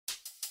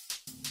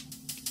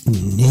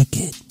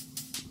Naked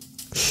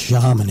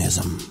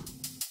Shamanism.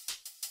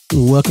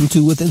 Welcome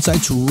to With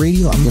Insights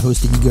Radio. I'm your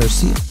host, Iggy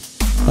Garcia.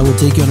 I will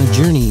take you on a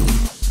journey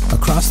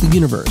across the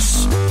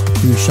universe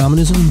through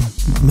shamanism,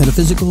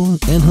 metaphysical,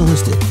 and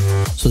holistic.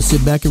 So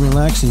sit back and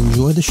relax and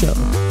enjoy the show.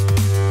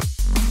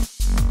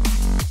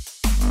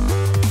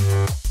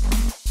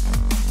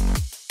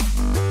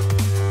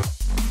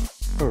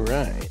 All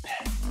right.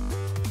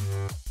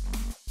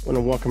 I want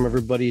to welcome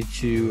everybody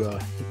to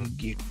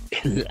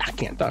I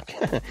can't talk.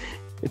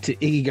 To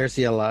Iggy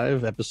Garcia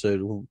Live, episode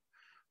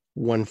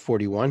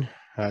 141.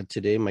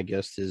 Today, my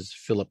guest is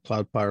Phillip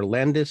Cloudpiler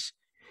Landis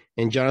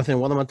and Jonathan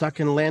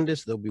Wellamotkin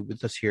Landis. They'll be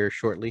with us here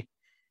shortly.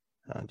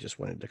 Just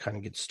wanted to kind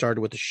of get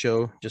started with the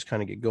show, just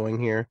kind of get going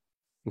here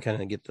and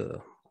kind of get the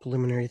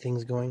preliminary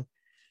things going.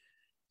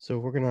 So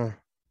we're gonna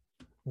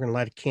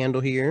light a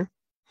candle here,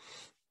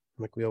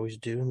 like we always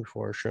do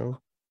before our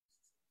show.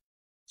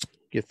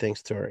 Give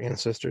thanks to our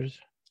ancestors.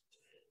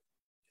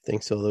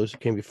 Thanks to those who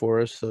came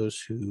before us,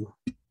 those who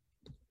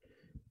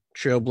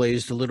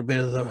trailblazed a little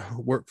bit of the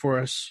work for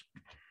us,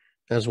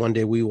 as one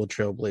day we will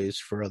trailblaze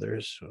for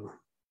others. So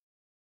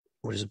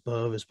what is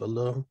above is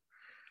below,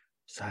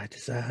 side to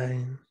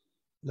side,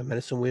 the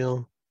medicine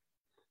wheel.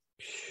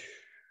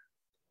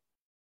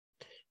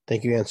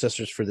 Thank you,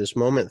 ancestors, for this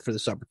moment, for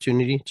this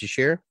opportunity to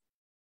share,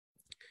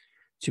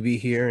 to be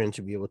here, and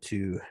to be able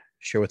to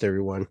share with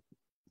everyone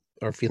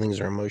our feelings,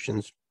 our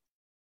emotions,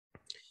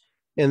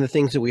 and the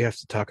things that we have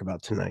to talk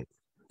about tonight,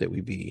 that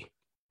we be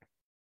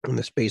in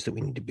the space that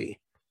we need to be.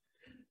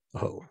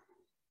 Oh,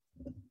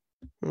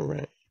 all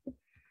right.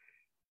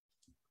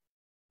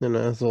 And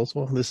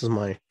also, this is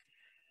my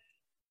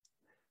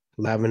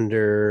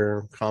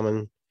lavender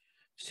common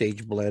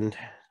sage blend.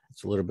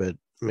 It's a little bit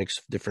mix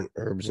of different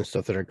herbs and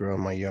stuff that I grow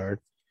in my yard.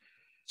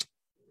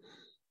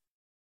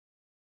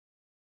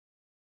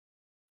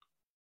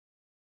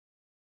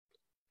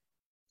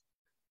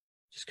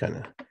 Just kind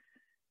of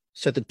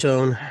set the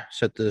tone,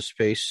 set the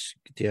space,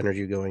 get the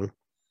energy going.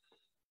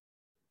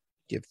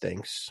 Give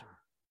thanks.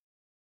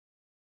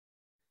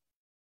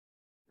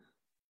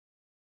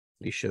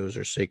 These shows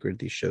are sacred.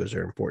 These shows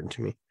are important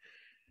to me.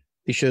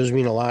 These shows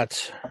mean a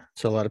lot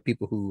to a lot of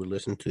people who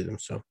listen to them.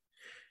 So I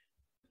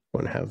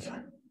want to have...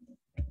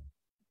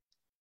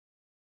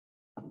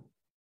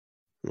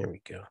 There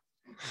we go.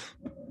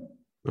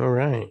 All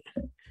right.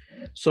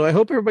 So I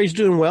hope everybody's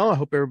doing well. I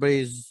hope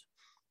everybody's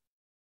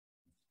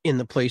in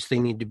the place they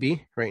need to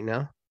be right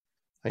now.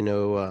 I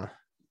know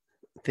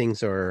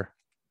things are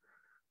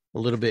a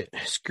little bit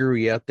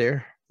screwy out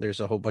there. There's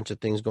a whole bunch of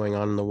things going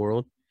on in the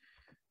world.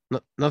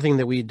 Nothing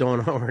that we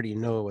don't already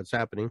know what's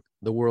happening.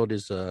 The world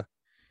is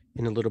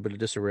in a little bit of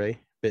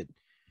disarray. But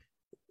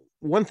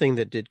one thing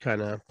that did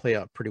kind of play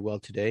out pretty well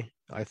today,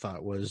 I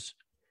thought, was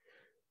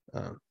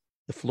the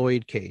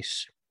Floyd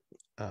case,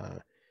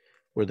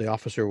 where the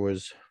officer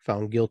was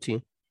found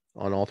guilty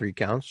on all 3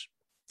 counts.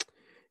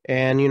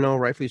 And,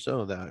 rightfully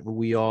so, that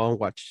we all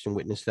watched and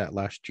witnessed that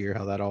last year,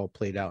 how that all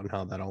played out and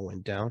how that all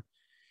went down.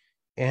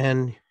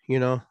 And,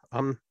 there's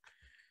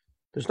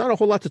not a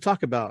whole lot to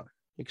talk about,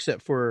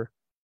 except for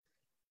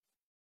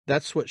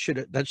that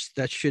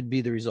should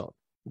be the result.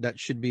 That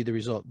should be the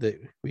result that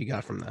we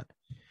got from that.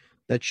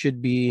 That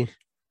should be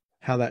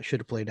how that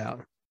should have played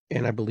out.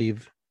 And I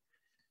believe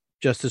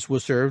justice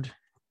was served.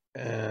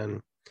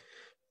 And,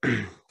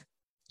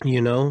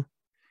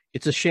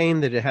 it's a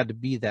shame that it had to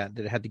be that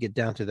it had to get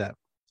down to that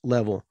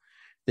level,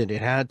 that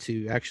it had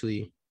to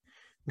actually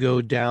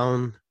go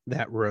down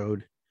that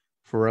road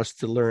for us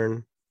to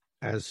learn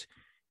as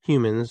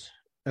humans,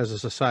 as a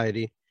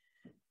society,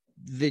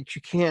 that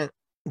you can't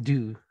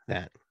do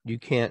that. You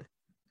can't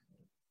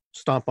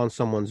stomp on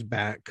someone's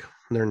back,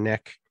 their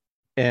neck,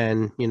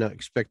 and,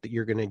 expect that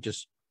you're going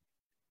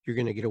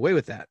to get away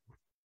with that.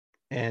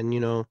 And,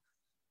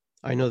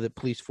 I know that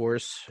police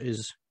force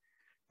is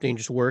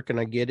dangerous work, and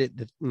I get it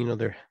that,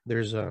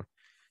 there's a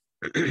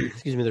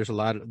excuse me, there's a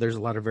lot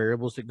of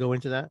variables that go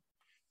into that.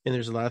 And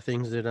there's a lot of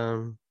things that,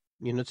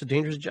 it's a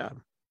dangerous job.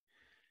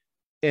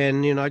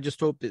 And, I just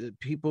hope that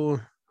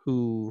people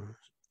who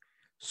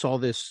saw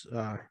this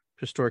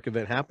historic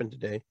event happen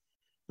today,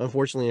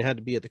 unfortunately, it had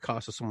to be at the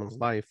cost of someone's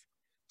life.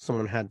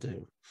 Someone had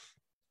to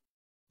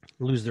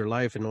lose their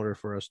life in order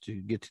for us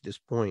to get to this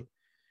point.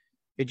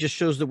 It just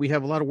shows that we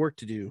have a lot of work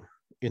to do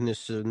in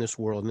this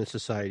world, in this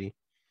society.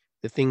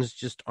 That things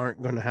just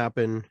aren't going to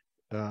happen,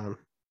 by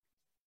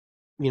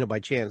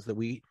chance. That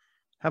we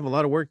have a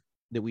lot of work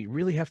that we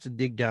really have to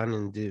dig down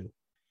and do.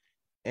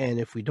 And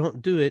if we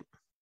don't do it,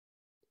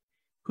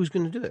 who's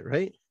going to do it,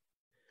 right?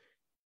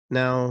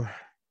 Now,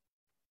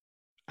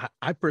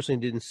 I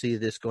personally didn't see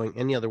this going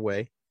any other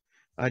way.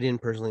 I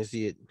didn't personally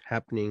see it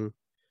happening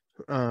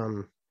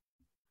in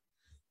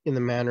the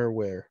manner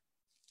where,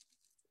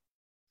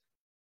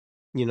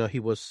 he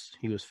was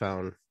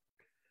found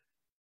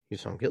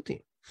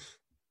guilty.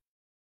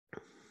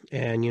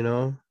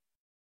 And,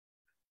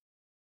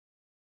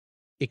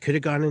 it could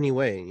have gone any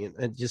way.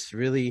 It just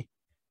really,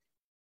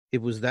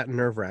 it was that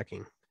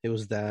nerve-wracking. It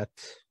was that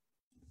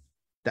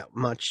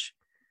much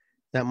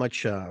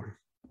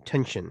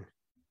tension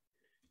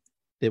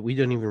that we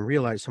didn't even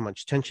realize how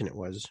much tension it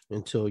was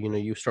until,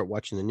 you start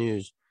watching the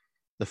news,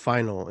 the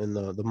final and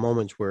the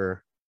moments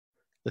where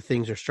the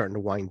things are starting to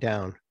wind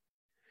down.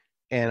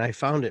 And I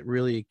found it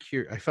really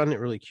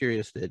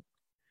curious that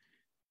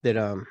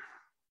even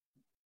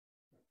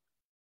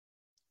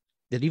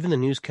the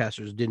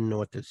newscasters didn't know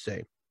what to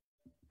say,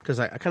 because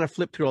I kind of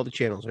flipped through all the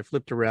channels. I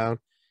flipped around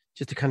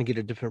just to kind of get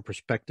a different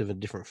perspective, a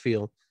different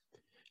feel.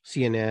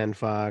 CNN,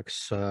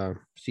 Fox,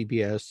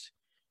 CBS,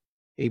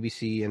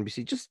 ABC,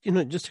 NBC,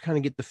 just to kind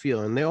of get the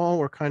feel. And they all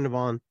were kind of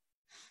on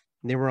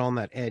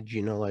that edge,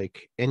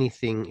 like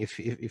anything. If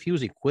he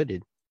was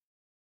acquitted,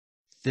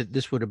 that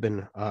this would have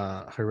been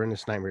a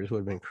horrendous nightmare. This would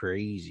have been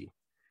crazy.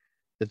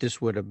 That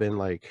this would have been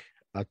like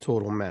a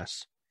total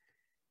mess.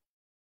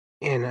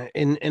 And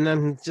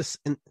I'm just,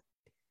 and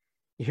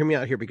you hear me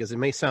out here, because it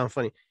may sound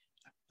funny.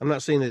 I'm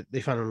not saying that they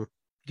found him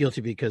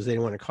guilty because they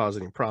didn't want to cause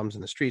any problems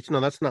in the streets.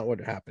 No, that's not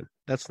what happened.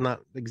 That's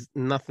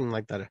nothing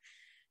like that.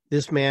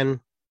 This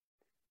man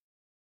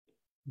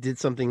did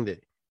something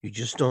that you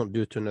just don't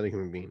do to another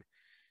human being.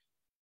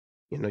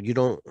 You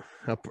don't,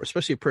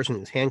 especially a person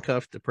who's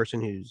handcuffed, a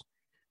person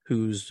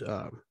who's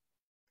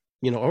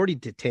already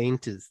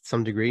detained to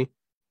some degree,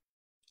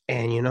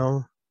 and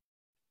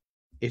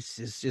it's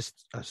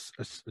just a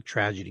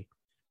tragedy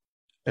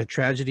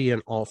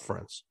on all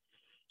fronts.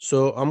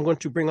 So I'm going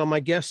to bring on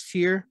my guests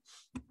here.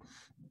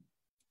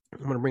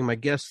 My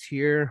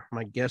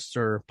guests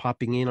are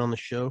popping in on the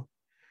show,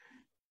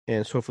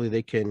 and so hopefully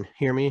they can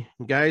hear me.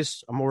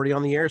 Guys, I'm already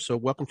on the air, so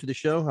welcome to the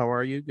show. How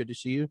are you? Good to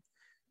see you.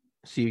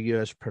 See you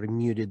guys pretty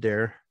muted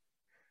there.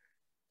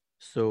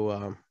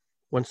 So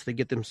once they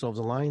get themselves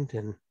aligned,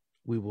 then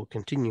we will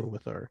continue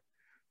with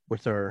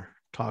our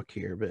talk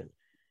here. But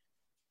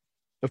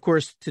of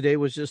course, today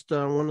was just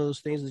one of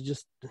those things that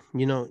just,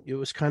 it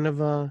was kind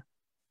of,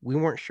 we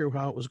weren't sure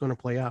how it was going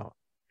to play out.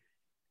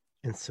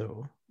 And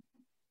so,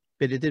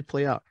 but it did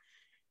play out.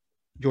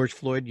 George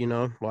Floyd,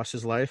 lost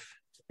his life,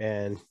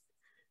 and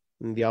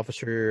the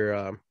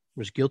officer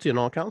was guilty on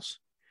all counts.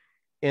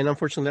 And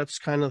unfortunately, that's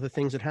kind of the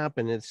things that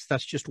happen.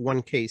 That's just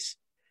one case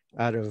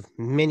out of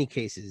many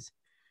cases.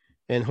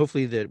 And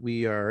hopefully that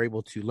we are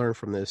able to learn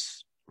from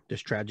this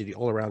tragedy,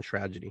 all around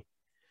tragedy.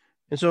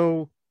 And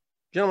so,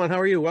 gentlemen, how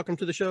are you? Welcome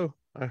to the show.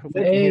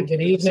 Hey,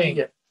 good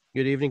evening.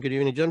 Good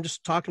evening. I'm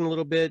just talking a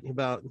little bit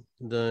about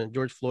the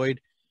George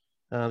Floyd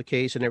the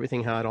case and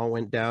everything, how it all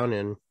went down,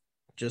 and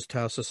just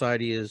how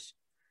society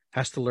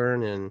has to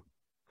learn. And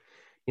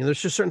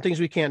there's just certain things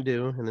we can't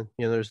do, and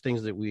there's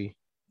things that we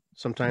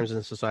sometimes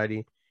in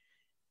society,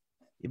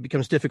 it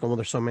becomes difficult when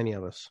there's so many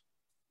of us.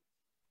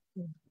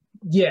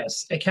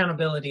 Yes,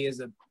 accountability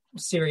is a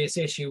serious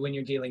issue when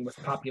you're dealing with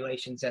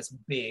populations as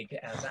big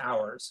as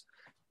ours.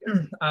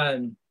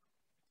 I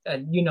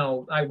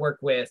work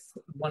with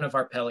one of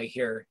our Pele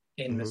here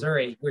in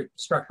Missouri. We're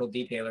structural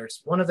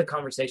detailers. One of the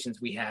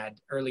conversations we had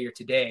earlier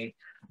today,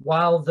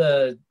 while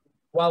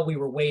we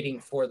were waiting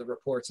for the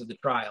reports of the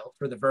trial,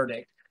 for the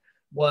verdict,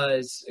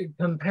 was a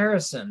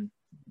comparison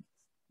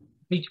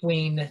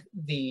between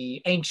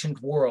the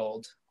ancient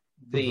world,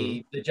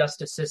 the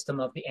justice system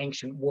of the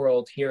ancient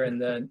world here in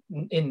the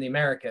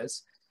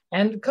Americas,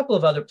 and a couple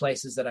of other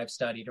places that I've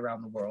studied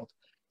around the world,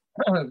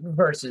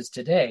 versus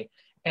today.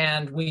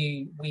 And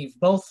we've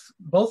both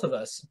of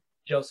us,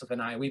 Joseph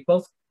and I, we've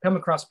both come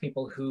across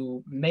people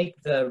who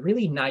make the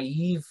really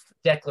naive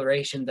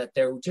declaration that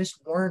there just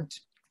weren't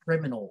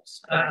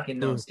criminals back in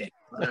those days.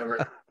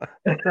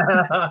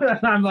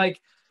 I'm like,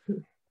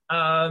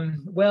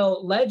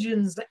 well,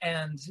 legends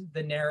and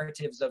the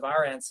narratives of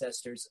our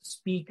ancestors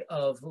speak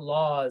of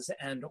laws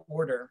and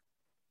order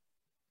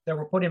that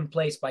were put in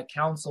place by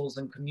councils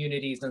and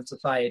communities and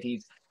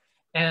societies,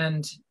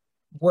 and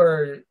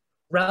were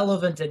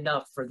relevant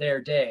enough for their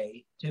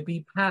day to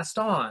be passed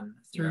on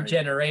through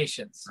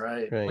generations,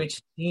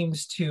 which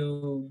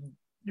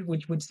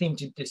would seem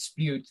to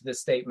dispute the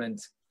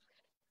statement,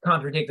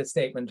 contradict the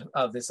statement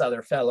of this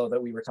other fellow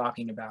that we were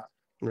talking about.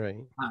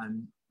 Right.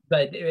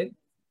 But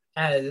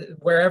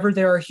wherever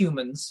there are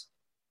humans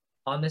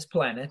on this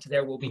planet,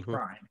 there will be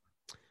crime.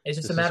 It's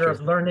just a matter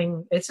of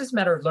learning. It's just a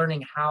matter of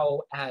learning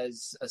how,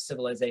 as a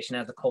civilization,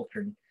 as a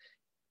culture,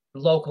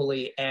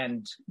 locally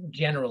and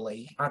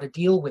generally, how to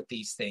deal with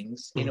these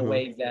things in a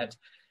way that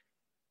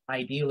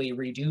ideally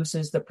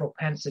reduces the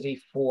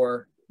propensity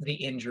for the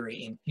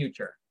injury in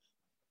future.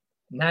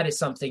 And that is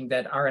something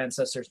that our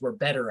ancestors were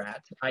better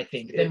at, I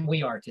think, than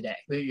we are today.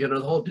 The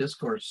whole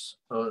discourse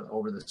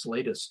over this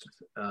latest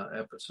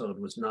episode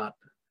was not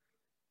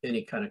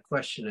any kind of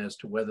question as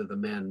to whether the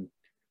man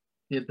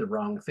did the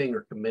wrong thing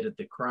or committed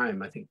the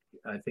crime. I think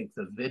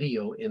the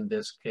video in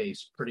this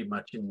case pretty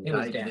much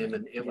indicted him,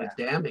 and it was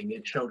damning.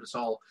 It showed us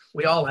all.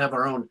 We all have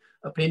our own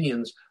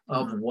opinions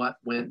of what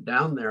went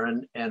down there,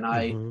 and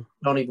I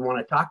don't even want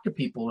to talk to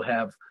people who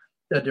have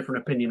a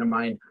different opinion of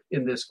mine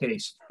in this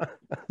case.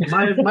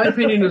 My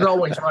opinion is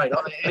always right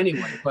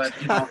anyway, but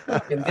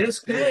in this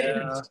case,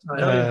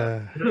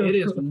 it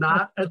is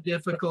not a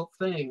difficult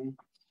thing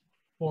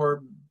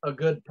for a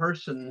good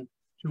person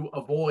to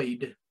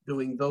avoid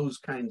doing those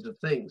kinds of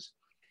things.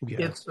 Yeah.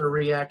 It's a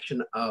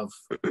reaction of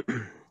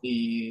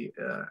the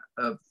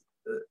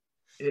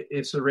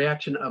it's the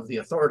reaction of the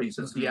authorities.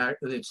 It's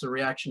the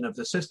reaction of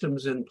the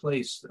systems in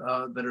place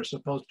that are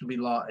supposed to be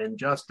law and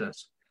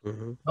justice.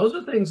 Those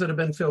are things that have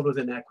been filled with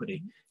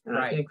inequity, and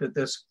I think that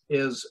this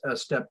is a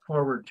step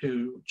forward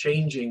to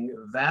changing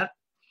that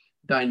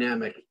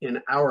dynamic in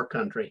our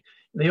country.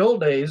 In the old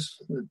days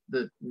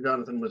that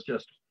Jonathan was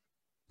just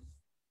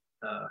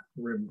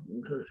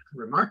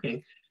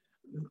remarking,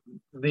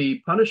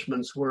 the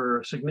punishments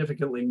were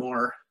significantly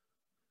more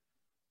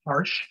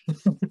harsh.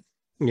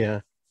 Yeah.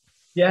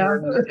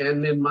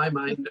 And in my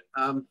mind,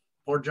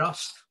 more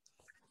just.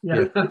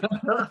 Yeah.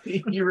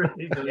 You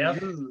really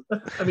do.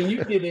 I mean,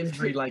 you did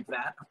injury like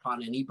that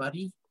upon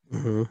anybody,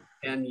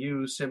 and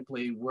you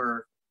simply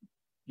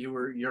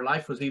your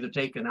life was either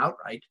taken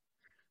outright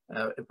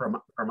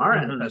from our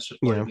ancestors'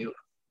 point of view,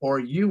 or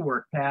you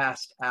were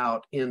cast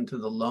out into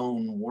the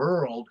lone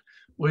world,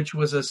 which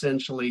was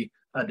essentially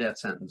a death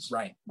sentence,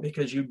 right?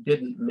 Because you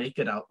didn't make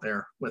it out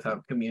there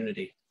without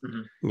community.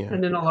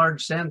 And in a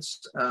large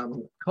sense,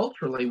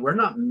 culturally, we're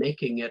not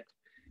making it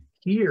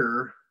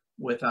here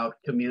without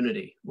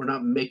community. We're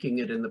not making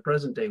it in the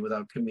present day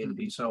without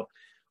community. So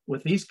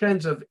with these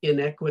kinds of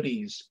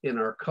inequities in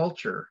our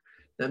culture,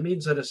 that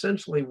means that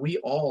essentially we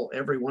all,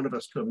 every one of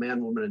us to a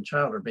man, woman, and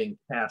child, are being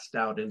cast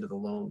out into the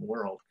lone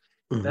world.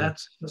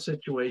 That's the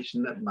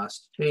situation that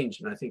must change.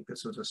 And I think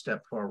this was a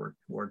step forward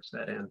towards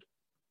that end.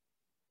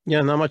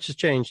 Yeah, not much has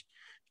changed.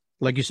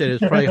 Like you said,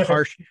 it's probably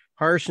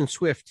harsh and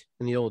swift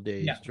in the old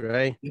days,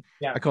 right?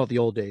 Yeah. I call it the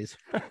old days.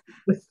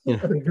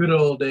 The good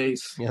old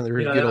days. Yeah, the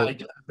good old.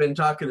 I've been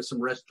talking to some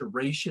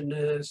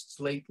restorationists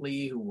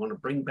lately who want to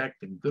bring back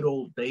the good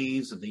old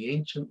days of the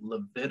ancient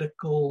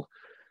Levitical,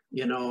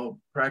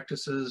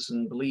 practices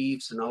and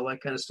beliefs and all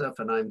that kind of stuff.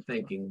 And I'm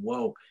thinking,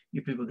 whoa,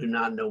 you people do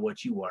not know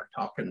what you are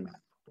talking about.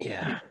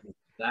 Yeah.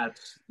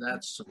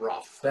 That's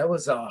rough. That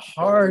was a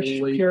harsh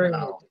period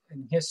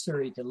in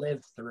history to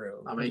live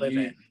through. I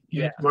mean,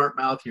 you smart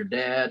mouth your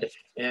dad,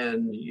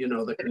 and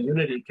the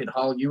community could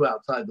haul you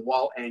outside the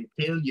wall and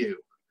kill you.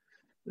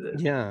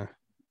 Yeah,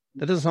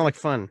 that doesn't sound like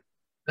fun.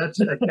 That's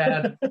a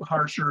tad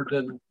harsher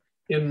than,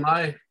 in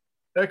my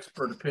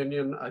expert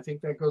opinion. I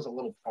think that goes a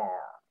little far.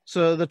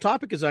 So the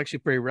topic is actually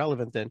pretty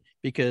relevant then,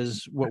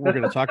 because what we're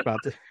going to talk about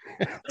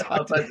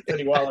outside the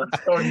city while I'm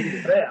throwing you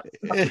to death.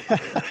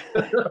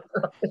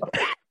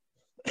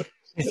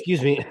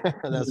 Excuse me.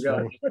 That's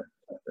funny.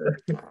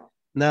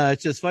 No,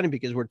 it's just funny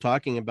because we're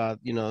talking about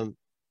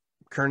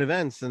current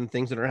events and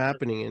things that are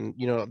happening, and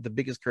the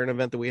biggest current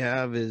event that we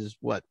have is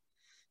what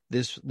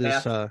this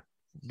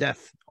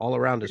death all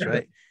around us,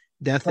 right?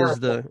 Death horrible, is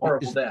the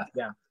horrible death.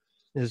 Yeah.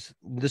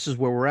 This is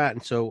where we're at.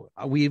 And so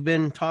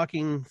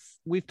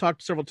we've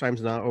talked several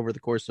times now over the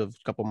course of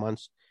a couple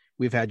months.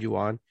 We've had you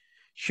on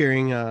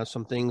sharing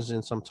some things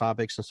and some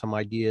topics and some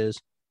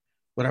ideas.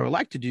 What I would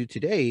like to do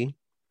today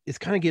is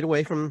kind of get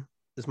away from,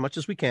 as much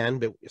as we can,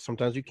 but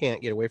sometimes we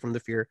can't get away from the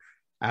fear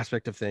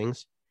aspect of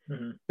things.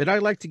 But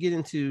I'd like to get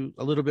into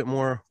a little bit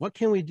more, what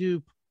can we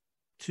do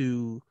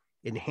to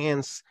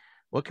enhance,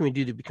 what can we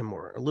do to become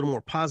a little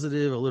more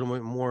positive, a little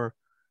bit more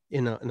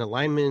in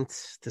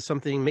alignment to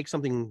something, make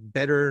something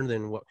better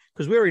than what,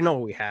 because we already know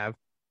what we have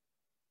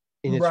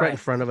and it's right in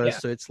front of us.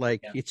 So it's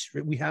like,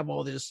 we have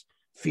all this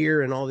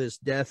fear and all this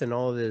death and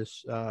all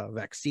this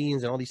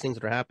vaccines and all these things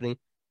that are happening.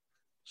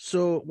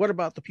 So what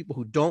about the people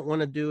who don't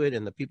want to do it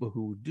and the people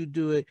who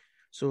do it?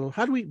 So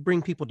how do we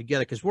bring people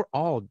together? Because we're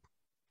all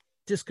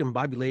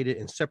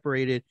discombobulated and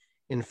separated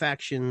in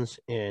factions,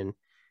 and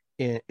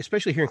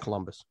especially here in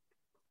Columbus.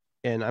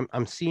 And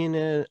I'm seeing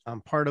it.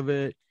 I'm part of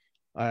it.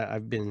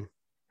 I've been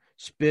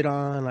spit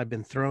on. I've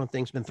been thrown.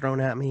 Things been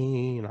thrown at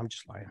me, and I'm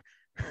just like.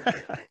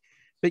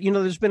 But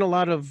there's been a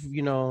lot of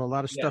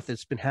stuff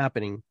that's been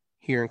happening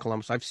here in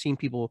Columbus. I've seen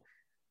people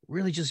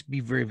really just be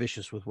very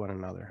vicious with one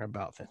another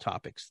about the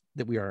topics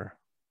that we are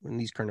in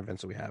these current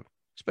events that we have,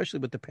 especially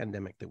with the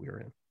pandemic that we are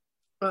in.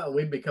 Well,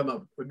 we've become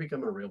a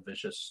real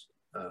vicious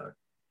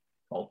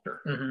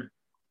culture,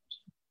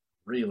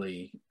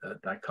 really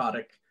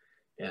dichotic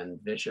and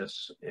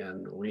vicious,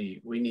 and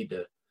we need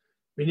to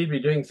be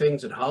doing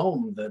things at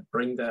home that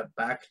bring that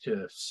back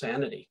to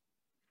sanity.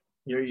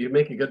 You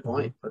make a good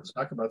point. Let's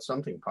talk about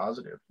something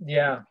positive.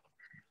 Yeah,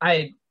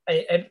 I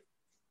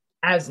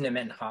as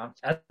Nemenha,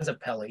 as a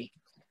Peli,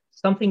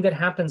 something that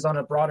happens on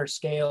a broader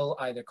scale,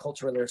 either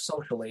culturally or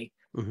socially,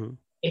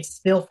 it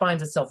still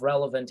finds itself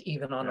relevant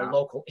even on a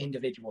local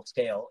individual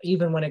scale,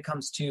 even when it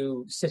comes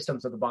to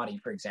systems of the body,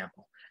 for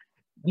example.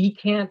 We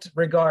can't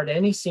regard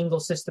any single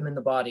system in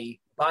the body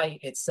by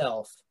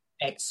itself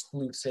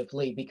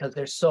exclusively because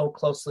they're so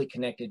closely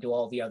connected to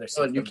all the other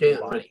systems you can't, of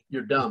the body.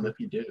 You're dumb if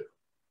you do.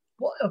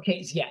 Well,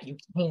 okay, yeah, you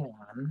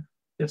can.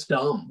 It's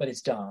dumb. But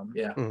it's dumb.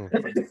 Yeah.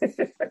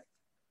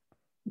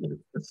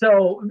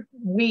 So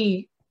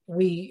we,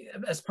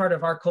 as part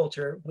of our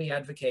culture, we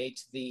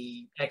advocate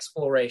the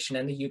exploration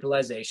and the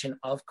utilization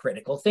of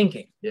critical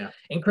thinking. Yeah.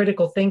 In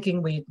critical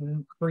thinking, we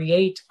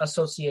create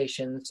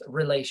associations,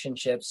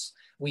 relationships.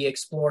 We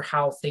explore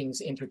how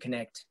things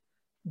interconnect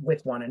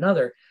with one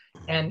another.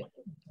 And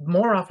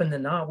more often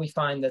than not, we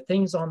find that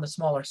things on the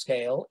smaller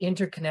scale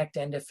interconnect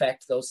and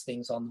affect those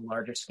things on the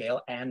larger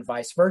scale, and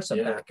vice versa,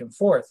 back and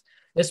forth.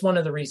 This is one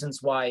of the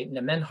reasons why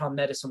Nemenha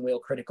medicine wheel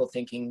critical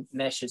thinking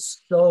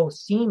meshes so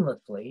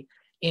seamlessly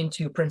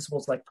into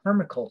principles like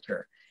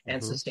permaculture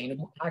and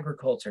sustainable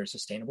agriculture,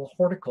 sustainable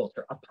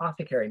horticulture,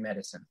 apothecary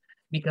medicine,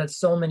 because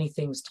so many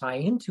things tie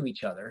into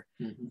each other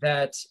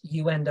that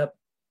you end up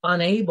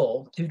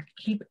unable to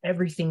keep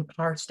everything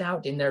parsed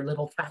out in their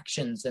little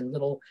factions and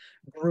little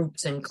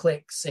groups and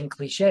cliques and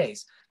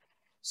cliches.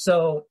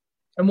 So,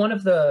 and one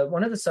of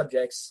the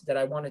subjects that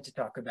I wanted to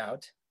talk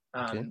about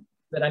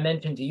that I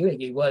mentioned to you,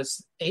 Iggy,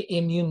 was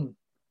immune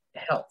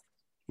health.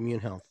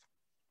 Immune health.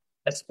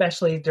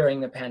 Especially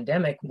during the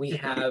pandemic, we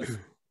have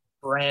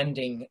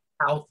branding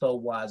out the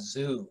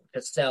wazoo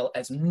to sell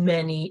as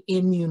many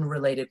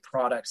immune-related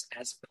products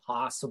as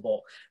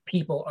possible.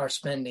 People are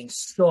spending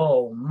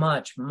so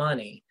much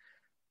money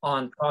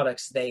on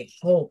products they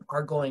hope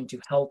are going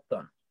to help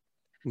them.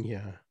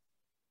 Yeah.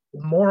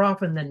 More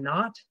often than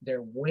not,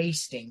 they're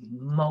wasting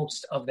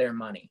most of their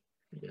money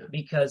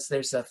because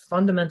there's a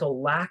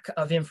fundamental lack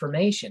of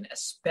information,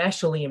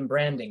 especially in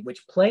branding,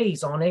 which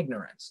plays on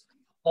ignorance.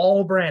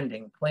 All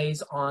branding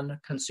plays on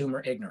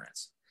consumer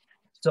ignorance.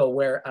 So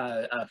where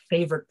a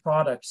favorite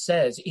product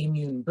says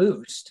immune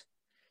boost,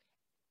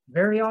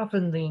 very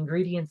often the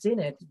ingredients in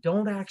it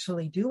don't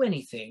actually do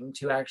anything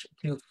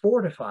to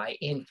fortify,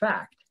 in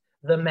fact,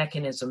 the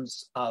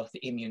mechanisms of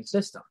the immune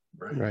system.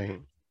 Right.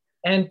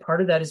 And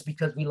part of that is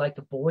because we like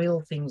to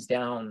boil things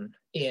down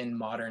in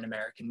modern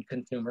American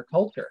consumer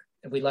culture.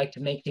 We like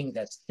to make things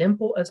as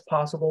simple as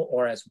possible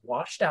or as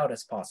washed out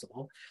as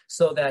possible,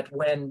 so that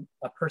when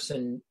a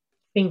person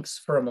thinks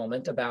for a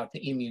moment about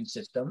the immune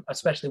system,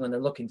 especially when they're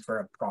looking for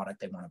a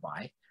product they want to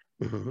buy,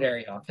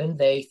 very often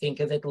they think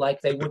of it like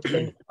they would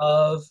think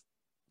of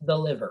the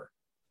liver,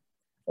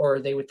 or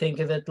they would think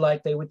of it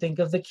like they would think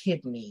of the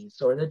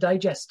kidneys or the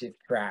digestive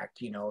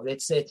tract. You know,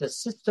 it's a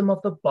system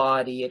of the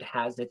body. It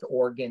has its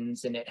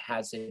organs and it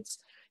has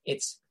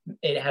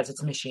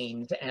its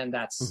machines, and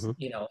that's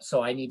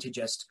so I need to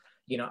just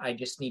I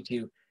just need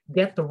to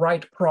get the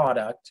right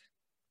product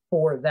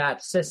for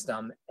that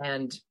system.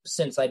 And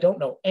since I don't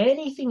know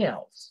anything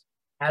else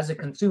as a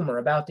consumer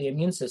about the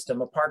immune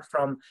system apart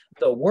from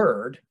the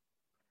word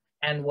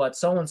and what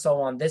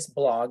so-and-so on this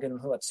blog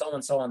and what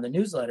so-and-so on the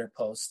newsletter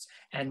posts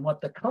and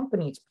what the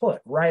companies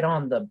put right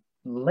on the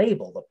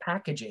label, the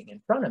packaging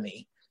in front of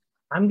me,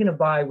 I'm going to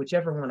buy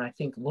whichever one I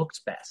think looks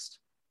best.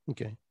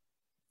 Okay.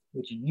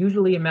 Which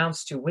usually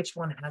amounts to which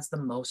one has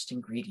the most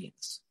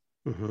ingredients.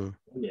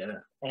 Yeah.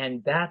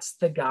 And that's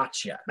the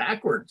gotcha.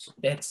 Backwards.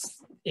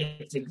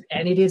 It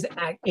is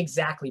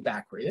exactly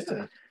backwards.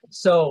 Yeah.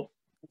 So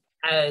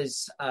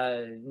as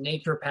a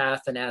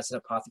naturopath and as an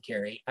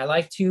apothecary, I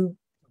like to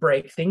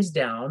break things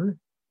down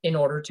in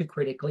order to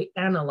critically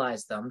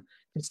analyze them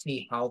to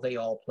see how they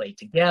all play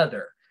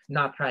together,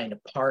 not trying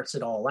to parse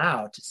it all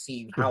out to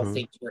see how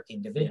things work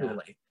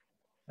individually.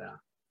 Yeah.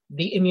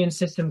 The immune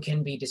system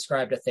can be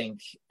described, I think,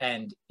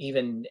 and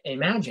even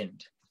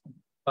imagined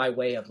by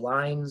way of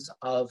lines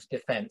of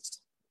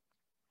defense.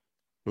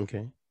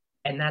 Okay.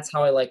 And that's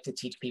how I like to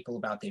teach people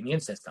about the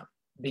immune system,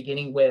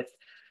 beginning with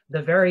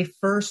the very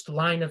first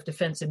line of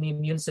defense in the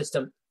immune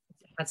system.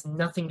 Has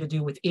nothing to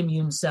do with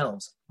immune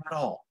cells at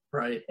all.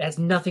 Right. It has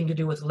nothing to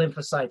do with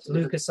lymphocytes,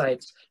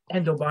 leukocytes,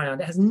 endobion.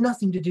 It has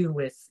nothing to do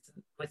with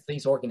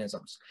these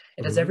organisms.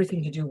 It has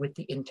everything to do with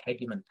the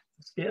integument.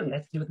 It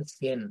has to do with the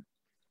skin.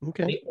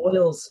 Okay. The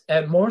oils,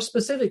 and more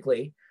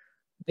specifically,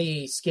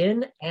 the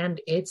skin and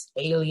its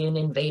alien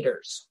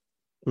invaders.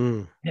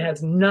 It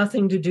has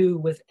nothing to do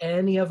with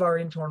any of our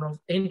internal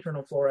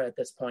flora at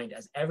this point. It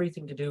has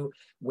everything to do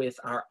with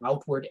our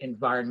outward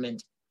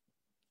environment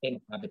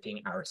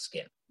inhabiting our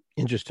skin.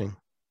 Interesting.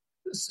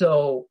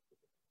 So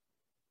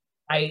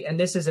and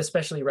this is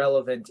especially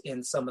relevant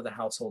in some of the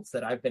households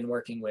that I've been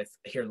working with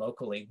here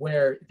locally,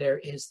 where there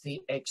is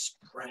the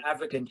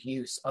extravagant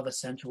use of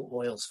essential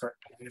oils for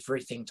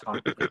everything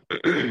topical,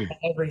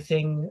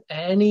 everything,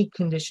 any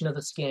condition of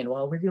the skin.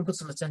 Well, we're going to put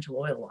some essential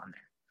oil on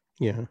there.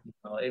 Yeah.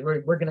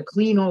 We're going to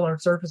clean all our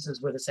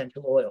surfaces with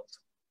essential oils.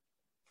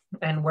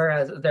 And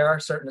whereas there are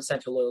certain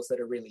essential oils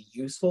that are really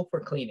useful for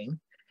cleaning,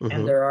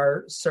 and there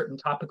are certain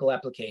topical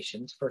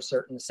applications for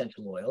certain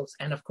essential oils.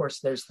 And of course,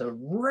 there's the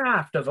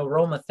raft of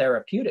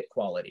aromatherapeutic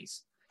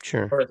qualities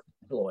for essential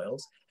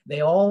oils.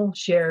 They all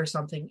share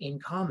something in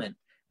common.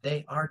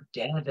 They are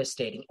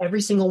devastating.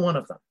 Every single one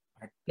of them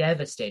are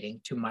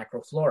devastating to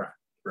microflora.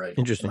 Right.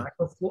 Interesting.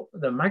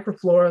 The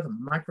microflora,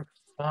 the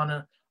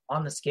microfauna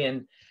on the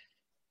skin,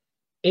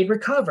 it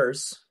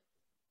recovers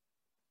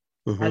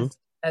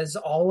as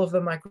all of the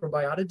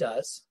microbiota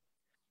does.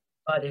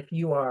 But if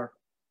you are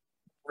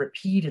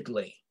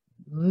repeatedly,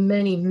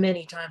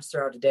 many times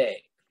throughout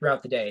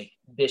the day,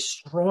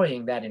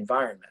 destroying that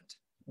environment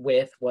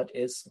with what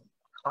is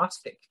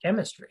caustic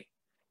chemistry,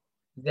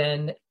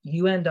 then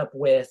you end up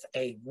with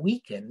a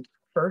weakened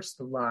first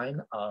line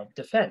of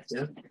defense.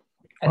 Yeah.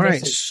 All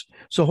right.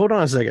 So hold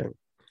on a second.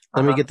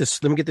 Let me get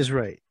this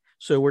right.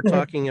 So we're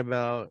talking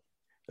about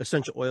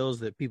essential oils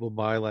that people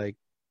buy like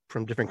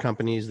from different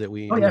companies that Oh,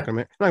 I'm yeah. not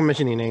going to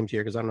mention any names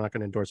here because I'm not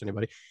going to endorse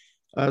anybody.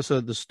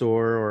 So the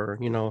store or,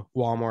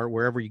 Walmart,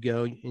 wherever you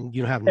go, and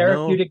you have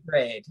Therapeutic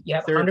grade. You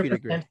have 100%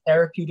 therapeutic grade.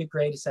 therapeutic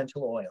grade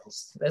essential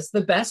oils. That's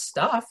the best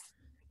stuff.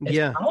 It's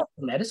Yeah. powerful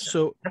medicine.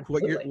 So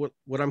Absolutely.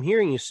 what I'm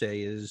hearing you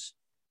say is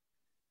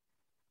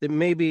that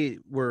maybe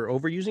we're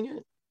overusing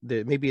it.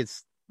 That maybe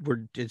it's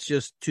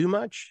just too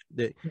much.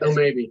 That No,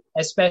 maybe.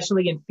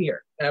 Especially in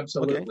fear.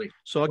 Absolutely. okay.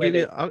 So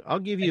I'll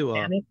give you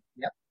Panic.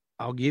 Yep.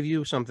 I'll give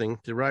you something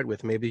to ride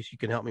with. Maybe you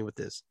can help me with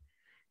this.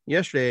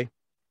 Yesterday,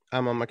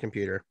 I'm on my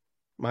computer.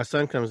 My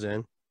son comes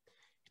in,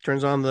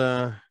 turns on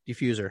the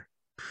diffuser,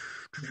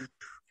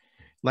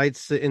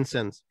 lights the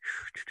incense,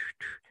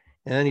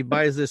 and then he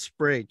buys this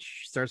spray,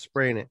 starts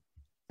spraying it,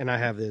 and I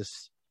have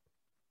this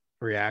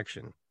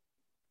reaction,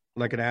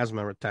 like an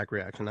asthma attack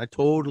reaction. I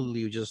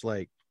totally just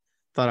like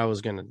thought I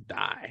was gonna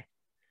die.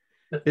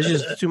 There's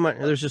just too much.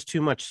 There's just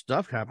too much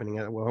stuff happening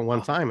at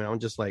one time, and I'm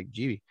just like,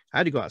 gee, I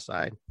had to go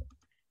outside,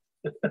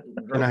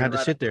 and I had to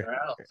sit there.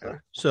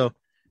 So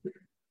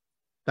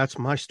that's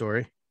my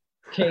story.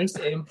 Case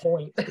in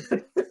point.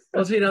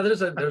 Well, see,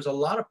 there's a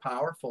lot of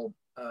powerful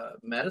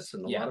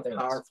medicine, a lot of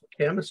powerful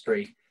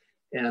chemistry,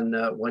 and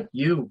what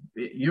you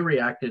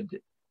reacted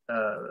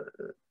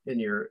in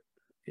your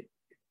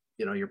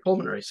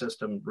pulmonary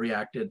system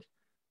reacted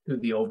to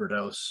the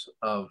overdose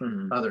of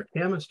other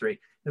chemistry.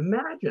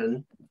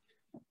 Imagine,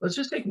 let's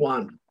just take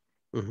one.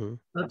 Mm-hmm.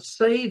 Let's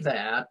say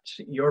that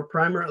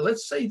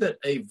let's say that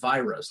a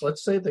virus,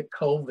 let's say that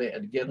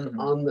COVID gets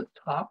on the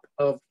top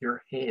of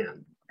your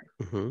hand.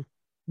 Mm-hmm.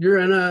 You're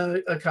in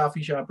a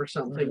coffee shop or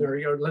something,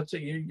 or let's say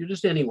you're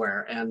just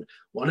anywhere, and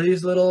one of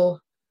these little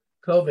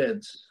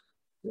COVIDs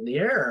in the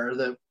air.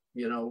 That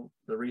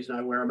the reason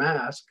I wear a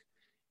mask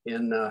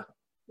in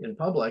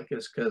public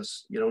is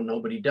because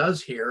nobody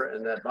does here,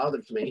 and that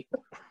bothers me.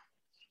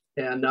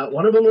 And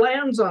one of them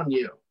lands on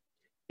you.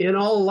 In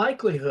all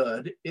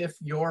likelihood, if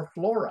your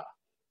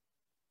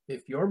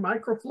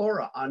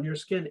microflora on your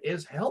skin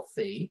is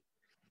healthy,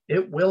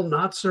 it will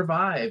not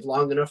survive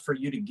long enough for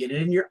you to get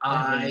it in your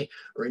eye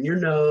or in your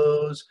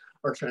nose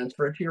or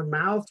transfer it to your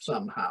mouth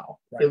somehow.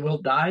 Right. It will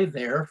die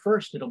there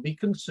first. It'll be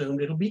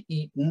consumed. It'll be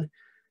eaten,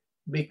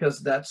 because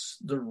that's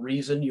the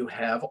reason you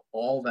have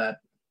all that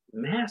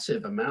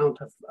massive amount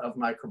of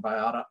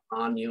microbiota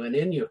on you and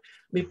in you. I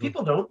mean,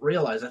 people don't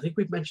realize, I think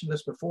we've mentioned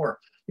this before,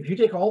 if you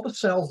take all the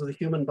cells of the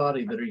human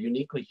body that are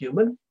uniquely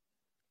human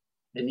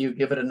and you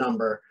give it a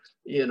number,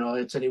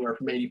 it's anywhere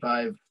from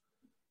 85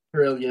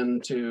 trillion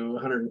to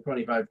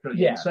 125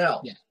 trillion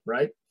cells,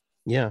 right?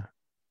 Yeah.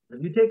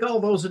 If you take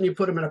all those and you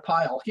put them in a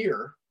pile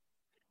here,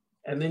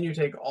 and then you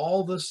take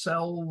all the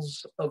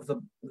cells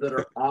that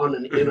are on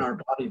and in our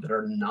body that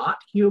are not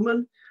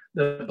human,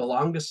 that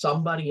belong to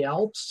somebody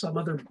else, some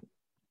other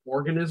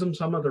organism,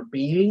 some other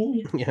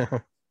being,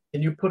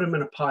 and you put them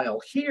in a pile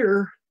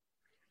here,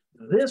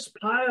 this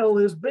pile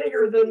is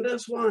bigger than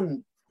this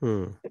one.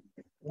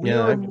 We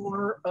are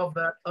more of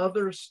that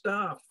other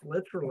stuff,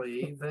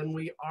 literally, than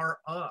we are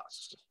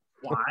us.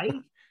 Why?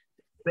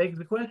 Begs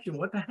the question,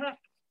 what the heck?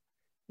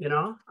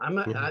 I'm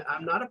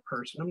not a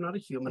person. I'm not a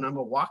human. I'm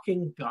a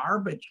walking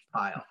garbage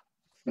pile.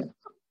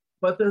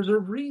 But there's a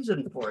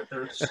reason for it.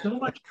 There's so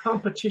much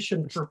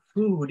competition for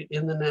food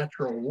in the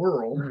natural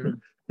world.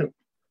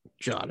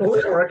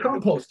 Or a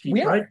compost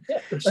heap, right?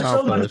 There's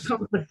so much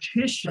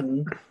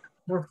competition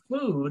for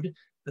food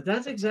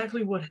that's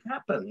exactly what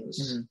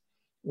happens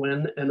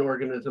when an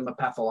organism, a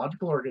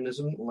pathological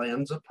organism,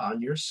 lands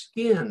upon your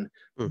skin.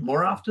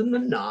 More often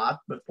than not,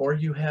 before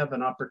you have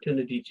an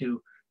opportunity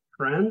to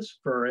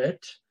transfer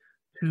it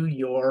to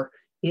your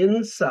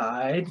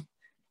inside,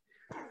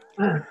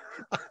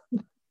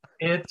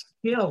 it's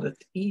killed,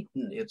 it's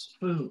eaten, it's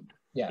food.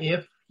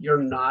 If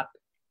you're not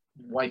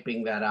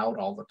wiping that out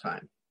all the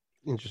time.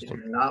 Interesting. If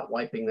you're not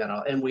wiping that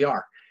out. And we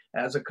are.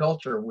 As a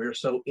culture, we're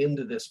so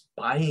into this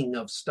buying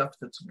of stuff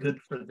that's good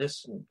for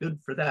this and good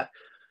for that.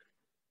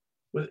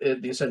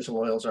 The essential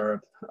oils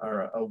are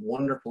a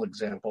wonderful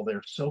example.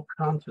 They're so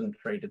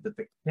concentrated that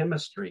the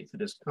chemistry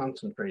that is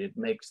concentrated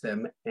makes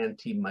them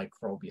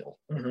antimicrobial.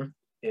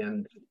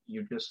 And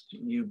you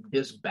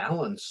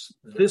disbalance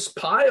this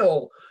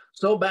pile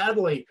so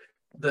badly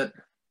that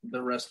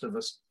the rest of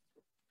us,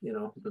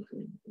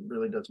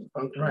 really doesn't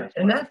function. Right.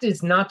 And that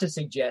is not to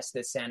suggest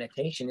that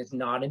sanitation is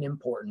not an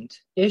important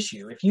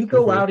issue. If you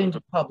go out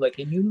into public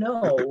and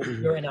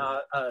you're in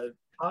a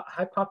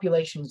high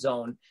population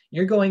zone,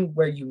 you're going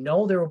where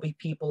there will be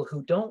people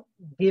who don't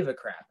give a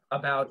crap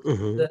about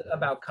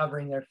about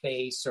covering their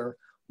face or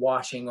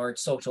washing or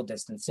social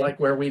distancing, like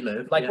where we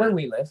live,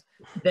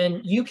 then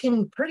you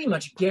can pretty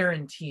much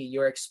guarantee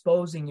you're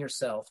exposing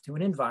yourself to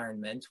an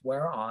environment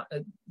where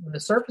the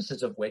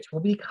surfaces of which will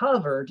be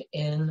covered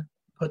in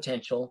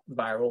potential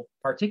viral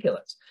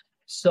particulates.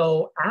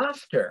 So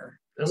after,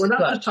 and we're not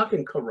just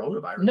talking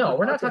coronavirus. No,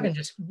 we're not talking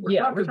just we're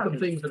talking some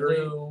things that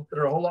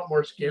are a whole lot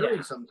more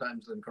scary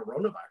sometimes than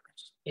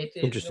coronavirus.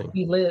 Interesting.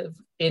 We live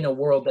in a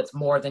world that's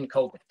more than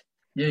COVID.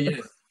 Yeah.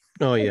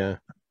 Oh yeah,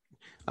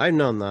 I've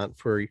known that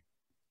for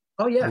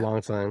Oh, a yeah.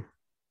 long time.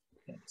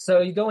 So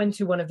you go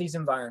into one of these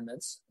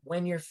environments.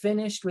 When you're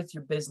finished with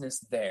your business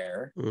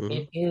there,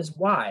 it is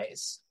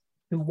wise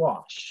to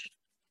wash.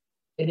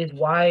 It is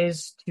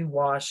wise to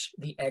wash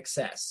the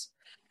excess.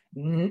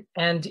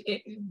 And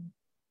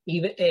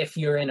even if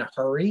you're in a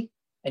hurry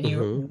and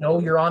you know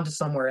you're on to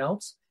somewhere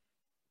else,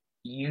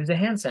 use a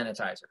hand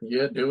sanitizer.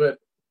 Yeah, do it.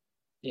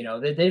 You know,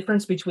 the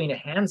difference between a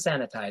hand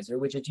sanitizer,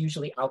 which is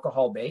usually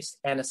alcohol-based,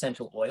 and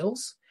essential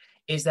oils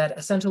is that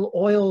essential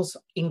oils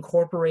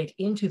incorporate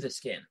into the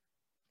skin.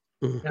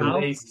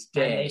 And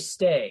they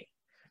stay.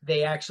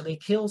 They actually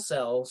kill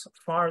cells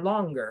far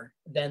longer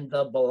than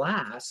the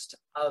blast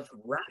of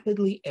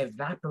rapidly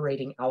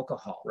evaporating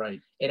alcohol.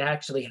 Right. It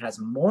actually has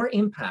more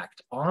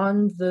impact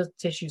on the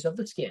tissues of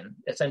the skin,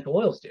 essential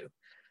oils do,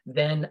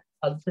 than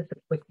just a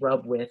quick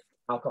rub with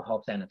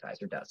alcohol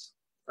sanitizer does.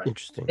 Right.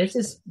 Interesting.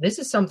 This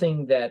is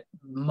something that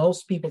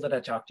most people that I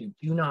talk to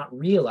do not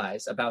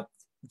realize about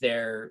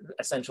their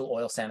essential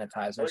oil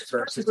sanitizers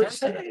versus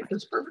hand sanitizer.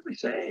 It's perfectly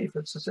safe.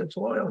 It's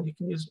essential oil. You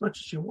can use as much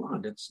as you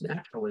want. It's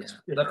natural. It's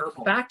the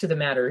herbal. fact of the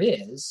matter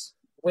is,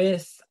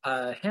 with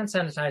hand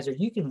sanitizer,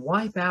 you can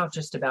wipe out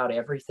just about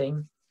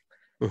everything,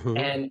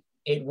 and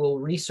it will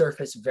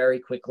resurface very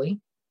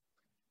quickly,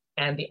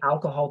 and the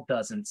alcohol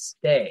doesn't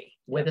stay.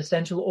 With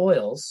essential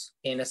oils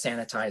in a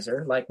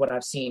sanitizer, like what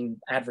I've seen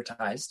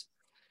advertised,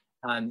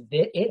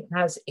 it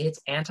has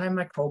its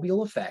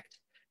antimicrobial effect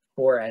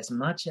for as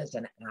much as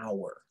an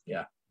hour.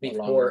 Yeah.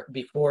 Before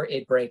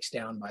it breaks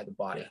down by the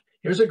body. Yeah.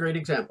 Here's a great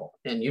example.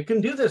 And you can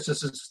do this.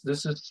 This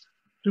is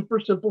super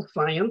simple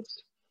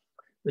science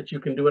that you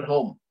can do at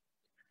home.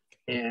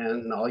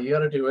 And all you got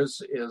to do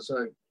is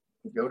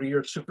go to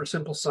your super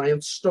simple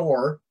science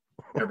store.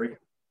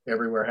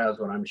 Everywhere has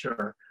one, I'm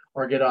sure.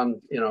 Or get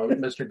on,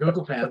 Mr.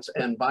 Google Pants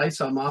and buy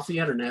some off the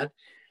internet.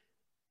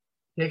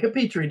 Take a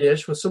petri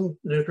dish with some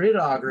nutrient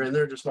agar in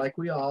there, just like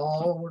we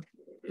all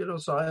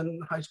saw in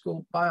high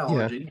school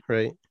biology. Yeah,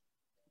 right.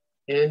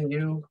 And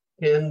you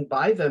can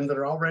buy them that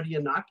are already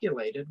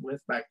inoculated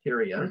with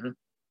bacteria.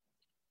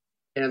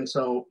 And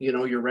so,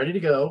 you're ready to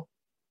go.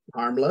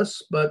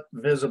 Harmless, but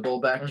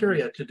visible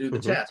bacteria to do the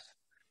test.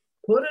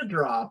 Put a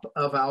drop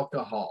of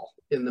alcohol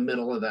in the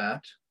middle of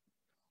that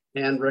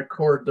and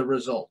record the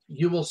result.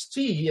 You will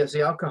see as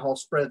the alcohol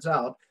spreads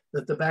out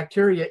that the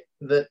bacteria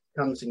that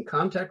comes in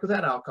contact with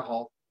that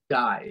alcohol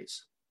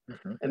dies.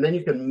 And then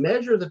you can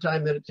measure the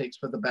time that it takes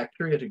for the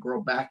bacteria to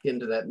grow back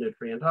into that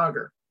nutrient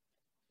agar.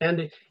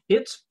 And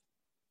it's,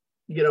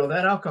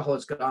 that alcohol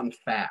has gone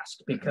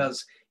fast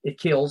because it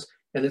kills,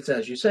 and it's,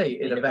 as you say,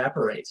 it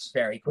evaporates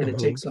very quickly.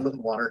 And it takes some of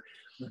the water.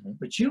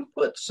 But you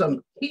put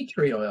some tea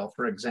tree oil,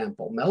 for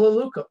example,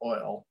 melaleuca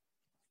oil,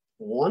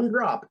 one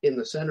drop in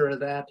the center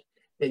of that,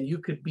 and you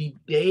could be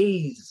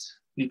days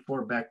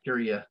before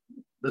bacteria,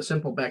 the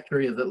simple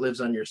bacteria that lives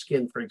on your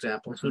skin, for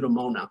example,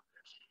 Pseudomonas,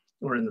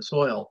 or in the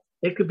soil,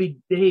 it could be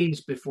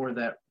days before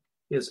that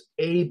is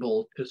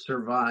able to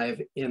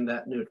survive in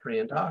that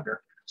nutrient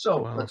agar.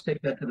 So let's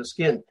take that to the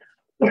skin.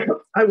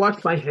 I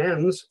wash my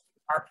hands.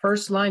 Our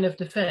first line of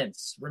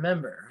defense,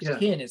 remember,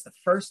 skin is the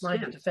first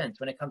line of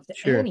defense when it comes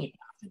to any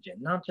pathogen,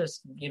 not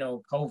just,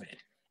 COVID.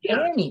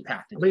 Any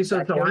pathogen. So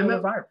I'm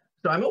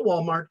at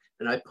Walmart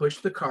and I push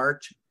the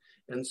cart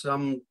and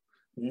some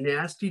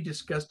nasty,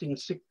 disgusting,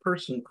 sick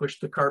person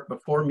pushed the cart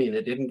before me and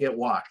it didn't get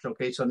washed.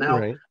 Okay, so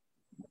now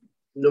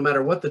no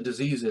matter what the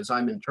disease is,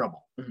 I'm in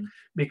trouble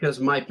because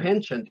my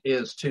penchant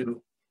is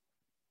to.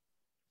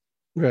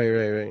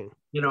 Right.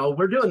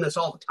 We're doing this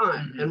all the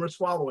time and we're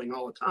swallowing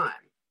all the time.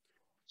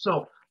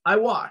 So I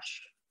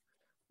wash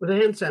with a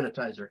hand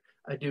sanitizer.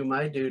 I do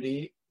my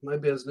duty, my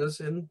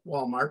business in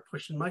Walmart,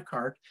 pushing my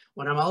cart.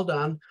 When I'm all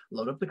done,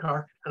 load up the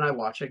car and I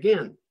wash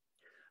again.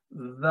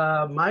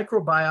 The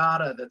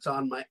microbiota that's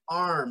on my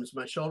arms,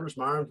 my shoulders,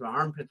 my arms, my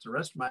armpits, the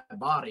rest of my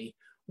body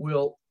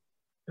will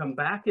come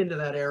back into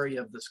that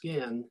area of the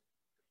skin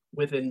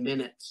within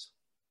minutes.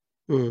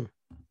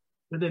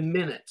 Within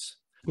minutes.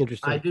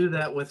 Interesting. I do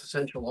that with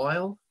essential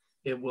oil.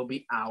 It will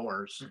be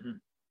hours.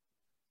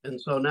 And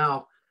so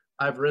now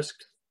I've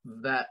risked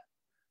that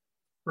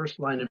first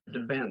line of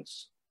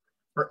defense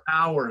for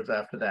hours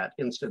after that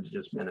instead of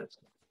just minutes.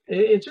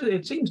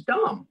 It seems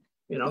dumb.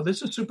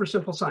 This is super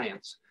simple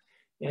science.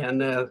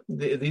 And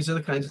these are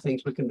the kinds of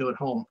things we can do at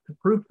home to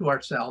prove to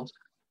ourselves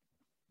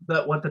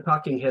that what the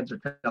talking heads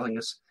are telling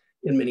us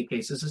in many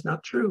cases is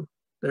not true.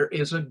 There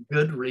is a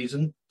good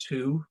reason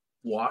to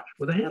wash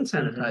with a hand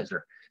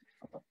sanitizer.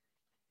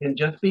 And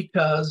just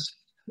because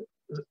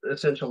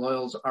essential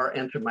oils are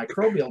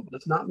antimicrobial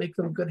does not make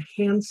them good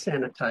hand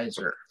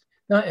sanitizer.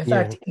 No, in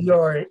fact,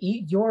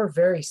 your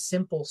very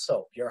simple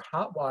soap, your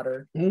hot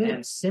water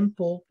and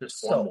simple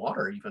soap,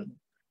 water even,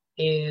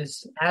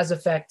 is as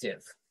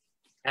effective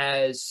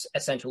as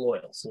essential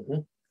oils,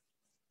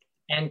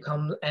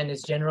 and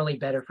is generally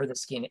better for the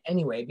skin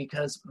anyway,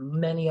 because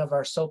many of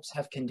our soaps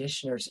have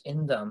conditioners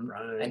in them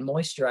and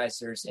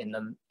moisturizers in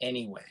them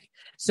anyway.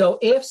 So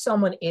if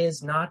someone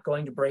is not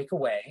going to break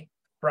away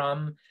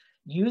from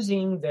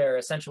using their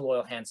essential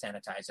oil hand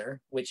sanitizer,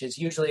 which is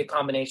usually a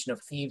combination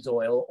of thieves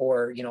oil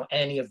or,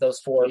 any of those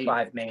 4 or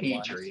 5 main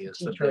ones. Tea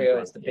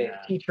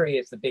tree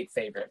is the big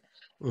favorite.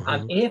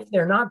 If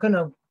they're not going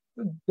to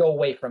go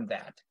away from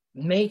that,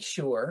 make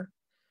sure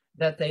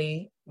that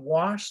they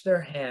wash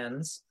their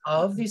hands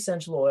of the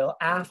essential oil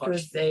after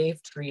they've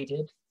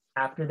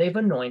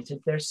anointed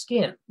their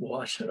skin.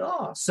 Wash it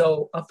off.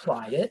 So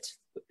apply it,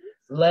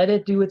 let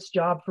it do its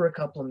job for a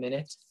couple of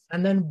minutes,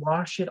 and then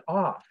wash it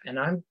off. And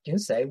I'm going to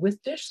say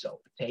with dish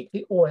soap, take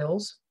the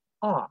oils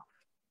off.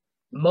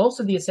 Most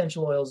of the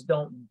essential oils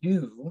don't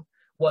do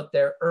what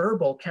their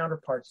herbal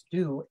counterparts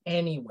do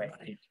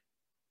anyway,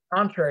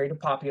 contrary to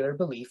popular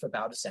belief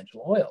about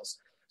essential oils.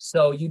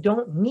 So you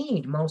don't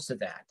need most of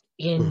that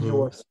in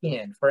your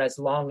skin for as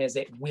long as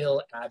it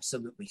will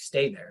absolutely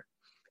stay there.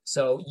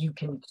 So you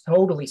can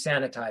totally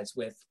sanitize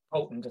with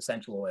potent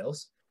essential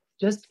oils.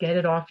 Just get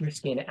it off your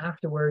skin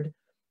afterward,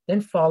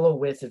 then follow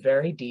with a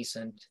very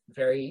decent,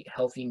 very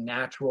healthy,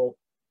 natural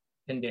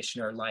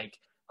conditioner like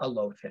a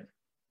lotion.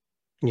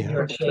 Yeah.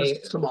 Or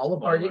just some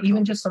olive oil. Or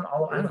even just some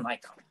olive oil. I don't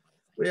like olive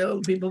oil.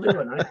 Well, people do,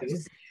 and I do.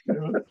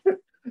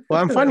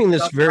 Well, I'm finding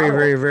this very,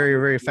 very, very,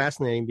 very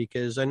fascinating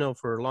because I know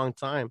for a long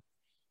time,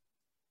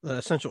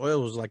 essential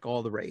oil was like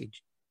all the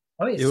rage.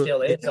 Oh, it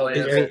still is.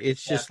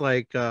 It's just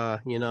like,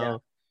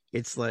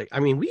 it's like, I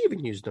mean, we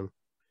even used them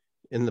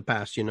in the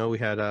past, we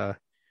had,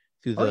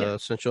 through the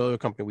essential oil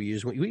company we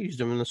used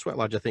them in the sweat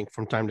lodge. I think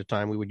from time to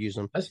time we would use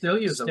them. I still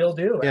use them. Still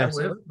do. Yeah.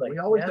 Absolutely. We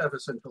always have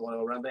essential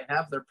oil around. They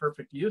have their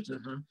perfect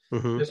uses.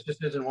 This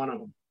just isn't one of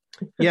them.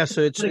 Yeah.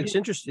 So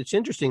it's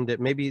interesting that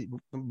maybe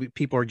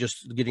people are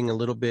just getting a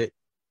little bit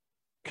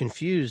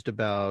confused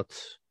about,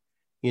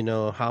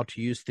 how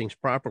to use things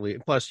properly.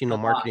 Plus,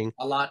 marketing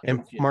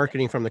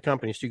marketing from the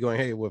companies too, going,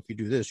 hey, well, if you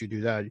do this, you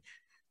do that,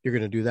 you're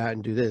going to do that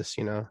and do this,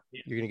 you're going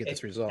to get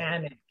this result.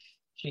 Panic.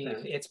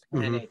 It's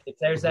panic.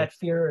 There's that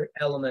fear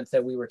element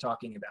that we were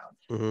talking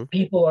about.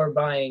 People are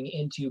buying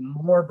into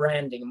more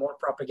branding, more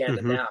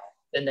propaganda now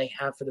than they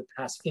have for the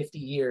past 50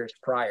 years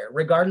prior,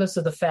 regardless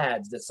of the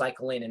fads that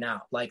cycle in and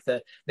out. Like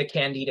the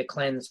Candida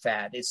cleanse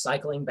fad is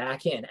cycling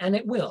back in, and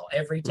it will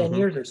every 10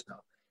 years or so.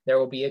 There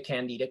will be a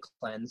Candida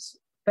cleanse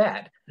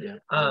fad. Yeah,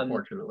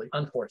 unfortunately,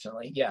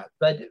 yeah.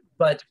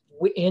 But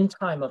in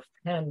time of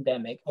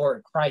pandemic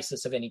or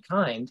crisis of any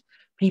kind,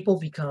 people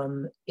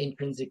become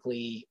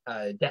intrinsically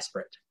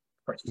desperate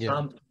for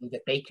something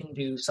that they can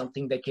do,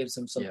 something that gives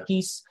them some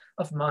peace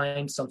of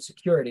mind, some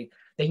security.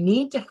 They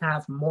need to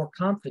have more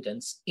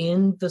confidence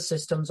in the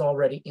systems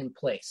already in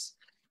place.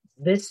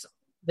 It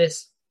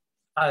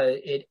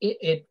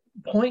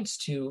points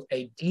to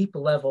a deep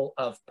level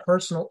of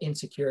personal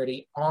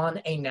insecurity on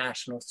a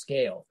national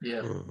scale.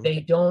 Yeah. They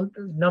don't,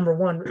 number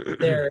one,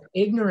 they're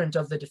ignorant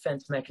of the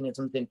defense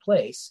mechanisms in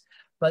place,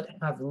 but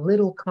have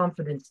little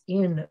confidence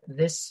in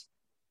this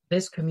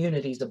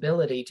community's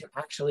ability to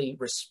actually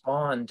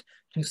respond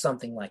to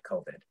something like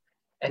COVID.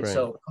 And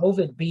so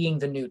COVID being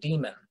the new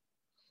demon,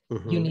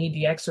 you need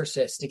the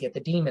exorcist to get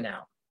the demon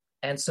out.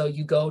 And so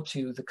you go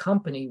to the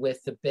company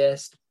with the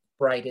best,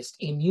 brightest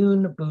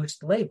immune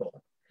boost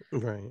label.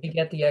 To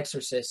get the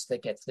exorcist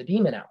that gets the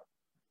demon out.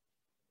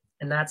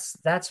 And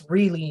that's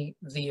really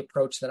the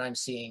approach that I'm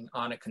seeing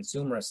on a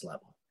consumerist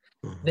level.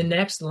 The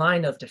next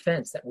line of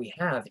defense that we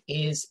have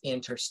is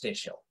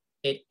interstitial.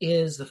 It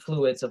is the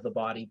fluids of the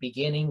body,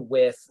 beginning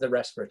with the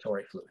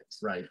respiratory fluids.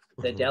 Right.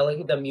 The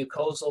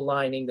mucosal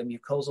lining, the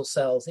mucosal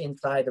cells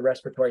inside the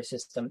respiratory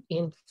system,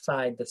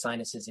 inside the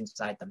sinuses,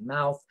 inside the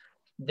mouth.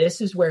 This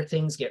is where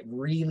things get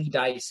really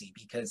dicey,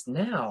 because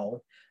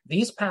now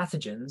these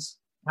pathogens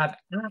have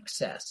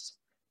access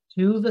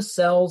to the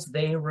cells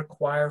they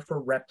require for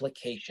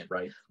replication.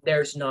 Right.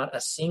 There's not a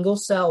single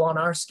cell on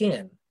our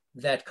skin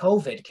that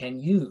COVID can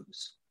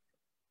use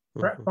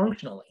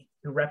functionally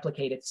to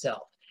replicate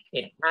itself.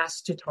 It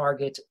has to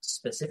target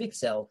specific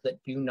cells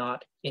that do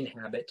not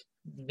inhabit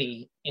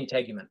the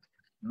integument,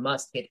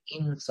 must get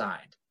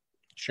inside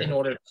in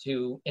order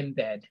to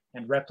embed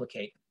and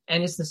replicate.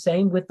 And it's the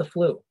same with the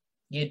flu.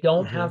 You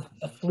don't have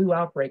a flu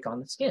outbreak on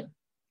the skin.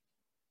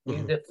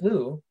 The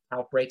flu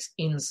outbreaks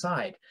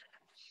inside.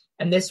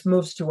 And this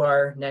moves to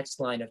our next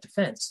line of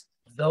defense.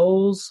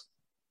 Those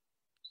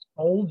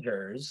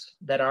soldiers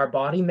that our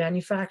body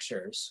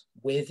manufactures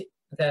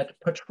that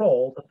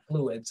patrol the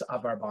fluids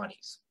of our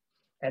bodies.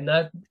 And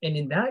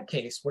in that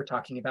case, we're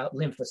talking about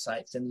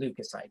lymphocytes and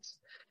leukocytes.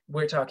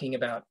 We're talking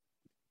about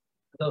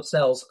those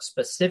cells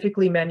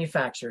specifically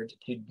manufactured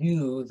to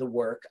do the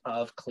work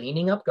of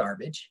cleaning up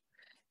garbage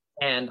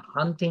and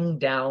hunting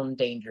down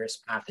dangerous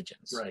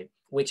pathogens. Right.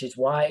 Which is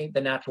why the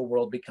natural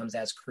world becomes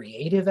as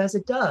creative as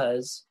it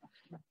does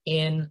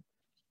in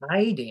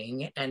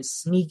hiding and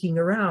sneaking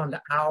around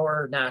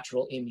our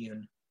natural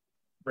immune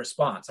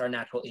response, our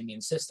natural immune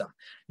system,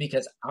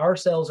 because our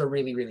cells are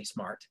really, really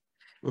smart.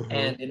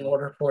 And in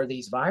order for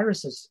these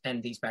viruses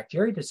and these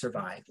bacteria to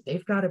survive,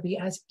 they've got to be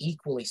as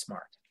equally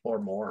smart. Or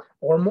more.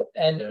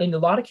 And in a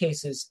lot of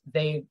cases,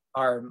 they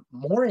are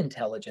more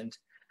intelligent,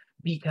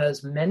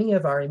 because many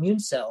of our immune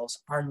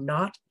cells are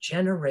not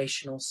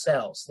generational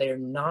cells. They're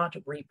not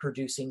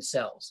reproducing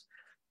cells.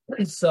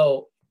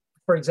 So,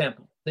 for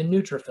example, the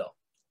neutrophil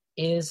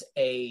is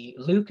a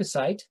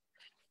leukocyte.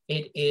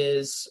 It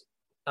is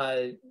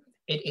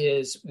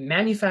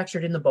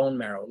manufactured in the bone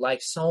marrow,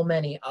 like so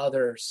many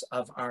others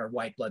of our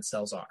white blood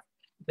cells are.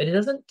 But it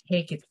doesn't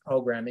take its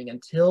programming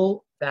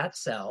until that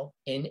cell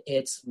in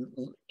its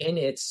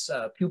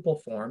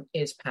pupal form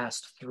is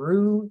passed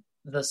through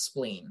the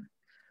spleen,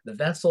 the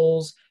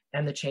vessels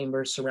and the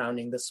chambers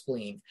surrounding the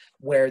spleen,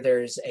 where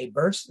there is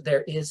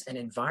an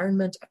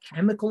environment, a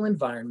chemical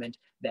environment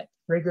that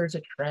triggers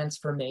a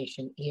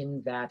transformation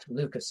in that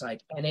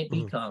leukocyte, and it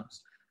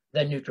becomes the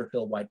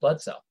neutrophil white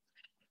blood cell.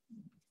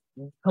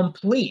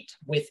 Complete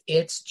with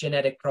its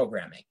genetic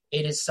programming,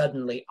 it is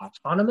suddenly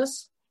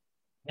autonomous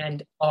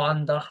and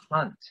on the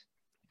hunt.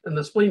 And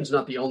the spleen's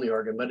not the only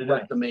organ, but it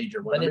is the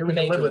major one. I mean, we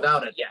can live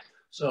without it,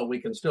 so we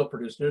can still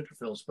produce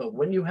neutrophils. But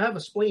when you have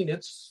a spleen,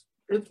 it's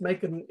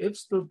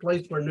the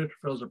place where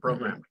neutrophils are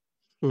programmed.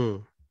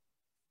 And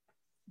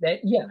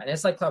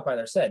it's like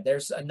Cloudpiler said,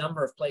 there's a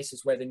number of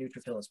places where the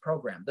neutrophil is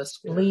programmed. The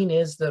spleen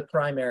is the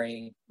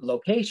primary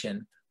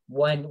location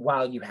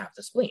while you have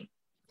the spleen.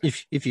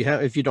 If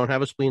you don't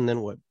have a spleen,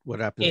 then what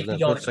happens? If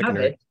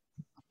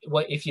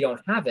you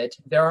don't have it,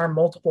 there are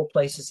multiple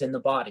places in the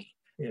body.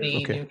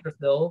 The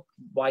neutrophil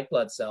white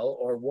blood cell,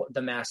 or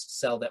the mast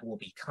cell that will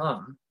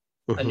become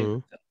a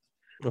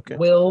neutrophil,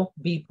 will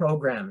be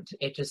programmed.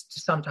 It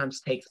just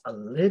sometimes takes a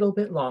little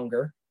bit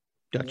longer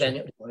than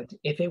it would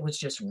if it was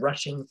just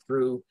rushing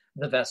through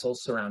the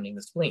vessels surrounding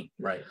the spleen.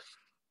 Right.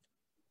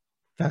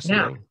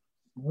 Fascinating. Now,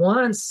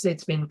 once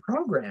it's been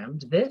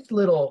programmed, this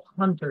little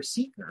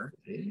hunter-seeker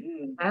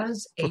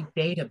has a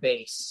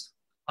database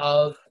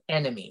of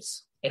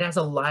enemies. It has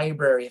a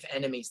library of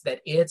enemies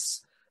that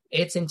its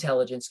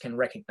intelligence can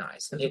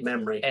recognize.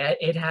 Memory.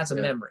 It has a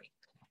memory.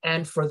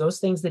 And for those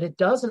things that it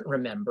doesn't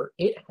remember,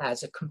 it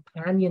has a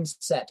companion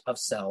set of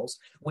cells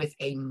with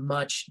a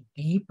much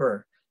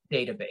deeper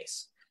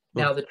database.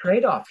 Now, the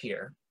trade-off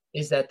here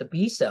is that the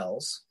B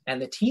cells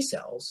and the T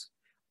cells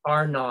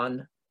are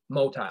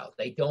non-motile.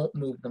 They don't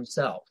move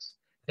themselves.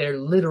 They're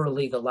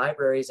literally the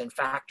libraries and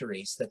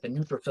factories that the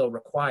neutrophil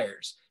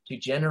requires to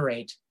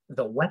generate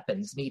the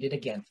weapons needed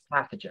against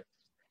pathogens.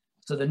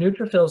 So the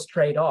neutrophils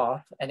trade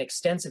off an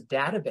extensive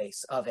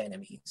database of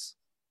enemies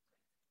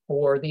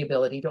for the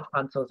ability to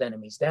hunt those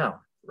enemies down.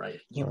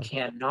 Right. You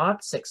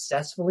cannot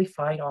successfully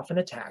fight off an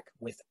attack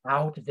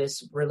without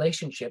this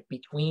relationship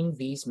between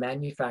these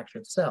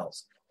manufactured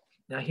cells.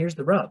 Now, here's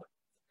the rub.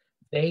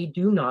 They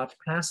do not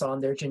pass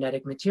on their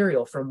genetic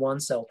material from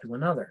one cell to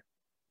another.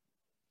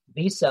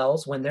 These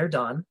cells, when they're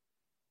done,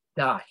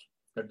 die.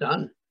 They're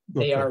done.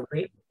 They are,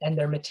 and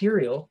their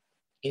material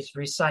is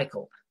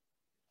recycled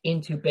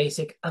into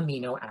basic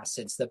amino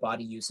acids the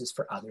body uses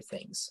for other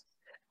things.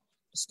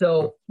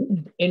 So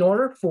in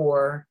order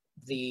for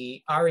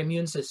our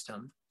immune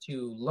system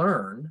to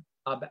learn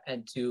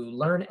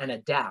and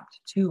adapt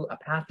to a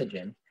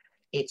pathogen,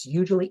 it's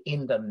usually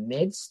in the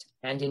midst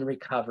and in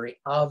recovery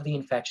of the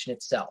infection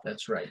itself.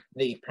 That's right.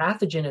 The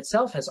pathogen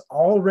itself has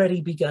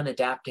already begun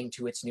adapting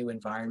to its new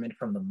environment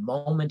from the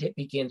moment it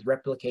begins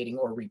replicating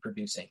or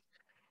reproducing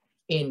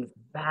in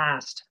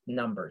vast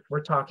numbers.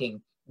 We're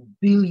talking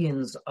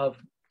billions of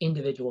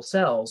individual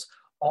cells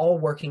all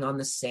working on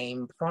the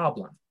same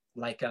problem,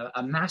 like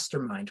a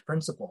mastermind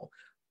principle,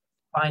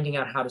 finding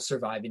out how to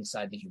survive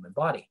inside the human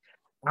body.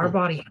 Our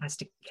body has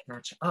to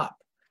catch up,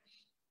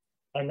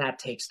 and that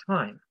takes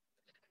time.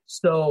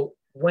 So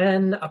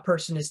when a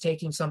person is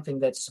taking something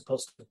that's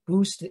supposed to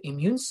boost the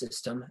immune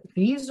system,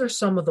 these are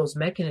some of those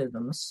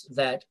mechanisms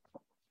that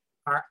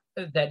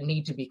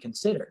need to be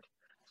considered.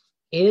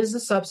 Is the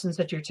substance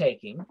that you're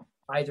taking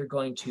either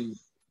going to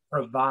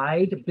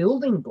provide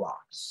building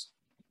blocks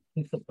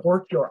to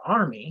support your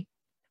army,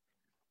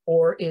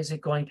 or is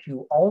it going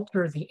to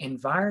alter the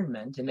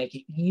environment and make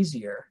it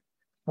easier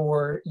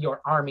for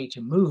your army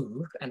to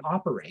move and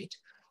operate?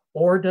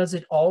 Or does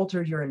it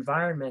alter your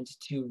environment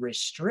to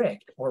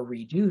restrict or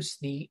reduce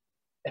the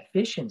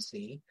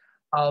efficiency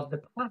of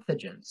the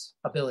pathogen's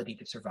ability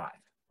to survive,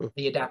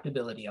 the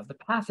adaptability of the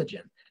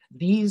pathogen?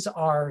 These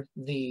are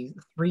the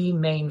three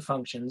main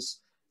functions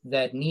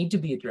that need to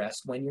be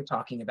addressed when you're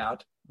talking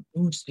about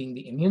boosting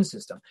the immune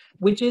system,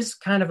 which is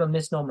kind of a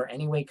misnomer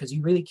anyway, because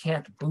you really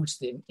can't boost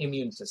the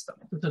immune system.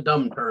 It's a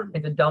dumb term.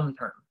 It's a dumb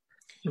term.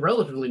 It's a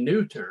relatively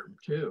new term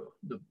too.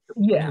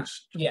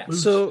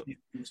 So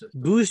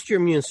boost your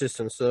immune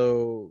system.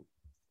 So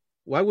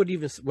why would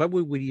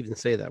we even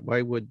say that?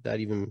 Why would that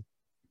even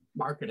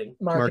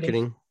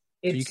marketing?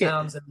 It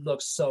sounds and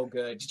looks so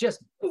good.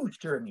 Just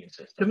boost your immune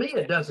system. To me,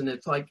 it doesn't.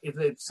 It's like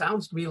it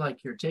sounds to me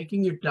like you're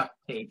taking your duct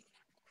tape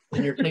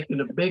and you're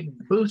taking a big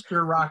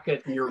booster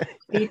rocket and you're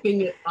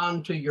taping it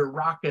onto your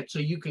rocket so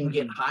you can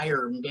get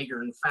higher and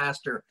bigger and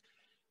faster.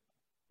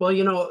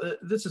 Well,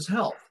 this is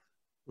health.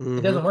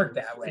 It doesn't work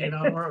that way.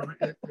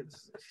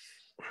 It's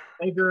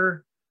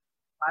bigger,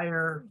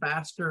 higher,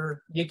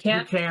 faster? You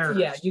can't. Who cares?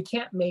 Yeah, you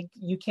can't make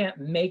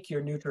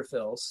your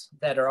neutrophils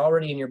that are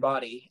already in your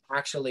body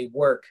actually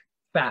work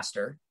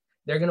faster.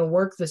 They're going to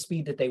work the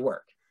speed that they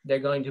work. They're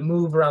going to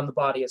move around the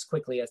body as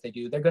quickly as they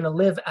do. They're going to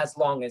live as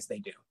long as they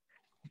do.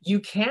 You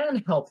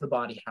can help the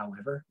body,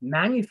 however,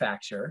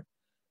 manufacture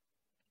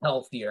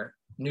healthier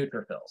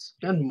neutrophils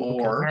And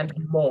more. and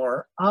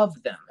more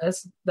of them.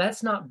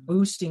 That's not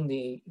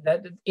boosting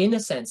that in a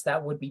sense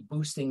that would be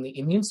boosting the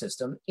immune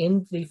system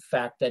in the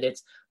fact that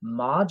it's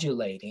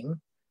modulating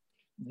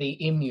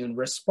the immune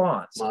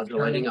response,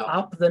 Modulating turning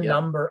up. the Yep.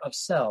 number of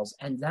cells,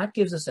 and that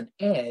gives us an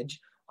edge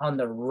on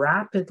the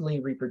rapidly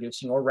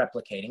reproducing or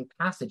replicating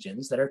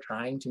pathogens that are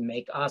trying to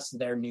make us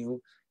their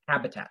new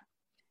habitat.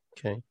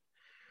 Okay.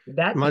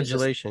 That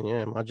Modulation,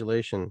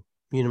 modulation,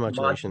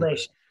 immunomodulation.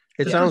 modulation.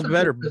 It Yeah. sounds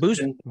better.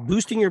 Boosting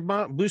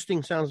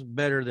sounds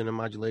better than a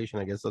modulation.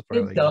 I guess that's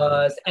probably It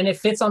does, and it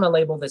fits on a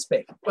label this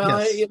big.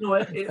 Well, Yes. you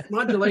know,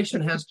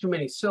 modulation has too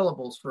many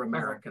syllables for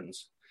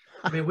Americans.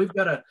 I mean, we've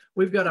got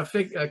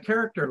a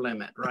character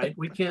limit, right?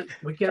 We can't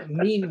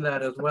mean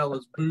that as well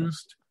as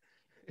boost.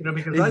 You know,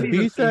 because I've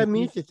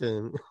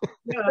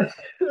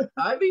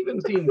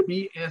even seen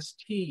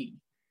BST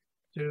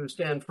to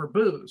stand for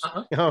boost.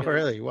 Uh-huh. Oh,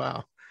 really?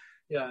 Wow.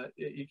 Yeah,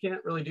 you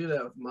can't really do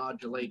that with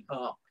modulate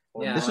up.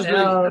 Yeah. This is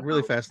Well,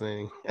 really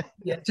fascinating.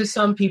 Yeah, to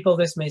some people,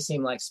 this may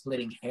seem like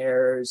splitting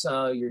hairs.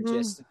 Oh, you're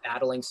just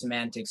battling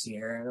semantics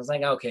here. And I was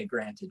like, okay,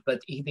 granted.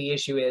 But the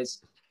issue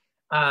is,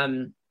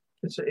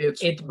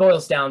 it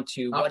boils down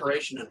to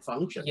operation and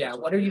function. Yeah,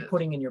 what are you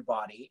putting in your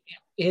body?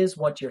 Is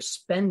what you're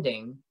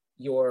spending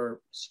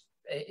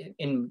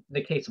in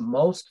the case of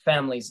most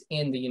families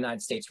in the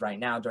United States right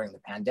now during the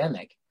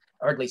pandemic,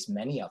 or at least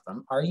many of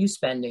them, are you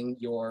spending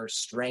your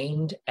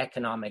strained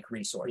economic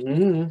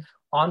resources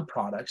on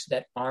products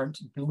that aren't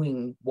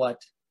doing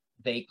what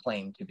they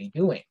claim to be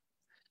doing?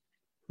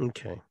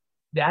 Okay.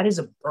 That is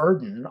a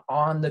burden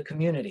on the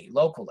community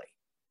locally.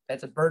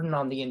 That's a burden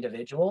on the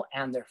individual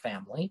and their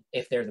family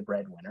if they're the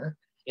breadwinner.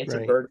 It's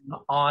a burden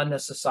on a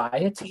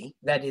society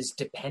that is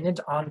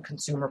dependent on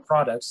consumer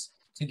products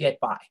to get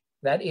by.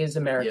 That is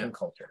American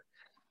culture.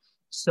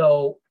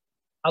 So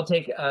I'll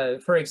take,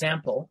 for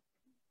example,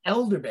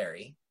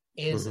 elderberry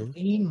is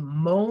the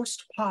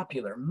most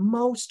popular,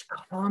 most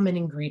common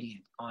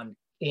ingredient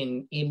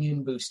in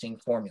immune boosting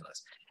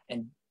formulas.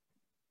 And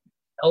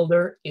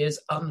elder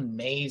is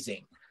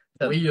amazing.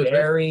 The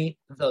berry,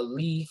 the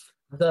leaf,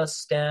 the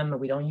stem,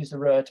 we don't use the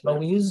root, but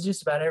we use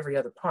just about every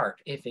other part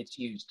if it's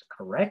used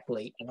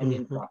correctly and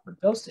in proper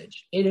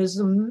dosage. It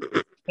is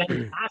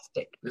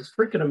fantastic. It's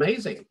freaking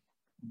amazing.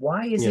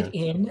 Why is it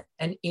in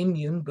an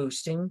immune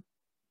boosting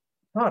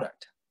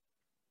product?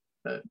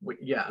 And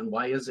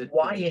why is it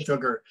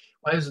sugar?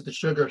 Why is it the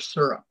sugar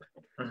syrup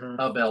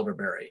of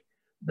elderberry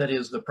that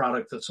is the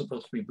product that's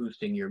supposed to be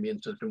boosting your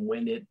immune system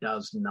when it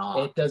does not?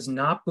 It does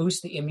not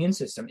boost the immune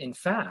system. In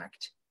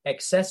fact,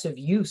 excessive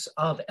use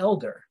of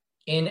elder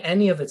in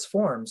any of its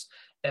forms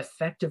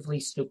effectively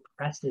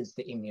suppresses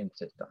the immune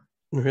system.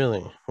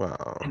 Really?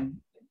 Wow.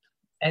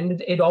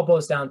 And it all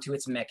boils down to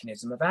its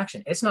mechanism of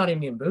action. It's not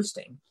immune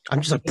boosting.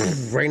 I'm just like,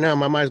 right now,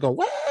 my mind's going,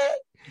 what?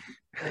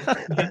 You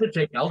have to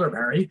take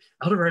elderberry.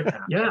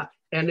 Yeah,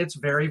 and it's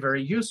very,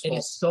 very useful. It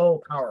is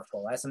so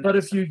powerful. But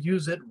if you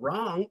use it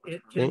wrong,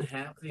 it can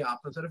have the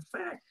opposite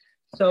effect.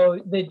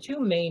 So the two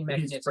main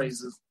mechanisms. These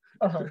phrases.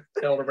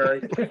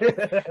 Elderberry.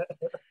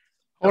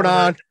 Hold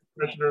on.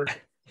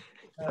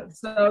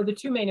 So the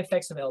two main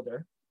effects of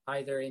elder,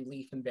 either in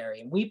leaf and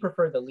berry, and we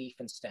prefer the leaf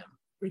and stem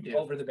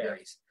over the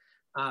berries.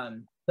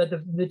 But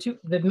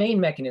the main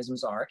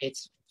mechanisms are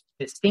it's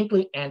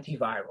distinctly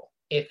antiviral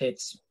if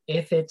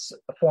it's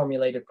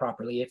formulated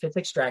properly, if it's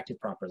extracted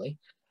properly,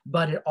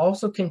 but it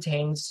also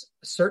contains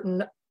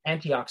certain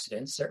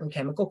antioxidants, certain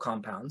chemical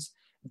compounds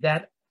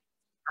that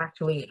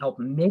actually help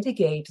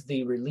mitigate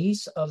the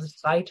release of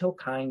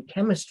cytokine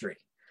chemistry,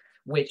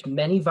 which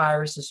many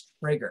viruses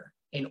trigger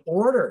in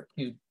order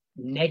to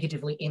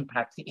negatively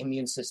impact the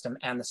immune system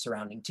and the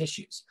surrounding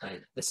tissues.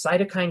 Right. The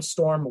cytokine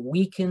storm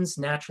weakens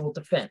natural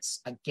defense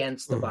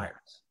against the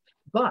virus,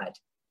 but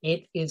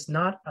it's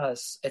not a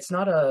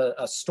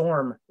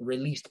storm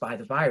released by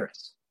the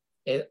virus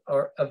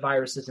or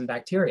viruses and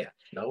bacteria.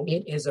 No,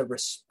 it is a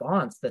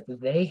response that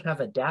they have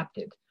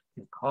adapted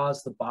to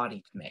cause the body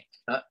to make.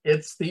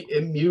 It's the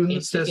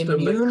immune system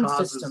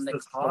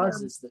that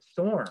causes the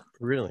storm.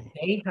 Really?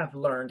 They have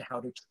learned how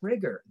to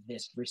trigger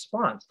this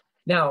response.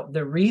 Now,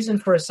 the reason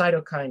for a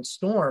cytokine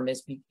storm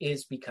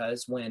is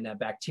because when a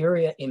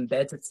bacteria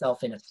embeds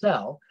itself in a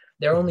cell,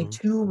 there are only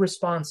two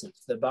responses.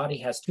 The body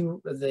has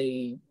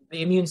the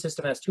immune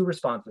system has two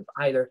responses: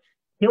 either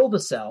kill the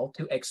cell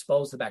to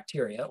expose the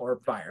bacteria or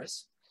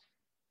virus,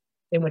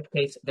 in which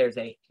case there's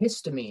a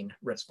histamine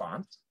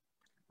response,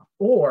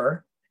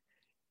 or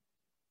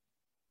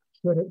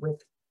shoot it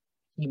with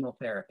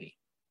chemotherapy,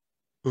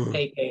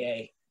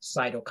 aka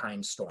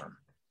cytokine storm,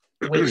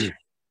 which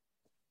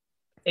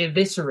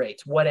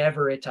eviscerates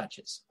whatever it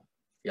touches.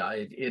 Yeah,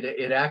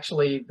 it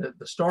actually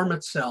the storm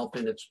itself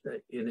in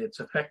its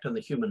effect on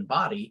the human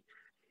body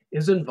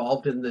is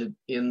involved in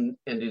and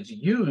is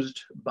used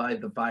by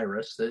the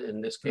virus,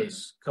 in this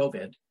case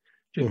COVID,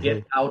 to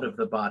get out of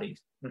the body.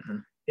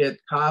 It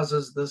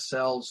causes the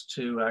cells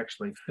to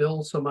actually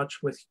fill so much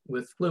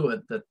with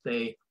fluid that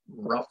they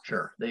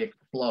rupture, they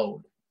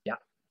explode.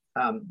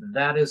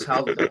 That is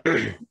how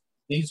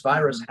these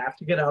viruses have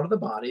to get out of the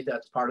body.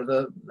 That's part of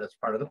the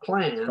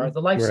plan. Part of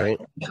the life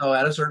cycle. So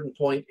at a certain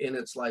point in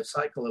its life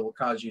cycle, it will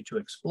cause you to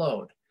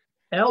explode.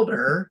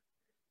 Elder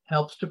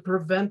helps to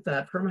prevent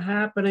that from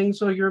happening,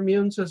 so your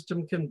immune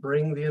system can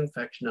bring the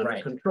infection under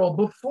control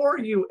before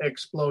you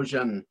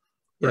explosion.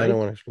 I don't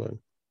want to explode.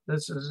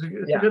 It's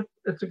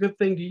a good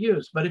thing to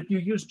use. But if you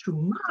use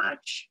too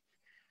much,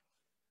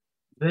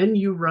 then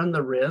you run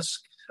the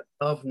risk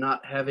of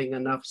not having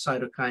enough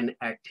cytokine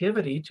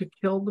activity to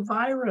kill the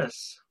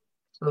virus.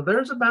 So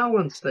there's a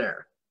balance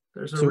there.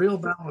 There's a real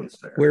balance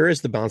there. Where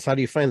is the balance? How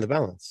do you find the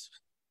balance?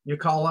 You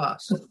call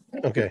us.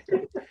 Okay.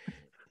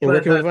 And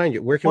where can we find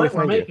you? Where can we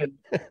find you?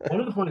 One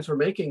of the points we're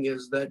making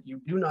is that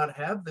you do not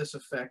have this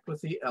effect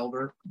with the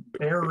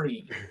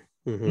elderberry.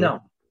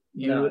 No.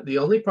 The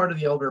only part of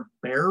the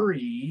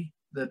elderberry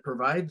that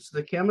provides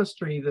the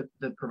chemistry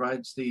that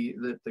provides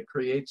that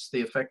creates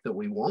the effect that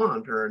we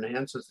want or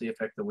enhances the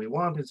effect that we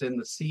want is in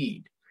the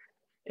seed.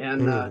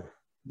 And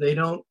they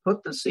don't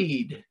put the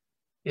seed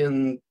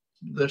in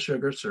the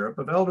sugar syrup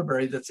of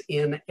elderberry that's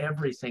in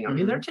everything. I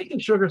mean, they're taking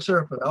sugar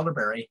syrup of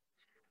elderberry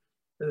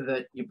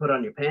that you put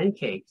on your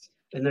pancakes,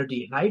 and they're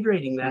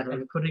dehydrating that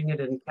and putting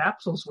it in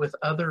capsules with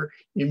other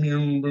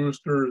immune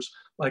boosters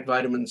like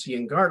vitamin C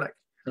and garlic.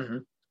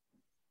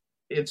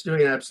 It's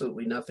doing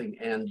absolutely nothing,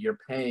 and you're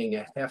paying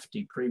a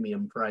hefty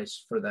premium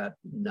price for that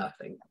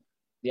nothing.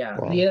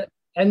 Wow.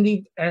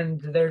 And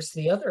there's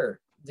the other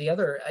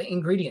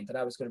ingredient that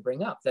I was going to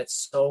bring up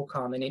that's so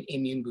common in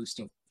immune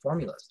boosting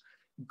formulas.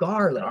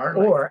 Garlic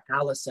or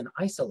allicin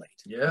isolate,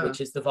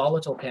 which is the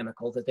volatile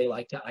chemical that they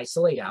like to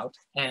isolate out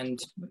and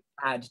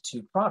add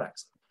to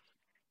products.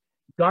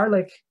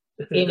 Garlic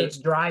in its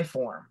dry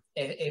form,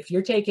 if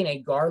you're taking a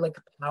garlic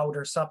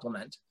powder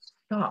supplement,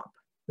 stop.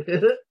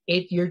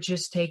 You're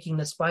just taking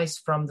the spice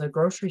from the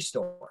grocery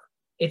store.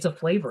 It's a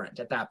flavorant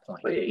at that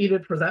point. Well, you eat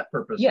it for that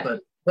purpose.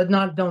 But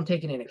don't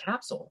take it in a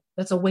capsule.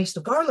 That's a waste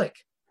of garlic.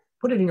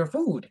 Put it in your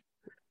food.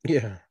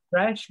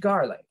 Fresh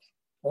garlic,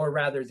 or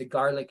rather the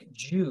garlic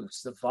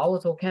juice, the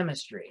volatile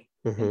chemistry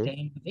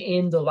contained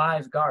in the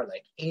live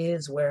garlic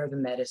is where the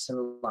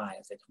medicine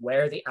lies. It's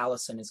where the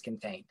allicin is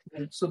contained.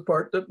 It's the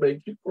part that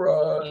makes you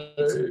cry.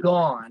 It's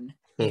gone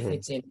if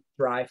it's in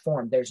dry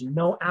form. There's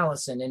no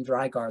allicin in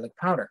dry garlic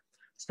powder.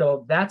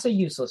 So that's a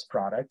useless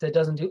product that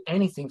doesn't do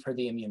anything for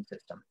the immune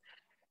system.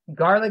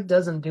 Garlic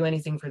doesn't do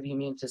anything for the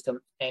immune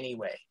system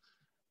anyway.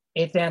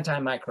 It's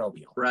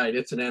antimicrobial. Right,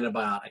 it's an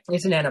antibiotic.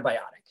 It's an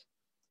antibiotic.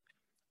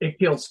 It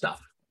kills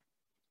stuff.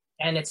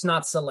 And it's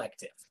not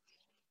selective.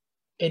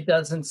 It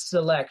doesn't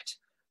select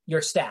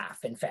your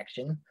staph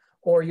infection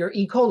or your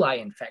E.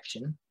 coli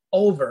infection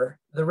over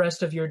the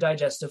rest of your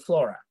digestive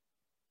flora.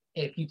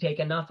 If you take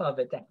enough of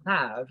it to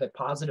have a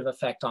positive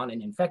effect on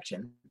an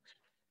infection,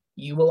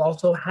 you will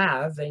also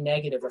have a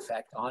negative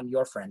effect on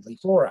your friendly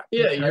flora.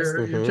 Yeah,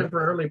 you're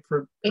temporarily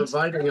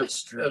providing a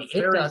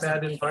very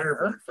bad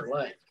environment for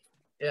life.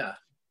 Yeah.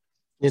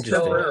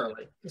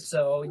 Interesting.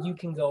 So you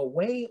can go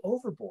way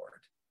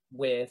overboard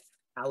with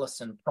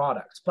allicin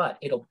products, but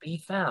it'll be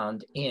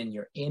found in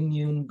your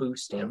immune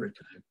boosting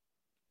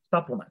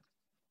supplement.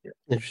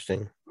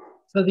 Interesting.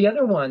 So the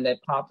other one that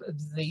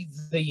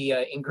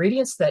the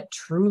ingredients that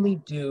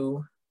truly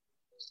do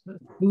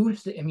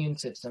boost the immune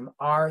system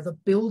are the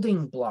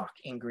building block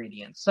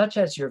ingredients, such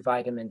as your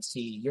vitamin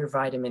C, your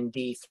vitamin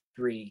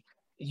D3,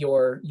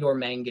 your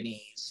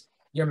manganese,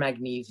 your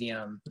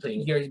magnesium,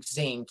 your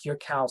zinc, your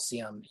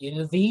calcium.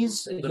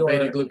 These the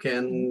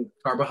beta-glucan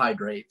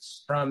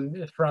carbohydrates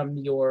from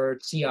your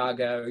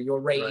tsiaga,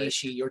 your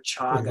reishi, your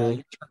chaga,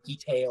 your turkey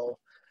tail.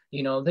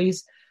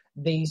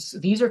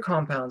 These are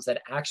compounds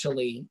that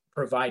actually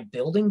provide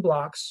building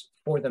blocks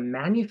for the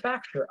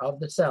manufacture of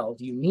the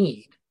cells you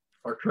need,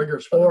 or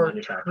triggers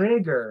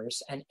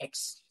triggers an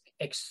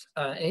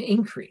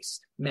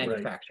increased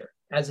manufacture,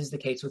 as is the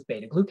case with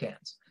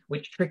beta-glucans,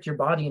 which trick your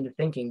body into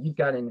thinking you've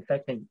got an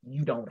infection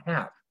you don't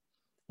have.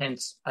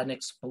 Hence, an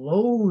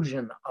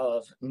explosion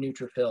of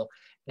neutrophil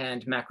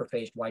and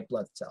macrophage white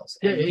blood cells.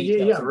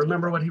 Yeah.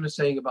 Remember what he was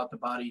saying about the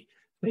body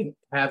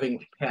having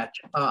to catch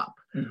up.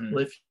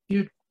 Well,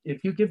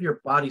 if you give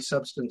your body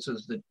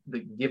substances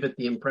that give it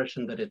the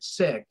impression that it's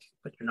sick,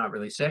 but you're not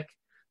really sick,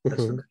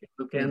 that's the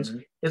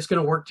glucans, it's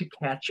going to work to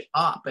catch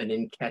up. And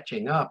in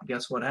catching up,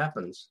 guess what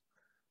happens?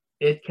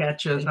 It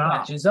catches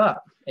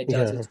up. It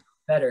does. It's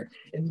better.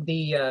 And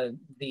the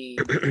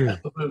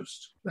that's a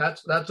boost.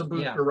 That's a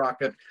booster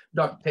rocket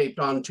duct taped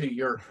onto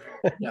your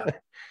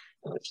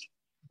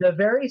The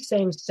very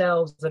same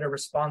cells that are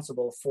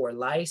responsible for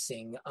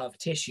lysing of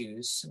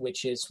tissues,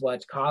 which is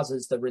what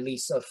causes the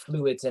release of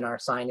fluids in our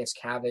sinus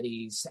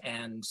cavities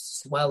and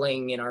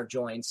swelling in our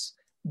joints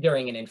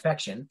during an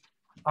infection,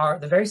 are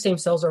the very same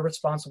cells are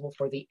responsible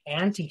for the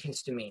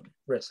antihistamine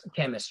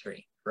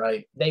chemistry.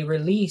 Right. They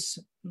release,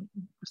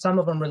 some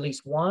of them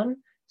release one,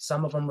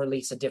 some of them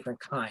release a different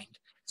kind.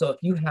 So if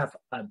you have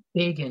a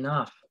big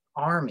enough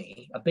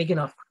army, a big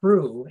enough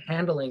crew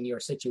handling your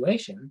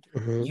situation,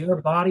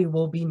 your body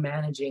will be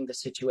managing the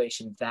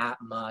situation that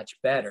much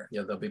better.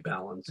 Yeah, they'll be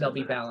balanced. They'll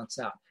be balanced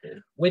out. Yeah.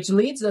 Which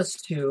leads us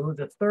to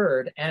the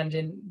third, and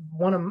in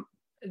one of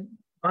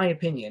my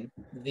opinion,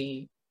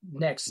 the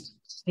next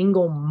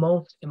single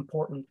most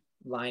important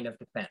line of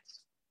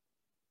defense,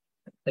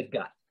 the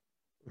gut,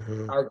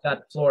 our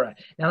gut flora.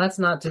 Now, that's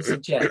not to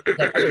suggest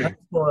that the gut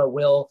flora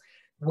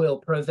will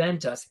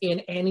prevent us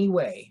in any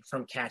way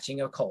from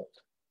catching a cold.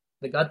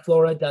 The gut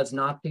flora does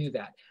not do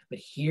that. But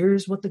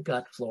here's what the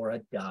gut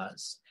flora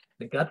does.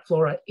 The gut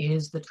flora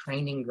is the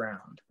training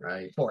ground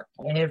for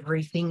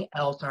everything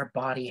else our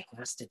body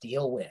has to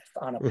deal with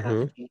on a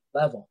pathogenic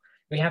level.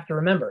 We have to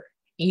remember,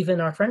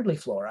 even our friendly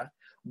flora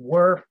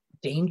were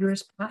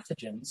dangerous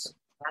pathogens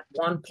at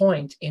one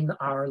point in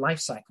our life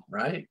cycle.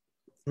 Right.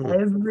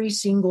 Every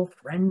single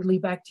friendly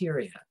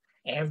bacteria,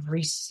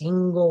 every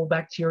single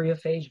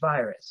bacteriophage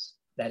virus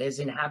that has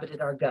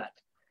inhabited our gut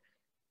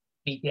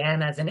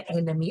began as an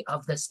enemy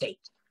of the state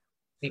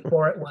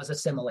before it was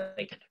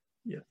assimilated.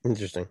 Yeah.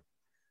 Interesting.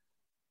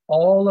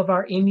 All of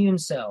our immune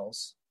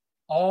cells,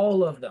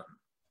 all of them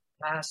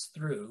pass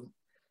through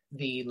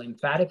the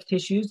lymphatic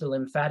tissues, the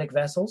lymphatic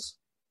vessels,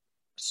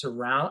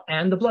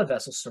 and the blood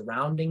vessels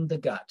surrounding the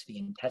gut, the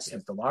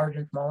intestines, the large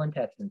and small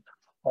intestines.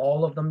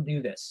 All of them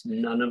do this.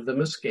 None of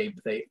them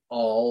escape. They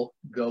all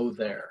go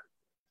there.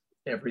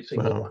 Every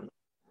single one.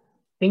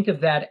 Think of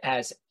that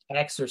as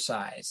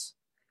exercise.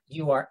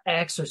 You are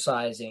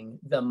exercising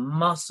the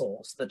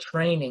muscles, the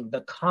training,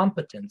 the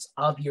competence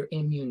of your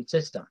immune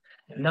system.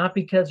 Not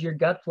because your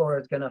gut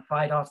flora is going to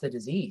fight off the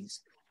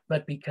disease,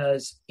 but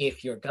because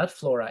if your gut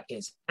flora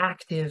is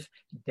active,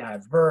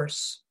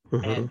 diverse,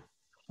 and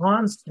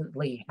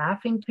constantly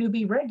having to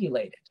be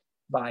regulated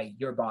by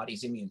your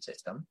body's immune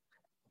system,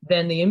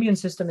 then the immune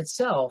system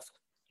itself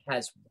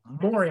has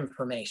more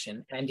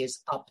information and is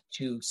up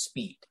to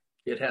speed.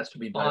 It has to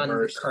be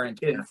diverse. Current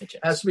it pathogens.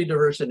 Has to be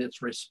diverse in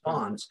its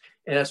response.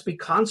 It has to be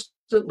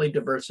constantly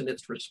diverse in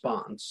its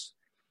response.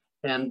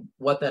 And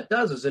what that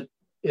does is it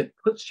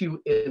puts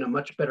you in a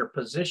much better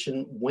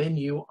position when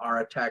you are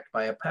attacked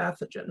by a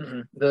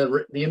pathogen.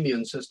 The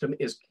immune system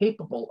is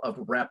capable of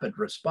rapid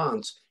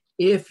response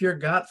if your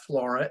gut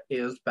flora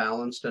is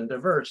balanced and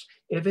diverse.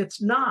 If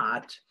it's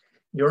not,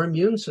 your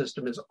immune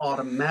system is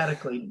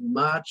automatically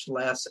much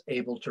less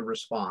able to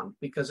respond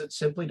because it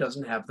simply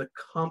doesn't have the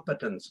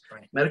competence.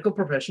 Medical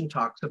profession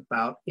talks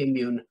about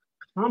immune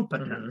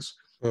competence,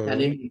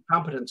 and immune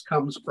competence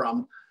comes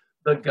from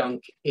the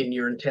gunk in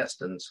your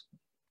intestines.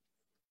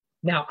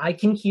 Now, I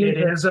can hear it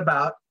is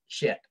about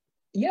shit.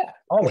 Yeah,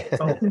 always.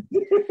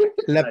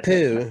 La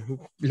poo.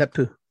 La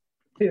poo.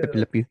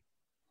 La poo.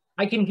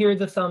 I can hear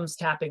the thumbs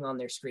tapping on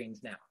their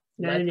screens now.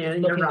 Yeah,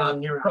 you're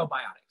wrong. You're wrong.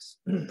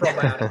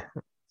 Probiotics.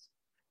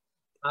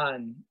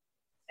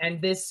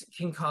 And this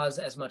can cause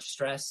as much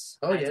stress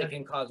as it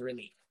can cause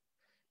relief.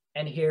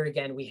 And here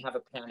again, we have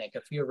a panic,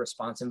 a fear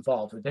response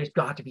involved. There's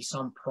got to be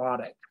some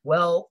product.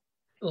 Well,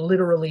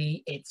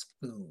 literally, it's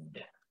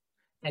food.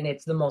 And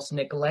it's the most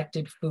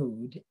neglected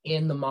food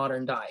in the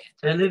modern diet.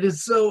 And it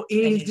is so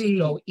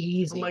easy. Oh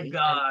my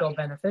God. So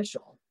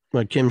beneficial.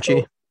 Like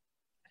kimchi.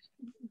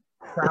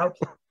 Kraut,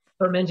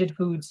 fermented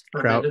foods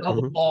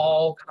of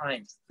all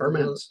kinds.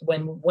 Ferments.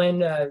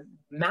 When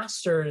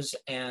masters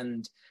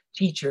and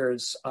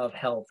teachers of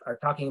health are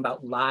talking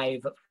about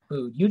live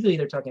food, usually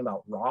they're talking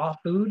about raw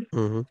food,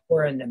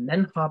 or in the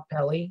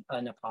menhopeli,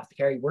 an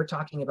apothecary, we're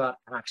talking about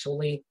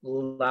actually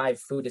live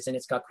food, as in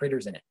it's got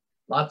critters in it.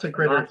 Lots of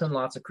critters. Lots and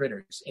lots of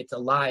critters. It's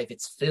alive.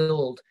 It's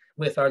filled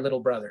with our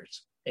little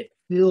brothers. It's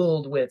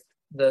filled with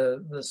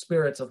the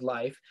spirits of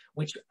life,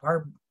 which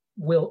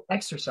will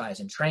exercise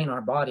and train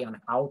our body on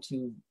how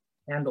to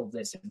handle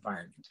this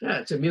environment. Yeah,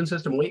 it's immune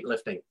system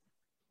weightlifting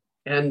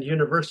and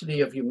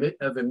University of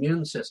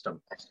Immune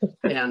System.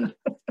 And,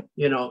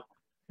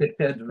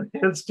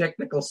 advanced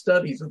technical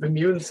studies of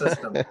immune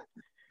system.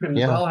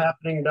 It's all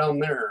happening down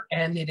there.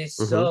 And it is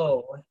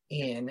so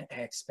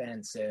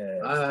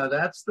inexpensive.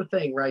 That's the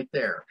thing right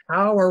there.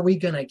 How are we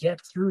going to get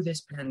through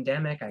this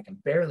pandemic? I can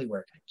barely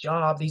work a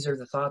job. These are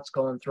the thoughts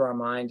going through our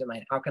mind.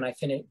 How can I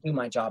do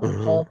my job at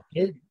home?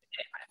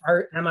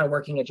 Am I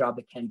working a job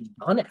that can be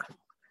done at home?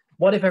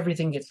 What if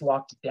everything gets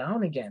locked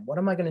down again? What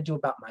am I going to do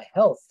about my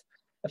health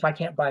if I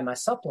can't buy my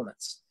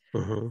supplements?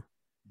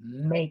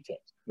 Make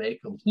it.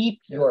 Make them.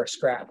 Keep your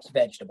scraps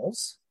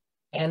vegetables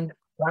and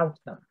route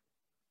them.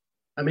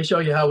 Let me show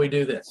you how we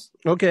do this.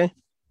 Okay.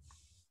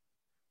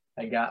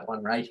 I got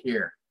one right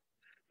here.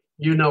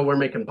 We're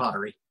making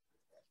pottery.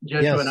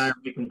 Joshua and I are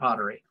making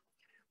pottery.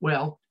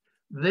 Well,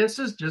 this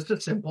is just a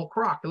simple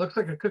crock. It looks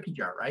like a cookie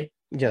jar, right?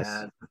 Yes.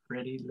 That's a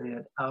pretty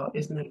lid. Oh,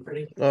 isn't it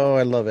pretty? Oh,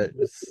 I love it.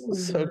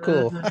 It's so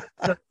cool.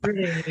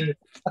 Pretty.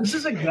 This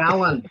is a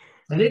gallon.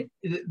 And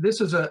this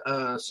is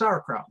a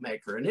sauerkraut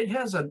maker. And it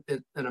has an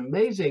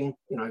amazing,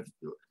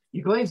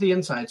 You glaze the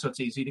inside so it's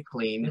easy to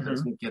clean. It Mhm.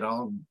 doesn't get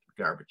all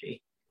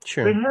garbagey. But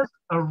Sure. it has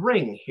a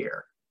ring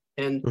here.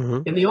 And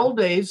Mhm. in the old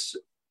days,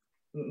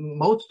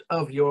 most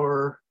of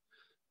your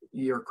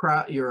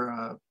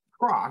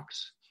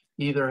Crocs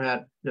either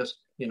had just,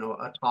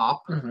 a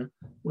top Mhm.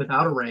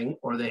 without a ring,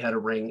 or they had a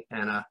ring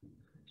and a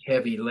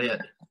heavy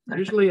lid.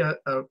 Usually a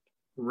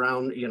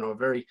round,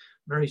 very,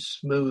 very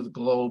smooth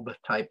globe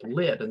type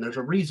lid. And there's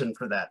a reason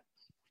for that.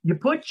 You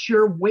put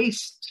your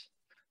waste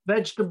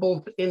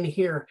vegetables in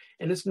here,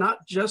 and it's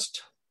not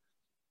just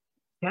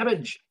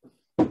cabbage.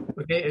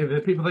 Okay,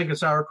 if people think of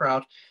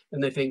sauerkraut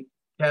and they think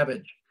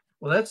cabbage,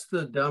 well, that's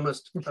the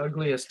dumbest,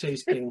 ugliest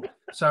tasting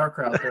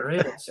sauerkraut there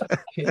is.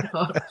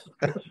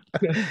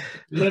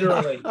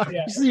 Literally.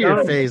 Yeah. See your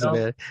Dumb, face,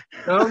 dumb.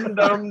 man.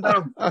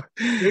 Dumb.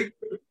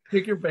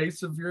 Pick your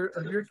base of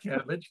your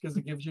cabbage, because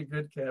it gives you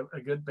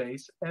a good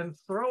base, and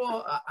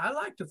I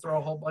like to throw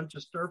a whole bunch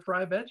of stir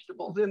fry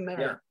vegetables in there.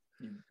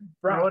 Yeah.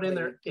 Throw it in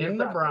there in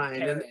the broccoli, brine,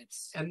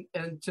 carrots.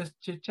 and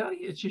to tell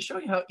you, to show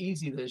you how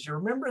easy it is. You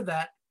remember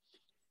that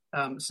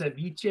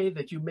ceviche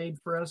that you made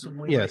for us when we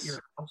were at Yes.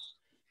 your house?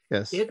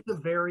 Yes. It's a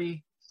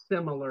very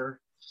similar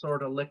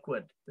sort of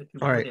liquid that you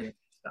All put right. in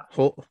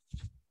stuff.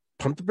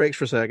 Pump the brakes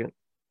for a second.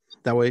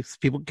 That way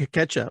people can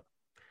catch up.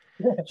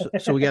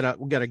 So we got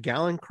a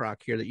gallon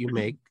crock here that you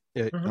make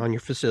on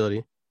your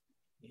facility.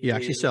 You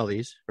actually sell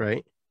these,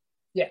 right?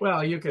 Yeah.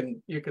 Well, you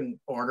can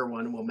order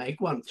one and we'll make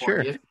one for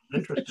Sure. you if you're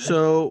interested.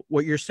 So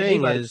what you're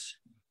saying Anybody. is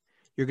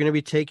you're going to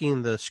be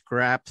taking the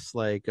scraps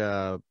like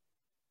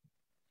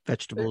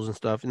vegetables and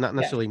stuff, not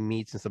necessarily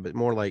meats and stuff, but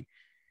more like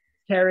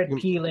Carrot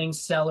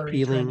peelings, celery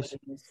peelings.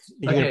 trimmings.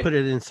 You're going to put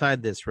it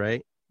inside this,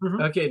 right?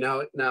 Okay,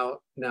 now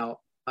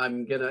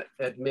I'm gonna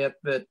admit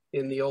that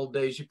in the old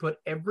days you put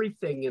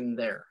everything in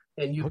there,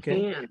 and you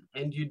can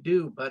and you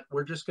do, but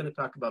we're just going to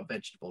talk about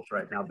vegetables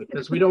right now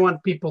because we don't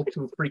want people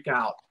to freak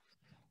out,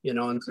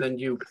 and send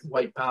you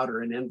white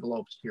powder in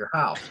envelopes to your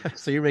house.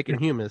 So you're making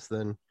humus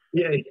then.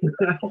 Yeah,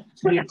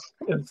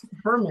 it's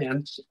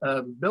ferments.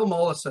 Bill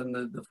Mollison,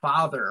 the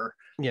father,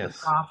 the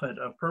prophet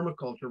of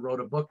permaculture,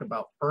 wrote a book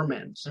about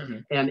ferments,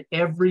 and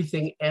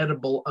everything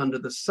edible under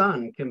the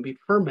sun can be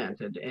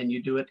fermented, and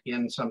you do it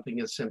in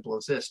something as simple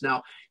as this.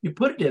 Now, you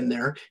put it in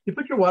there, you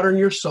put your water and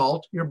your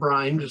salt, your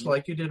brine, just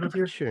like you did with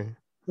your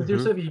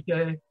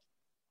ceviche.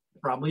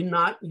 Probably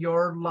not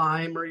your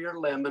lime or your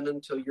lemon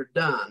until you're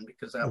done,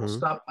 because that will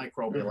stop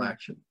microbial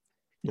action.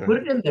 You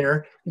put it in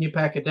there and you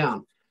pack it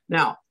down.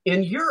 Now,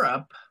 in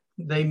Europe,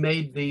 they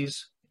made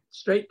these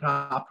straight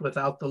topped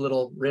without the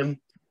little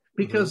rim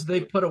because they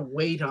put a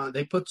weight on.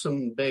 They put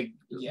some big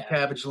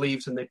cabbage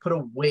leaves and they put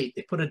a weight.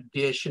 They put a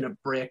dish in a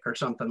brick or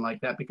something like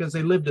that because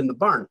they lived in the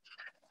barn.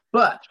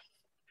 But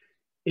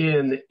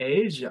in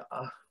Asia,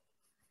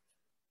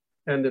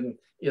 and in,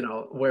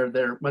 where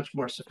they're much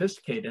more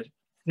sophisticated,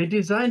 they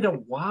designed a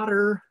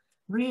water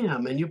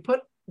rim, and you put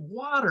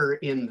water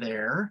in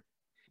there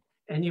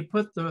and you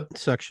put the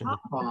suction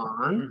top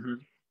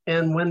on.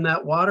 And when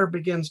that water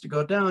begins to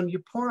go down,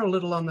 you pour a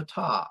little on the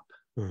top,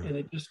 and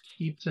it just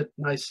keeps it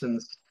nice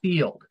and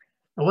sealed.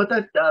 And what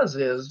that does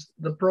is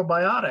the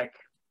probiotic,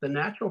 the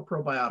natural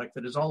probiotic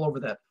that is all over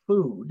that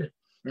food,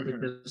 which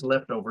is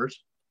leftovers,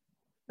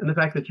 and the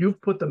fact that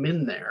you've put them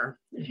in there,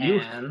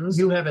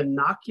 you have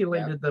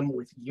inoculated them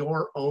with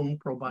your own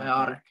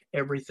probiotic,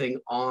 everything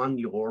on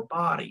your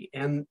body,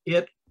 and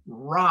it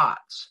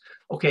rots.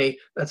 Okay,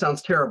 that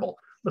sounds terrible,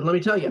 but let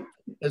me tell you,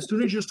 as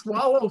soon as you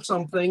swallow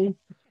something,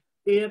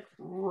 it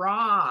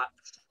rots.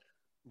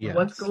 Yes.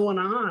 What's going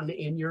on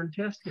in your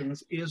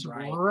intestines is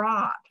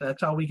rot.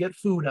 That's how we get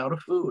food out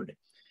of food.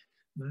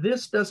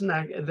 This doesn't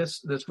act,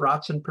 this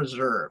rots and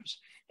preserves.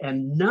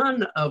 And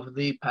none of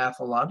the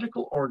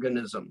pathological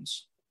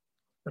organisms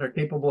that are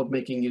capable of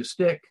making you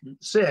sick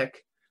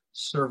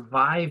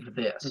survive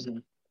this.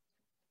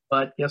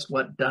 But guess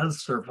what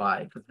does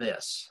survive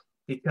this?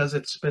 Because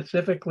it's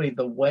specifically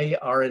the way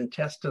our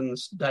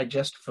intestines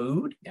digest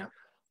food. Yeah.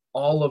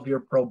 All of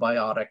your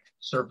probiotic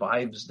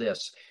survives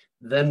this.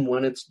 Then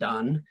when it's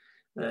done,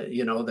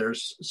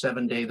 there's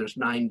 7 day, there's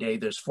 9 day,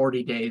 there's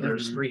 40 day,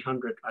 there's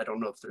 300. I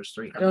don't know if there's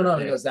 300. I don't know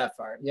if it goes that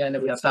far. Yeah, and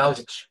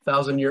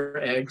 1,000-year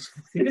eggs.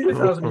 You can do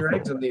 1,000-year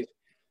eggs in these.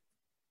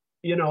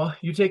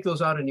 You take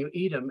those out and you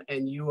eat them,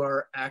 and you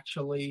are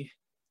actually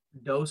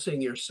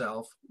dosing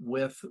yourself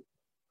with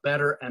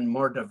better and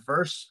more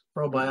diverse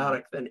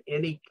probiotic than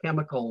any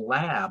chemical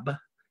lab,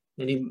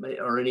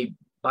 any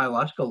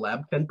biological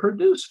lab can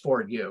produce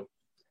for you.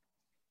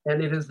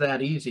 And it is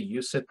that easy.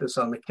 You sit this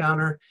on the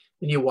counter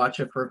and you watch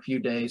it for a few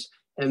days,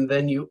 and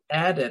then you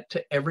add it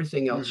to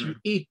everything else you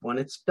eat when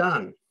it's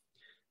done.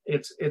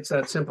 It's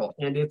that simple,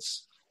 and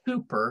it's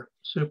super,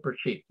 super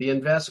cheap. The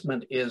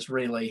investment is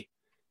really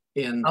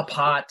in a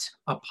pot.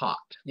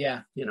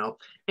 Yeah.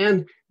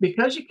 And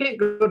because you can't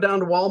go down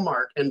to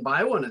Walmart and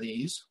buy one of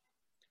these,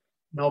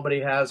 nobody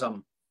has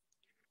them.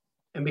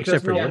 And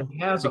because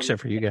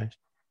except for you guys.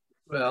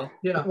 Well,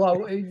 yeah.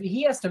 Well,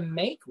 he has to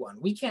make one.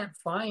 We can't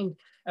find.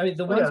 I mean,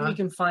 the ones we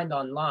can find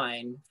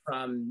online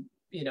from,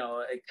 do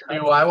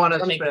I want to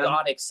spend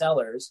exotic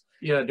sellers.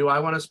 Yeah. Do I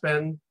want to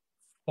spend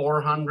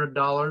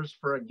 $400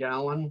 for a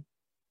gallon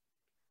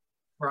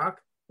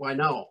crock? Why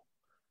no?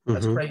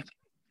 That's crazy.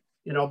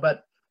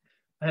 But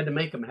I had to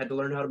make them, had to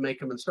learn how to make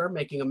them and start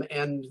making them.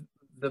 And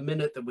the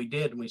minute that we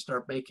did and we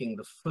start making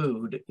the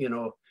food,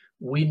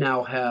 we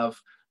now have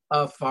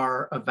a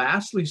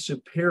vastly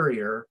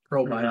superior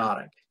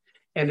probiotic,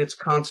 and it's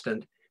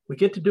constant. We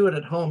get to do it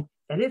at home,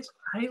 and it's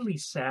highly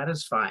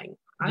satisfying.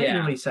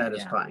 Highly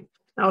satisfying.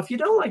 Now, if you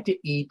don't like to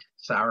eat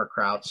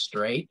sauerkraut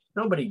straight,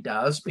 nobody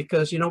does,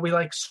 because we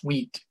like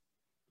sweet.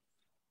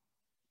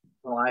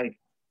 Well, I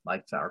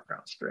like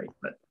sauerkraut straight,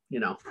 but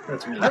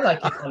that's me. I like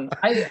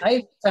it.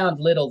 I found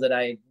little that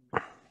I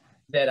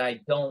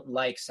don't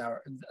like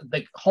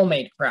the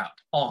homemade kraut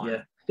on.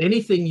 Yeah.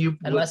 Anything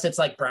unless it's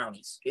like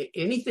brownies.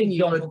 Anything you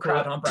don't would put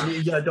kraut on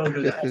brownies. Yeah, don't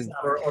do that.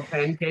 or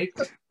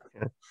pancakes.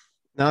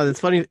 No, it's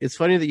funny. It's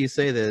funny that you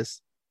say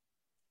this.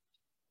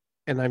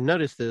 And I've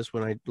noticed this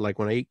when I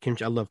eat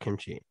kimchi. I love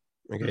kimchi.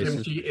 Okay,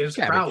 Kimchi is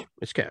kraut. kraut.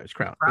 It's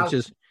kraut. It's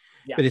just,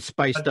 but it's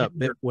spiced up.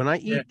 But when I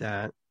eat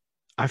that,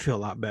 I feel a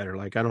lot better.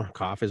 Like I don't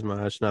cough as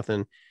much.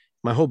 Nothing.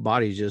 My whole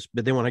body's just.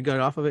 But then when I get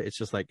off of it, it's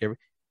just like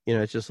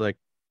it's just like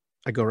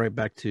I go right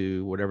back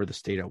to whatever the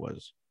state I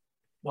was.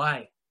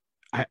 Why?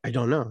 I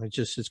don't know.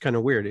 It's kind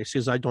of weird. It's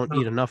because I don't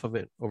eat enough of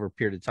it over a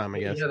period of time, I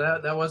guess. Yeah,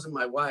 that wasn't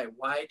my why.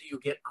 Why do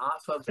you get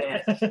off of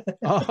it?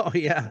 Oh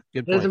yeah,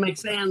 good point. Doesn't make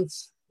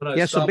sense.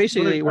 Yeah, so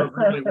basically we're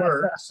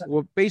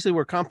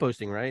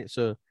composting, right?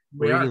 So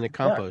we're eating the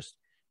compost.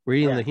 We're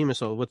eating the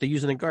humus oil, what they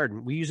use in the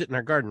garden. We use it in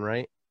our garden,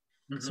 right?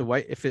 So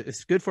why, if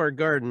it's good for our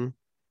garden,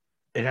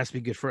 it has to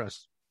be good for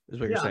us. Is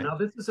what you're saying. Now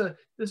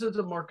this is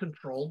a more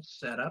controlled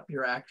setup.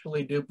 You're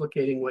actually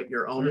duplicating what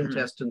your own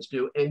intestines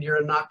do, and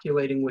you're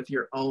inoculating with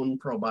your own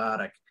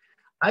probiotic.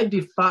 I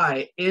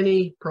defy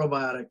any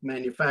probiotic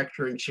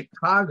manufacturer in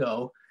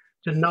Chicago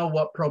to know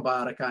what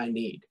probiotic I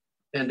need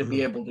and to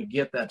be able to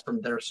get that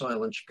from their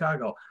soil in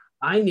Chicago.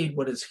 I need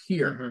what is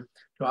here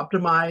to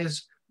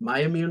optimize my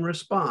immune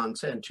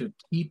response and to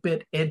keep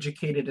it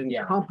educated and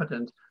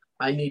competent.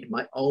 I need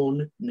my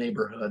own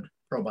neighborhood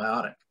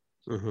probiotic.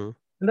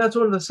 And that's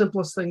one of the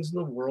simplest things in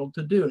the world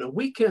to do. Now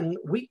we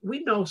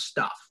know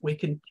stuff. We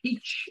can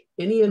teach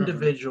any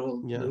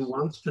individual who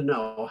wants to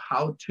know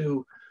how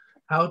to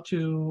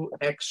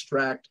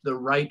extract the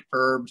right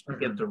herbs to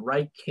get the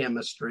right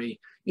chemistry.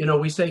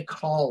 We say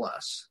call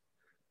us,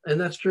 and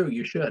that's true.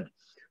 You should,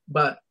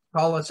 but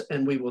call us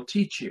and we will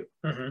teach you.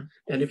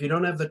 And if you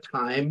don't have the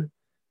time,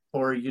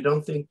 or you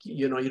don't think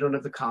you don't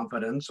have the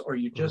confidence, or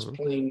you just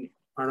plain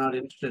are not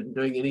interested in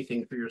doing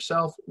anything for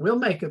yourself, we'll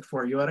make it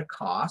for you at a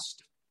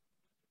cost.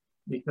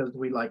 Because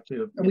we like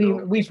to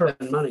we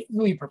spend money.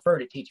 We prefer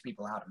to teach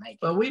people how to make it.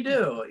 But we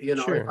do.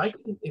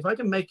 If I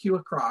can make you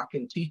a crock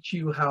and teach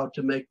you how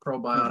to make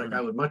probiotic,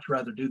 I would much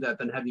rather do that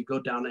than have you go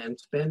down and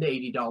spend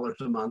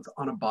 $80 a month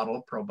on a bottle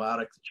of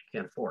probiotics that you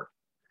can't afford.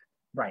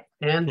 Right.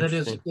 And that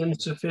is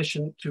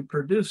insufficient to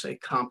produce a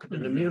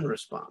competent immune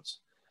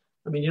response.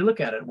 I mean, you look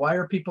at it. Why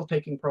are people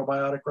taking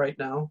probiotic right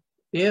now?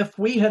 If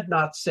we had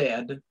not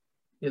said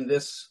in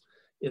this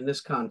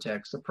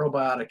context, the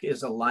probiotic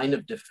is a line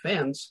of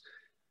defense,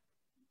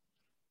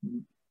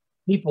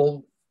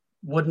 people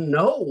wouldn't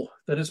know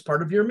that it's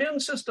part of your immune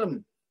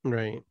system.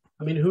 Right.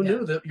 I mean, who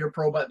knew that your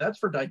probiotic, that's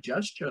for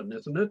digestion,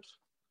 isn't it?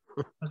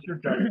 That's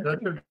your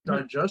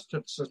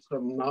digestive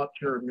system, not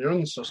your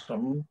immune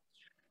system.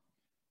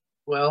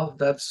 Well,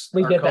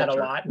 we get culture. That a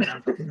lot.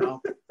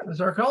 That's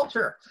our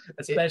culture.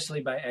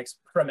 Especially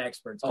from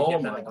experts. Oh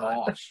my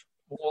gosh.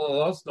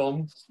 Well, that's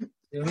dumb.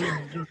 That's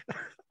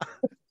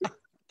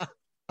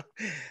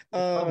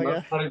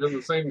not even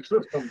the same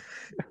system.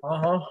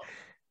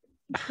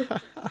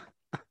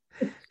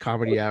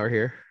 Comedy hour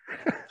here.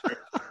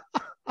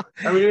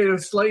 I mean, it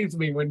enslaves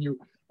me when you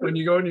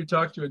go and you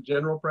talk to a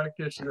general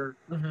practitioner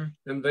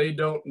and they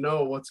don't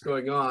know what's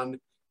going on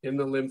in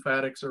the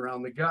lymphatics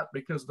around the gut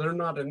because they're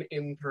not an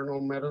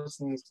internal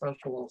medicine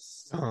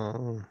specialist.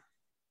 Oh,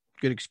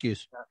 good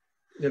excuse.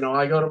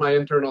 I go to my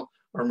internal,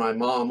 or my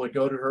mom would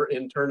go to her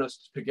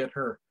internist to get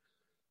her,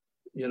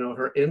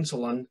 her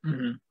insulin.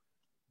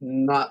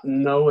 Not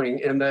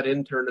knowing, and that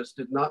internist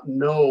did not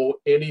know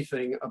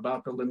anything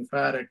about the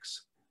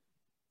lymphatics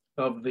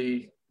of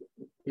the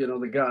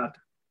gut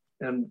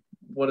and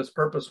what its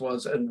purpose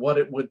was and what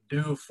it would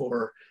do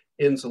for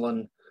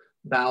insulin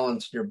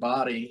balance in your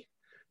body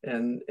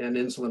and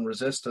insulin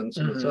resistance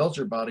in the cells of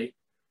your body.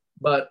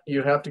 But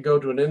you have to go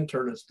to an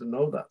internist to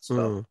know that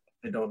stuff.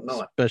 They don't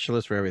know it.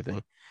 Specialist for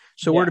everything.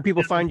 So where do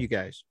people find you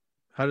guys?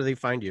 How do they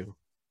find you?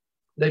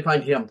 They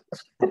find him.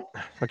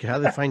 Okay, how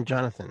do they find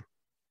Jonathan?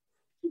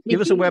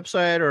 Give us a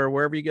website or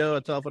wherever you go,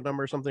 a telephone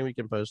number or something we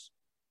can post.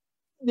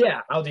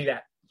 Yeah, I'll do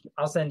that.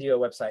 I'll send you a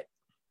website.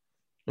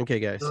 Okay,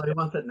 guys. No, I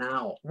want it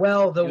now.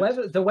 Well, the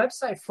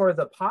website for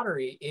the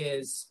pottery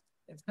it's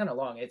kind of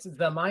long. It's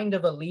the Mind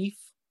of a Leaf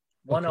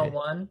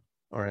 101.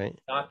 All right.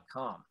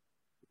 .com.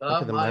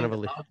 The Mind of a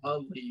Leaf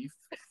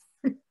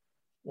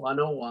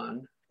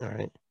 101. All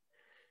right.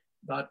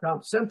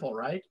 .com. Simple,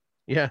 right?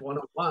 Yeah.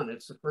 101.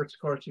 It's the first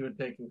course you would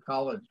take in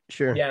college.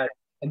 Sure. Yeah.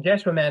 And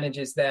Joshua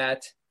manages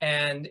that,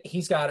 and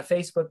he's got a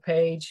Facebook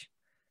page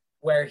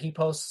where he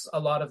posts a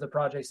lot of the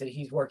projects that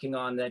he's working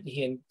on, that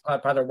he and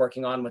Cloudpiler are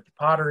working on with the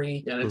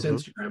pottery. And it's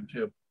Instagram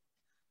too.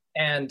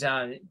 And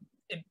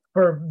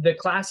for the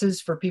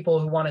classes, for people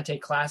who want to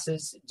take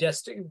classes,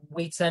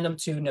 we send them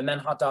to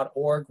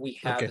namenhot.org. We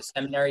have a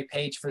seminary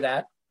page for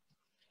that.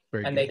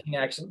 Very and good. they can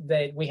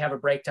actually, we have a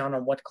breakdown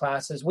on what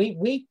classes.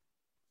 We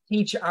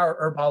teach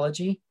our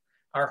herbology,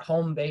 our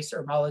home-based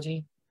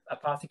herbology,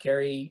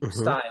 apothecary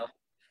style,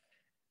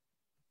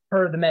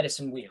 per the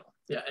medicine wheel.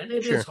 Yeah, and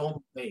it is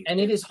home-based.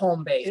 And it is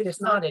home-based.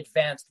 It's not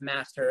advanced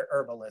master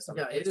herbalism.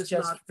 Yeah, it's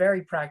just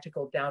very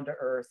practical,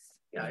 down-to-earth.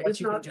 Yeah,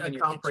 it's not a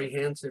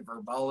comprehensive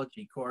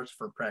herbology course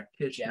for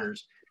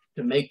practitioners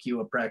to make you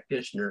a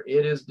practitioner.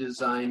 It is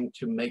designed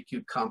to make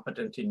you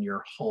competent in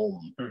your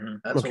home.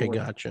 That's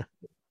gotcha.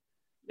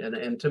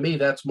 And to me,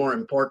 that's more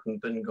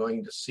important than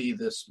going to see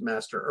this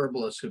master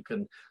herbalist who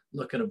can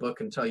look at a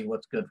book and tell you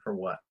what's good for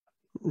what.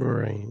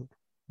 Right.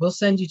 We'll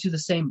send you to the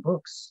same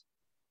books.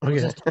 Okay.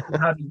 We'll just teach you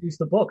how to use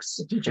the books.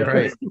 We'll teach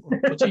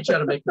you how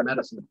to make the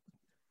medicine.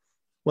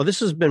 Well, this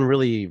has been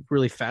really,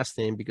 really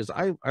fascinating because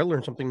I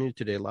learned something new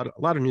today. A lot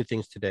of new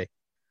things today,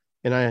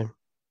 and I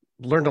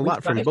learned a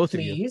lot from both of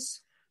you.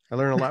 I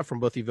learned a lot from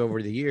both of you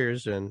over the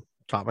years, and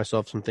taught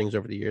myself some things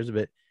over the years.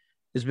 But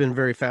it's been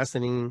very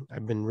fascinating.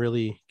 I've been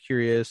really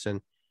curious, and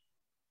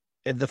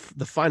the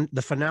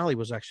finale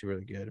was actually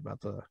really good.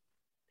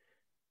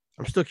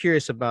 I'm still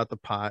curious about the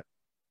pot,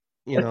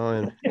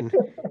 and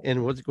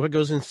what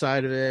goes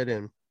inside of it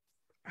and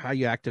how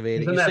you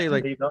activate it. You say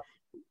like.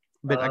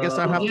 But I guess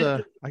I'll have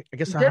to.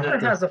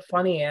 Joshua has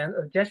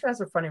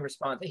a funny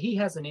response. He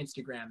has an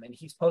Instagram, and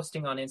he's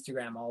posting on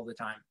Instagram all the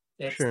time.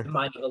 It's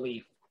Mind of a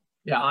Leaf,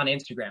 on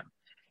Instagram,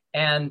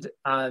 and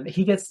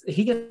he gets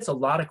a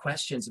lot of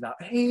questions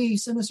about, hey,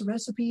 send us a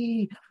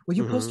recipe. Will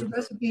you post a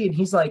recipe? And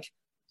he's like,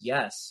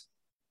 yes,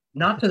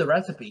 not to the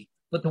recipe,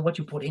 but to what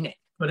you put in it.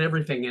 Put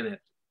everything in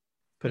it.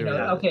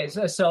 Okay,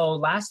 so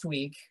last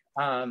week,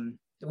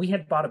 we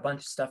had bought a bunch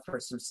of stuff for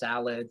some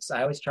salads.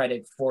 I always try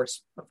to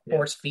force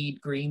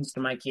feed greens to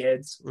my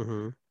kids.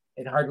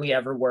 It hardly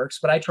ever works,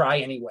 but I try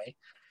anyway.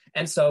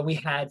 And so we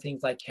had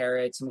things like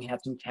carrots, and we had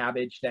some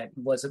cabbage that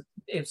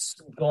it's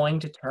going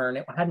to turn.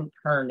 It hadn't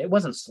turned. It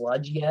wasn't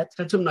sludge yet.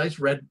 Had some nice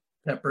red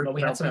peppers. But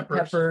we had some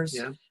peppers.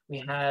 Yeah. We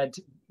had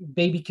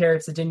baby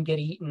carrots that didn't get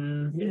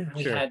eaten. Yeah,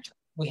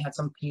 we had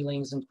some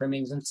peelings and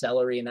trimmings and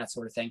celery and that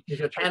sort of thing.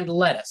 And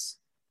lettuce.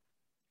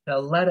 The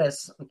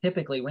lettuce,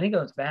 typically, when it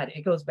goes bad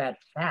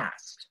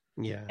fast.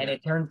 Yeah. And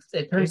it turns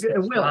to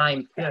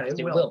slime fast. Yeah,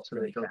 it will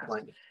really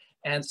fast.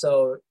 And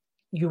so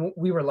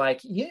we were like,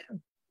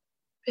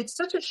 it's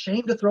such a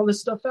shame to throw this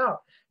stuff out.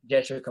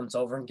 Joshua comes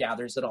over and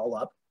gathers it all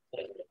up.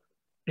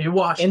 He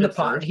washed it in the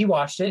pot. He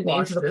washed it, and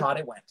into the pot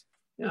it went.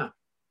 Yeah.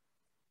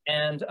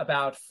 And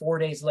about 4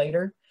 days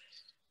later,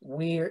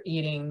 we're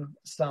eating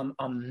some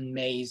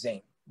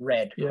amazing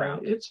red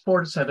crown. It's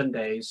 4 to 7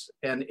 days,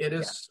 and it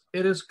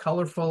is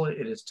colorful.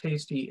 It is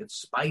tasty.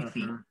 It's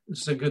spicy.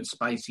 It's a good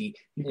spicy.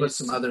 You put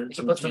some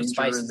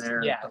ginger in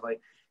there. Yeah,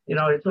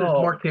 it's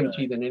more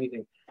kimchi than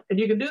anything. And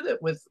you can do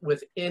that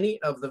with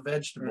any of the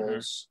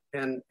vegetables,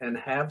 and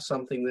have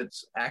something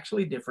that's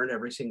actually different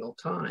every single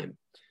time.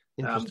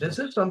 This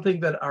is something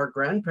that our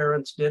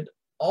grandparents did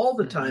all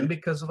the time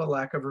because of a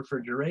lack of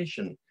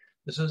refrigeration.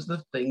 This is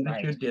the thing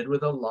that you did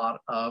with a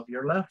lot of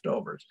your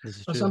leftovers.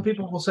 So some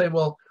people will say,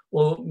 well,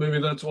 maybe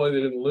that's why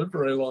they didn't live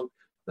very long.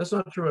 That's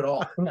not true at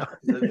all. No.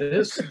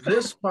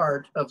 This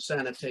part of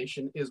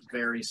sanitation is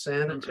very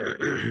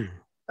sanitary.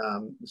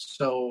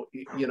 So,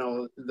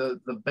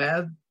 the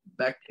bad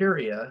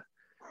bacteria,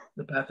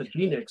 the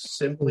pathogenics,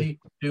 simply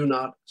do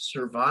not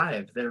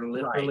survive. They're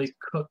literally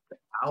cooked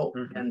out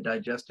and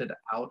digested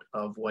out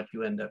of what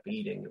you end up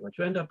eating. What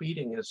you end up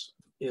eating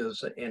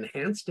is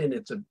enhanced in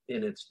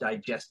its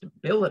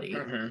digestibility,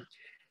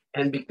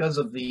 and because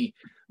of the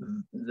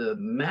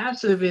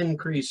massive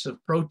increase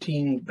of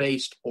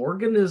protein-based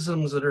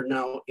organisms that are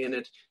now in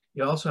it,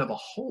 you also have a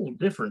whole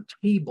different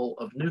table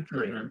of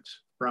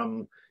nutrients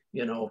from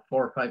 4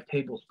 or 5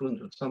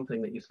 tablespoons of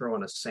something that you throw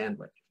on a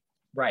sandwich.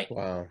 Right.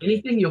 Wow.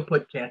 Anything you'll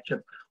put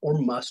ketchup or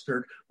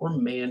mustard or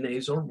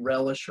mayonnaise or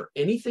relish or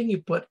anything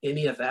you put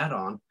any of that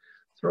on,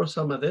 throw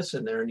some of this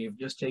in there, and you've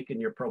just taken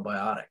your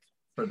probiotic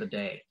for the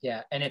day.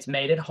 Yeah, and it's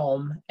made at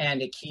home,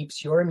 and it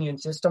keeps your immune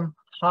system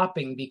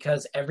hopping,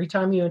 because every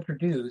time you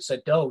introduce a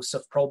dose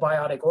of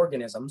probiotic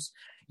organisms,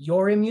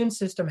 your immune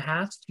system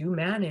has to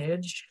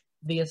manage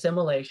the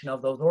assimilation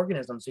of those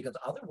organisms, because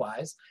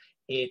otherwise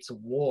it's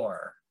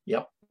war.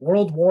 Yep.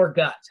 World War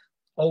gut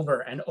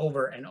over and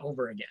over and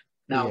over again.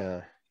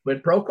 Now,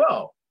 quid pro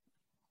quo.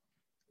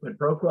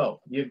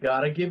 You got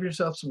to give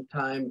yourself some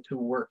time to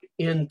work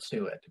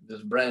into it. If this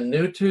is brand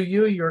new to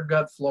you, your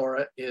gut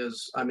flora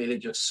it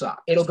just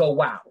sucks. It'll go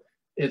wow.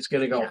 It's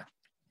going to go. Yeah.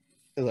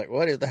 It's like,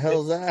 what the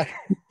hell is that?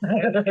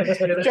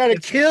 Trying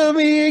to kill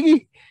me,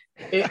 Iggy.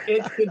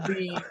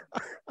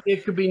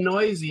 It could be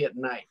noisy at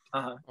night.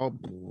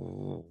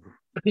 Oh,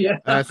 yeah.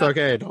 That's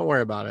okay. Don't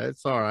worry about it.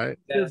 It's all right.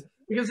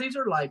 Because these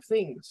are live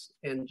things,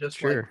 and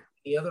just like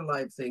the other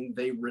live thing,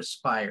 they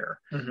respire.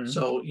 Mhm.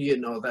 So,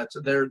 that's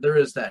there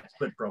is that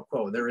quid pro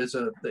quo.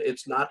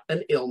 It's not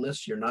an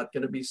illness. You're not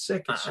going to be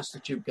sick. It's just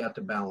that you've got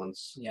to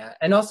balance. Yeah.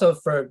 And also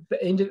for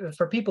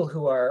people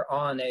who are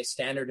on a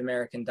standard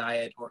American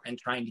diet and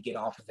trying to get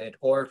off of it,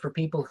 or for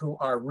people who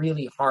are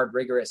really hard,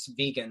 rigorous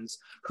vegans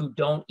who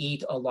don't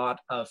eat a lot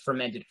of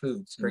fermented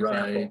foods, for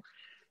example,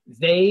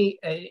 they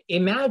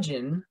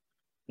imagine,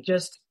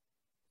 just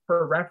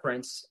for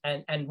reference,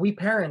 and we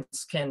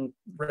parents can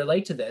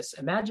relate to this.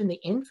 Imagine the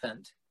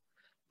infant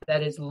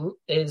that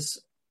is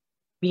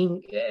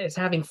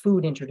having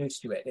food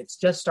introduced to it. It's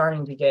just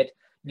starting to get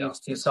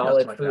used to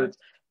solid foods.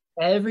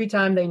 Every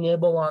time they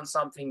nibble on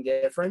something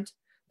different,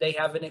 they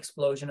have an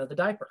explosion of the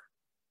diaper.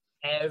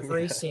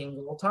 Every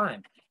single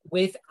time,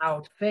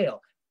 without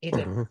fail. It's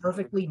a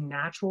perfectly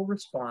natural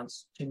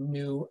response to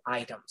new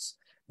items.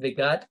 The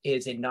gut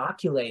is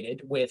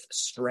inoculated with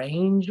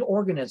strange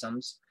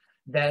organisms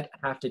that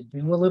have to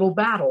do a little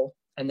battle,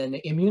 and then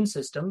the immune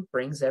system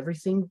brings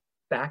everything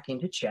back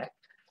into check,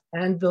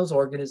 and those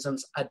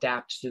organisms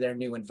adapt to their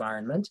new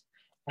environment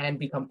and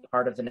become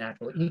part of the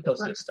natural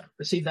ecosystem.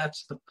 Right. See,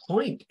 that's the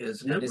point,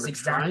 isn't it? That is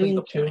exactly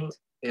the point.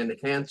 To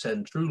enhance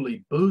and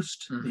truly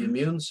boost the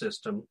immune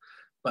system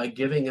by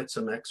giving it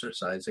some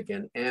exercise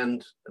again,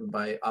 and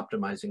by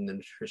optimizing the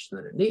nutrition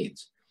that it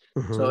needs.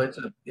 So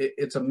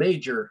it's a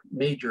major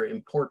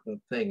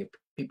important thing. If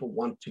people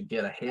want to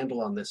get a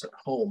handle on this at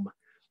home,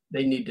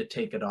 they need to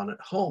take it on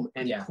at home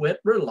and quit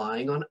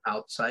relying on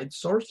outside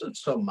sources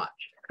so much.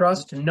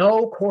 Trust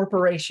no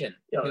corporation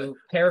who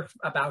care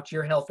about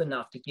your health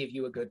enough to give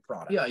you a good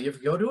product. Yeah, if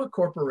you go to a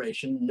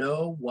corporation,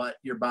 know what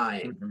you're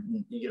buying.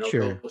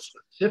 Go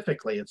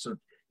specifically. It's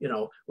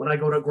when I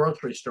go to a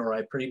grocery store,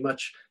 I pretty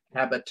much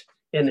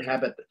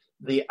inhabit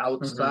the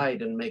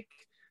outside and make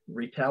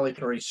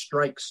retaliatory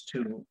strikes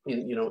in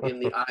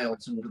the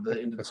aisles into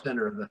the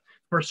center of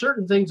for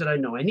certain things that I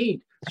know I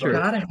need. So you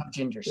gotta have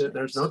ginger snaps.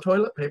 There's no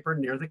toilet paper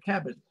near the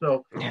cabinet,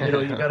 so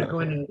you got to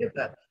go in and get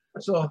that.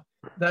 So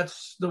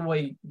that's the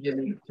way you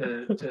need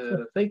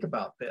to think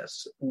about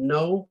this.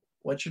 Know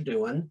what you're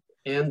doing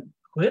and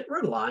quit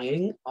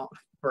relying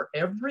for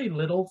every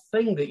little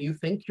thing that you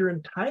think you're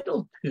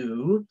entitled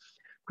to.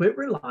 Quit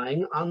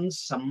relying on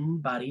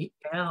somebody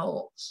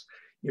else.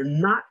 You're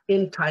not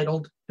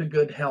entitled to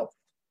good health.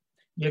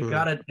 You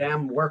gotta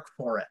damn work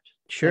for it.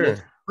 Sure. And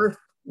it's worth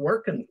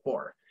working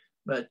for.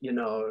 But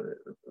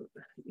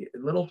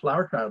little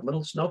flower child,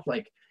 little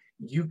snowflake,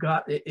 you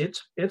got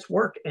it's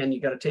work, and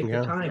you got to take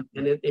the time,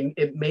 and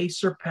it may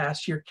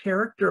surpass your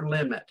character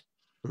limit.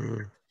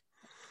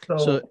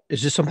 So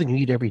is this something you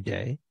eat every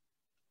day?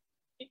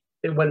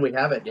 When we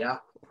have it,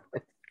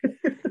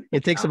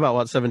 It takes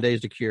about 7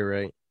 days to cure,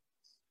 right?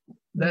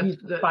 That's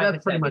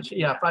pretty much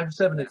 5 to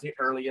 7 is the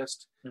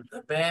earliest.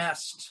 The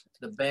best.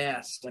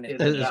 I'm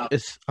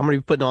gonna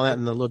be putting all that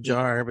in the little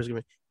jar. Everybody's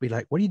gonna be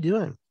like, "What are you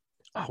doing?"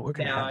 Oh, we're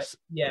gonna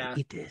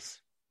eat this.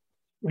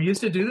 We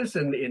used to do this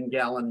in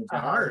gallon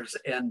jars,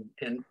 and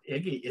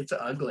Iggy, it's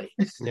ugly.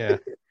 Yeah.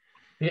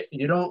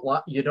 You don't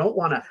want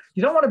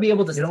to be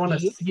able to. You don't want to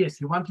see it.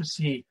 You want to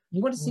see.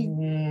 You want to see.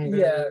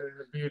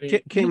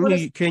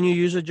 Beauty. Can you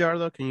use a jar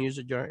though? Can you use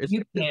a jar?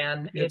 You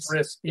can. It's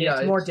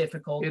more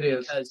difficult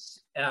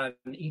because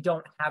you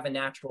don't have a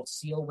natural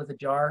seal with a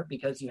jar,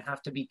 because you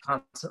have to be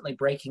constantly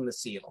breaking the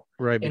seal,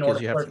 right? In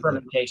order for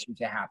fermentation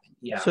to happen.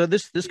 Yeah. So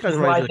this kind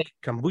of reminds me of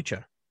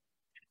kombucha.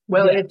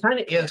 Well, it kind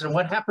of is, and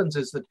what happens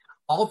is that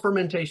all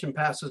fermentation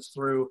passes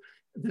through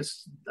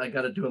this. I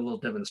got to do a little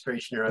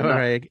demonstration here. All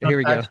right, here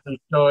we go.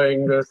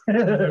 Showing this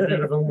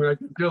beautiful.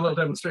 Do a little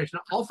demonstration.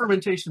 All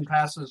fermentation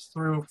passes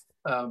through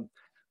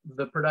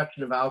the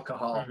production of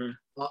alcohol.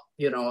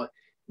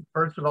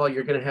 First of all,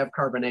 you're going to have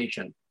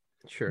carbonation.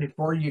 Sure.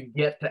 Before you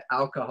get to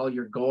alcohol,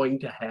 you're going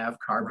to have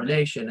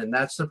carbonation, and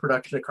that's the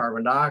production of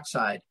carbon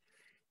dioxide.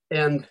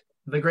 And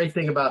the great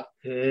thing about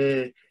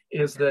it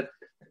is that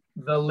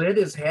the lid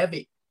is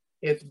heavy.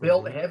 It's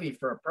built heavy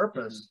for a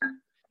purpose,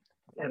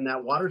 and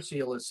that water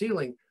seal is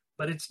sealing,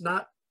 but it's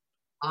not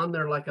on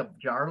there like a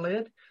jar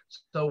lid.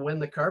 So when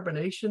the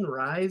carbonation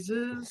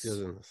rises,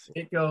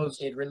 it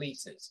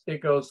releases.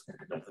 It goes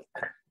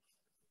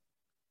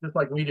just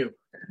like we do.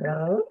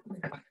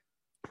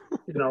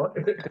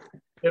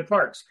 It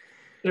farts.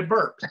 It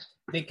burps.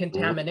 The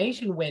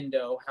contamination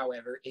window,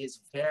 however, is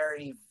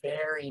very,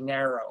 very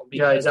narrow,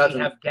 because we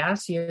have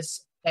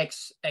gaseous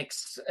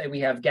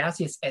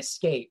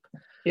escape.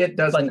 It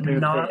doesn't, but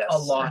not a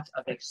lot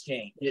of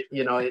exchange.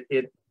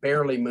 It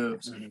barely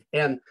moves.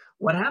 And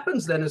what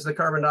happens then is the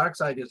carbon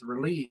dioxide is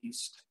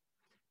released,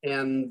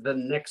 and the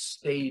next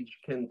stage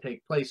can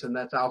take place, and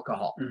that's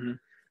alcohol.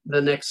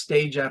 The next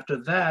stage after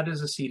that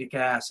is acetic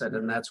acid,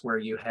 and that's where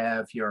you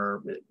have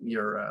your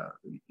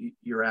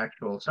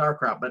actual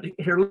sauerkraut. But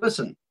here,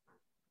 listen.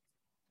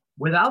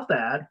 Without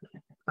that,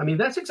 I mean,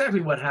 that's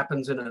exactly what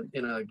happens in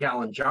a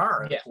gallon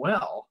jar as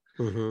well.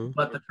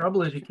 But the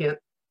trouble is you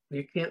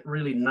can't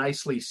really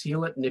nicely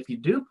seal it, and if you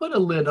do put a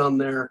lid on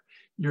there,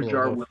 your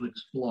jar will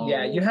explode.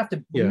 Yeah, you have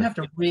to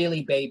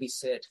really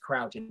babysit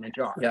kraut in a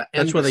jar. Yeah,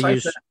 that's where they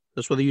use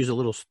That's why they use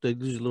they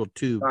use a little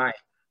tube. Right.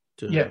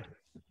 To,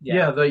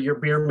 Your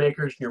beer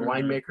makers and your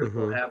wine makers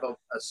will Mhm. have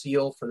a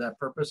seal for that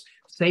purpose.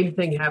 Same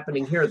thing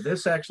happening here.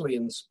 This actually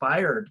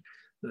inspired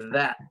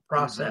that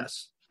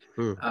process.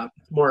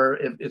 It's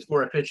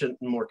more efficient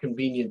and more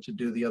convenient to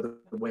do the other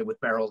way with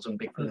barrels and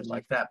big things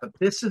like that. But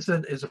this is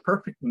a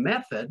perfect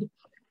method,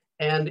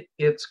 and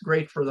it's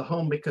great for the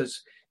home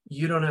because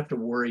you don't have to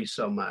worry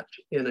so much.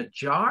 In a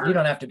jar, You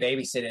don't have to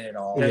babysit it at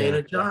all. Yeah, in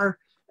a jar,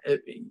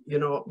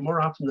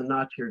 more often than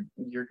not, you're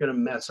going to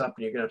mess up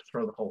and you're going to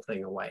throw the whole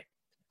thing away.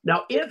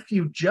 Now, if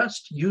you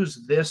just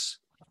use this,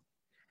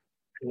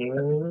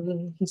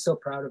 he's so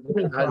proud of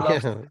me. I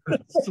love it.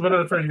 it's one of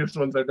the prettiest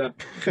ones I've done.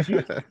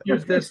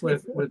 Use this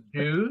with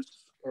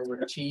juice or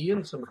with tea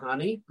and some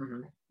honey.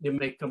 You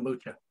make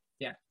kombucha.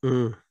 Yeah.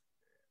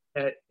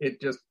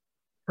 It just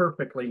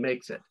perfectly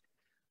makes it.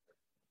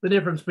 The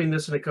difference between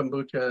this and a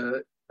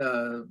kombucha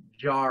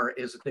jar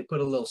is that they put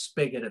a little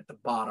spigot at the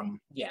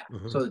bottom,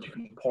 so that you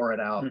can pour it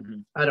out.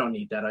 I don't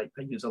need that. I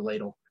use a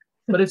ladle,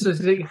 but it's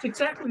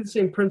exactly the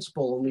same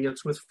principle, only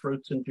it's with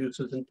fruits and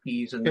juices and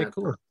teas and that.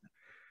 Cool.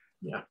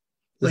 Yeah.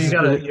 So you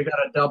got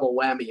a double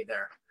whammy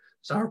there.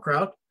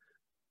 Sauerkraut,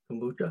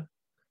 kombucha.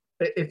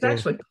 It's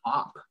actually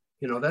pop.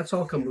 That's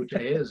all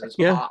kombucha is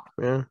pop.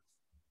 Yeah.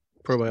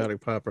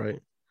 Probiotic pop, right?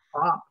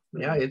 Pop.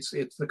 Yeah, it's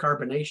the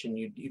carbonation.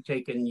 You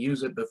take and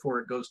use it before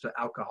it goes to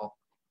alcohol.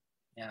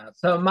 Yeah.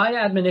 So my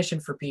admonition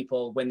for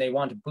people when they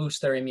want to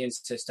boost their immune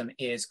system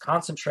is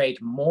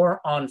concentrate more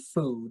on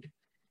food.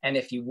 And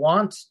if you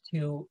want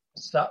to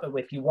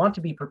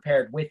be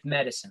prepared with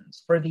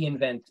medicines for the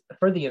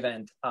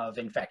event of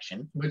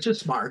infection, which is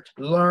smart,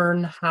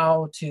 learn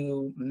how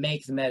to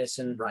make the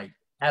medicine right,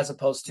 as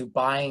opposed to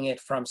buying it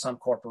from some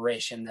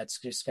corporation that's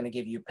just going to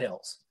give you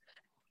pills.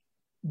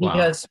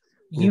 Because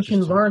you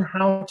can learn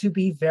how to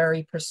be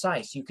very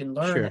precise. You can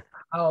learn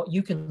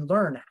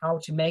how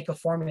to make a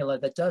formula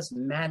that does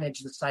manage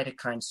the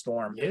cytokine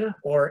storm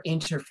or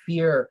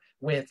interfere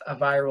with a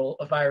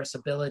virus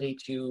ability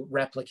to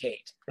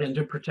replicate and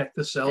to protect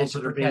the cells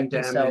that are being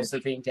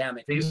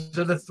damaged. These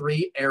are the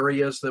three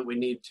areas that we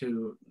need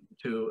to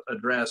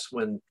address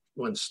when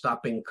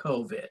stopping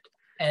COVID.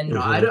 And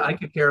I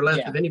could care less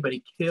if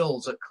anybody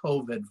kills a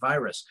COVID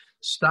virus.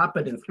 Stop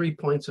it in 3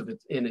 points of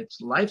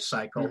its life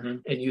cycle,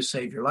 and you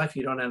save your life.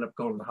 You don't end up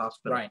going to the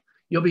hospital. Right.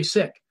 You'll be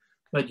sick,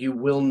 but you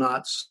will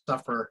not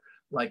suffer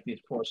like these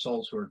poor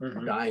souls who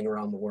are dying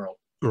around the world.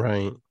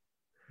 Right.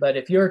 But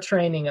if you're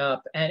training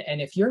up,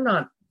 and if you're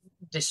not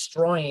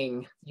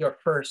destroying your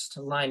first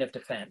line of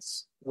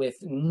defense with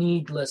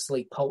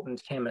needlessly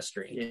potent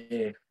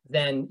chemistry,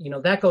 then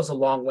that goes a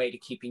long way to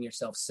keeping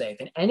yourself safe.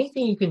 And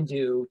anything you can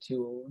do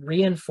to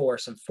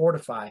reinforce and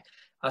fortify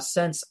a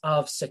sense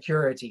of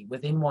security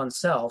within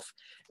oneself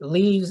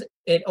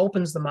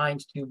opens the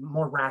mind to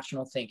more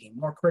rational thinking,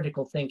 more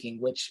critical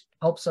thinking, which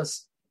helps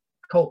us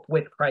cope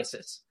with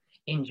crisis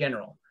in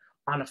general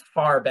on a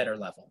far better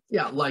level.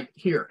 Yeah, like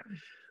here.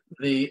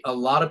 A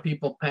lot of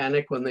people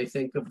panic when they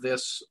think of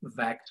this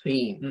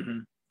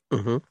vaccine.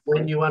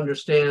 When you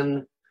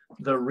understand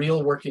the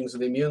real workings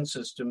of the immune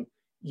system,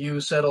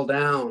 you settle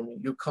down,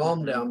 you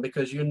calm down,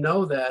 because you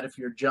know that if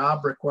your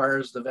job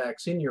requires the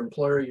vaccine, your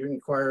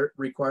employer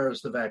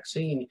requires the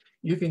vaccine,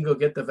 you can go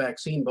get the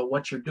vaccine, but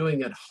what you're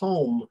doing at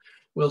home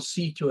will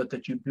see to it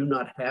that you do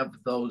not have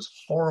those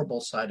horrible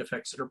side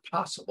effects that are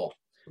possible.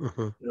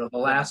 The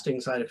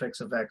lasting side effects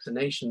of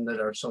vaccination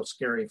that are so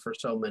scary for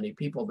so many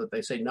people that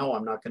they say, no,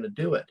 I'm not going to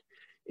do it.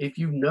 If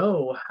you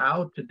know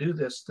how to do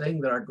this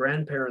thing that our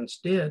grandparents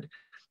did,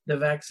 the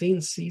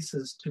vaccine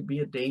ceases to be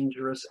a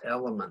dangerous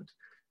element.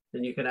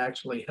 Then you can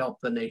actually help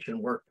the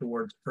nation work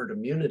towards herd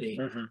immunity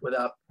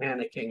without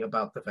panicking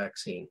about the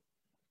vaccine.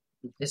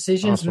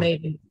 Decisions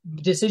made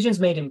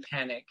in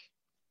panic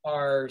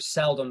are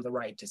seldom the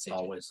right decision.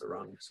 Always the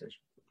wrong decision.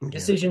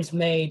 Decisions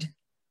made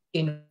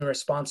in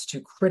response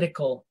to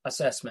critical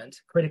assessment,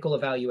 critical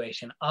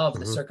evaluation of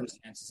the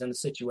circumstances and the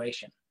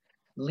situation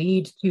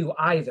lead to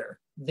either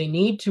the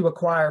need to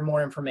acquire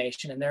more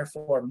information and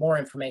therefore more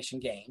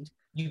information gained.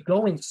 You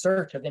go in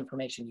search of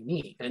information you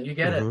need and you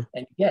get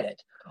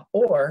it,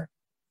 or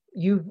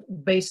you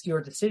based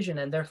your decision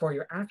and therefore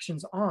your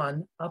actions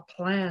on a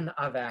plan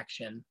of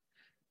action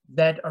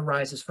that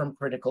arises from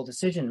critical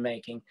decision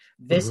making.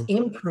 This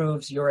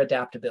improves your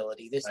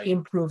adaptability. This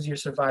improves your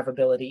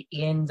survivability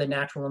in the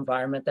natural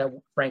environment that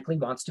frankly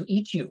wants to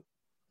eat you.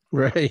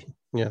 Right.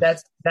 Yeah.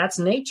 That's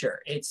nature.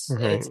 It's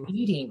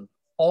eating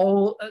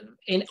all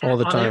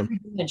the time. Every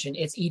dimension,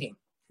 it's eating,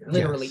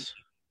 literally. Yes.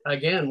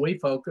 Again, we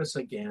focus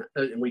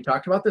and we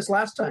talked about this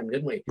last time,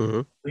 didn't we?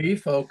 We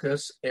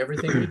focus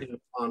everything we do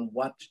on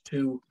what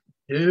to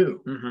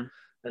do,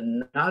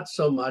 and not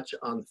so much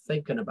on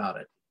thinking about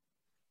it.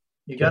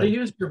 You got to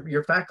use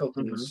your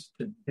faculties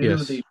to do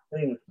these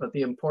things, but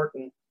the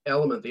important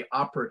element, the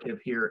operative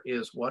here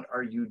is, what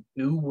are you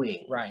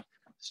doing? Right.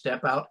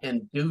 Step out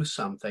and do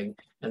something,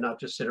 and not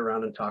just sit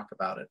around and talk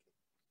about it.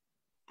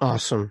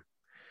 Awesome.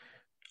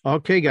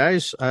 Okay,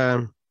 guys,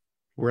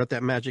 we're at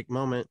that magic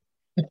moment.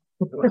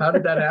 How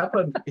did that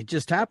happen? It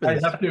just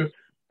happened.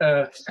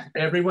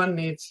 Everyone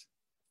needs.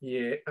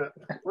 Yeah.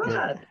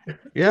 What?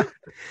 Yeah.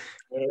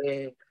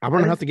 Eh, I'm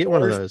gonna have to get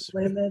one of those.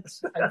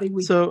 Limits. I think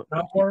we So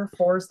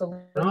four is the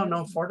limit.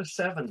 No, 4 to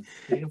 7.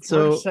 4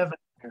 So- to 7.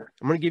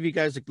 I'm gonna give you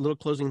guys a little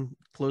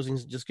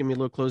closings. Just give me a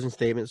little closing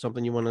statement,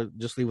 something you want to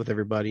just leave with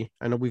everybody.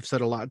 I know we've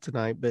said a lot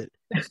tonight, but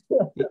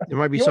there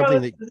might be You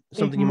something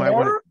wanna you might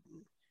want to more?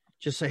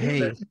 just say.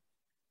 Hey,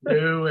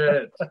 Do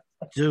it.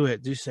 do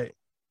it. Do say.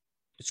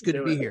 It's good to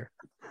Do be it. here.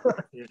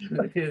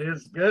 It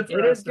is good.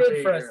 It is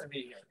good for us to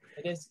be here.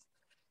 It is,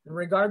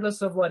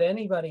 regardless of what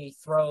anybody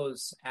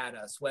throws at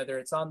us, whether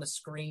it's on the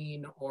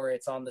screen or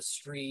it's on the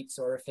streets,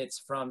 or if it's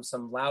from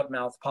some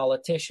loudmouth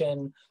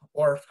politician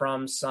or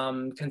from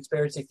some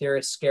conspiracy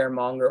theorist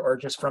scaremonger or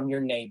just from your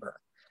neighbor.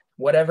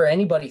 Whatever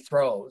anybody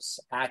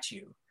throws at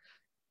you,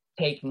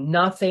 take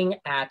nothing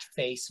at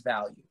face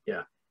value.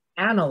 Yeah.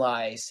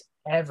 Analyze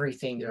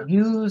everything. Yeah.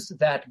 Use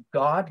that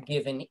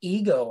God-given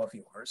ego of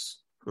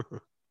yours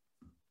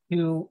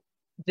to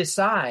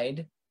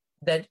decide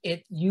that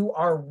you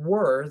are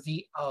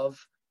worthy of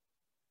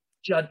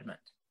judgment.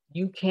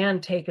 You can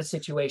take a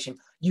situation,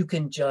 you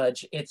can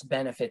judge its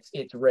benefits,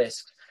 its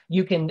risks.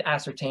 You can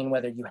ascertain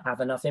whether you have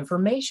enough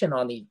information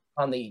on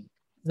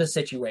the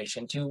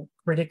situation to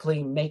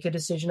critically make a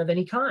decision of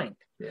any kind.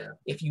 Yeah.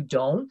 If you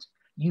don't,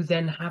 you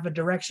then have a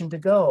direction to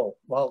go.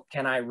 Well,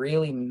 can I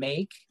really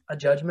make a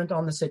judgment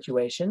on the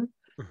situation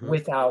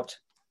without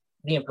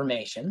the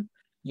information?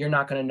 You're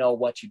not going to know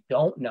what you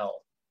don't know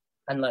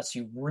unless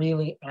you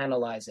really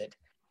analyze it.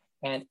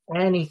 And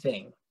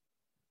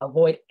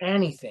avoid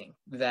anything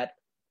that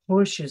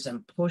pushes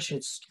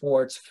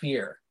towards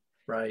fear,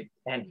 Right.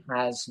 and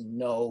has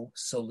no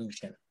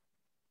solution.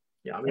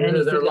 Yeah, I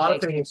mean, there are a lot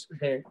of things.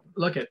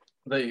 Look at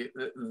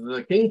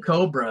the king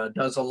cobra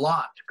does a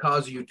lot to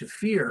cause you to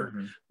fear,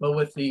 but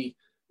with the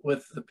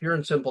pure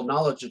and simple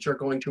knowledge that you're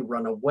going to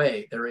run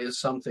away, there is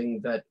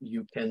something that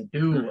you can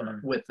do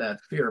with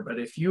that fear. But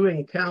if you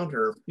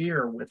encounter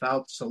fear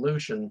without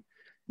solution,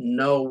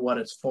 know what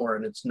it's for,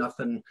 and it's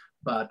nothing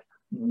but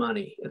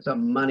money. It's a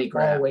money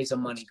grab. Always a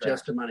money grab.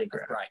 Just a money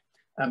grab. That's right.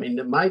 I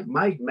mean, my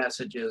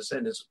message is,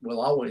 and it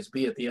will always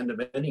be at the end of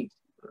any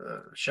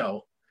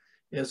show,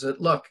 is that,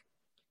 look,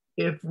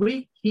 if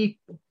we keep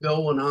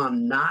going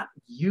on not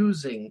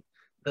using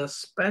the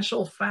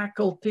special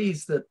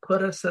faculties that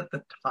put us at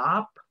the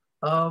top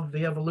of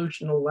the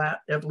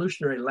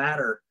evolutionary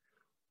ladder,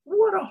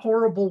 what a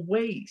horrible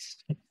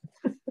waste.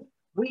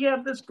 We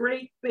have this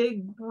great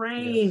big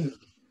brain. Yes.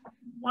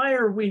 Why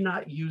are we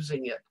not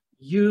using it?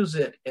 Use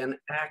it and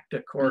act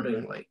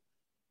accordingly.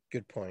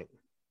 Good point.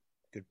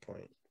 Good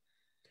point.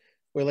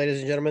 Well, ladies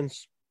and gentlemen,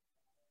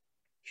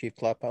 Chief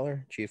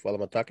Cloudpiler, Chief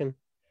Wellamotkin,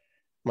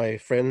 my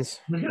friends,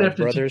 my brothers.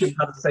 We're going to have to teach you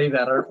how to say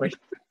that, aren't we?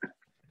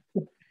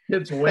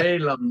 It's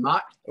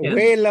Wellamotkin.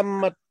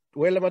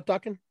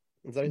 Wellamotkin?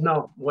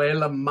 No,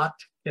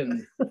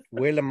 Wellamotkin.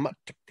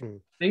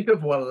 Wellamotkin. Think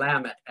of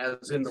Willamette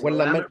as in the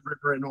Willamette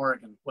River in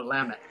Oregon.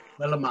 Willamette.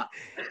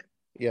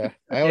 Yeah,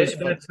 that's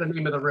the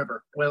name of the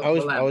river. I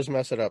always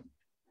mess it up.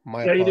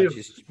 My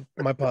apologies. You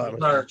do. My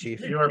apologies,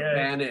 Chief. You are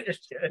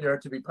banished. You are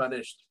to be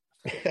punished.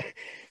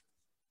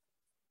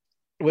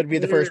 Would be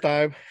the first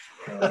time.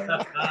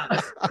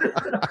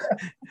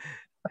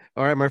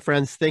 All right, my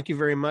friends. Thank you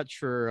very much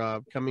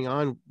for coming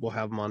on. We'll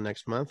have them on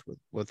next month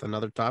with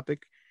another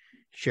topic,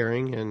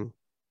 sharing and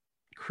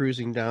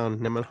cruising down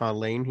Nemaha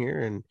Lane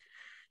here and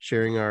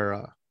sharing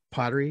our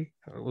pottery.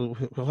 We'll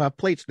have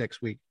plates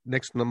next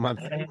month.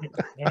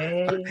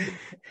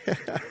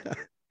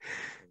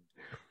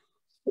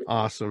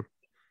 Awesome.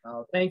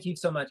 Oh, thank you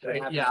so much for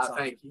having us on.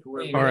 Thank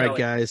you. All right,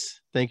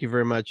 guys. Thank you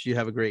very much. You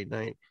have a great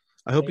night.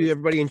 I hope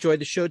everybody enjoyed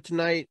the show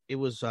tonight. It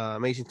was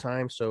amazing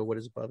time. So what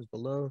is above is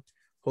below.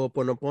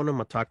 Ho'oponopono,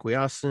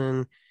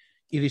 matakuyasin,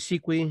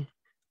 irisikwi.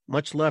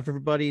 Much love,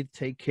 everybody.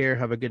 Take care.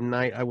 Have a good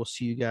night. I will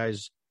see you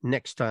guys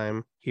next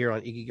time here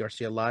on Iggy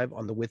Garcia Live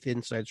on the With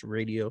Insights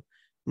Radio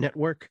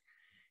Network.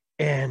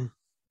 And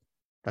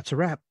that's a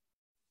wrap.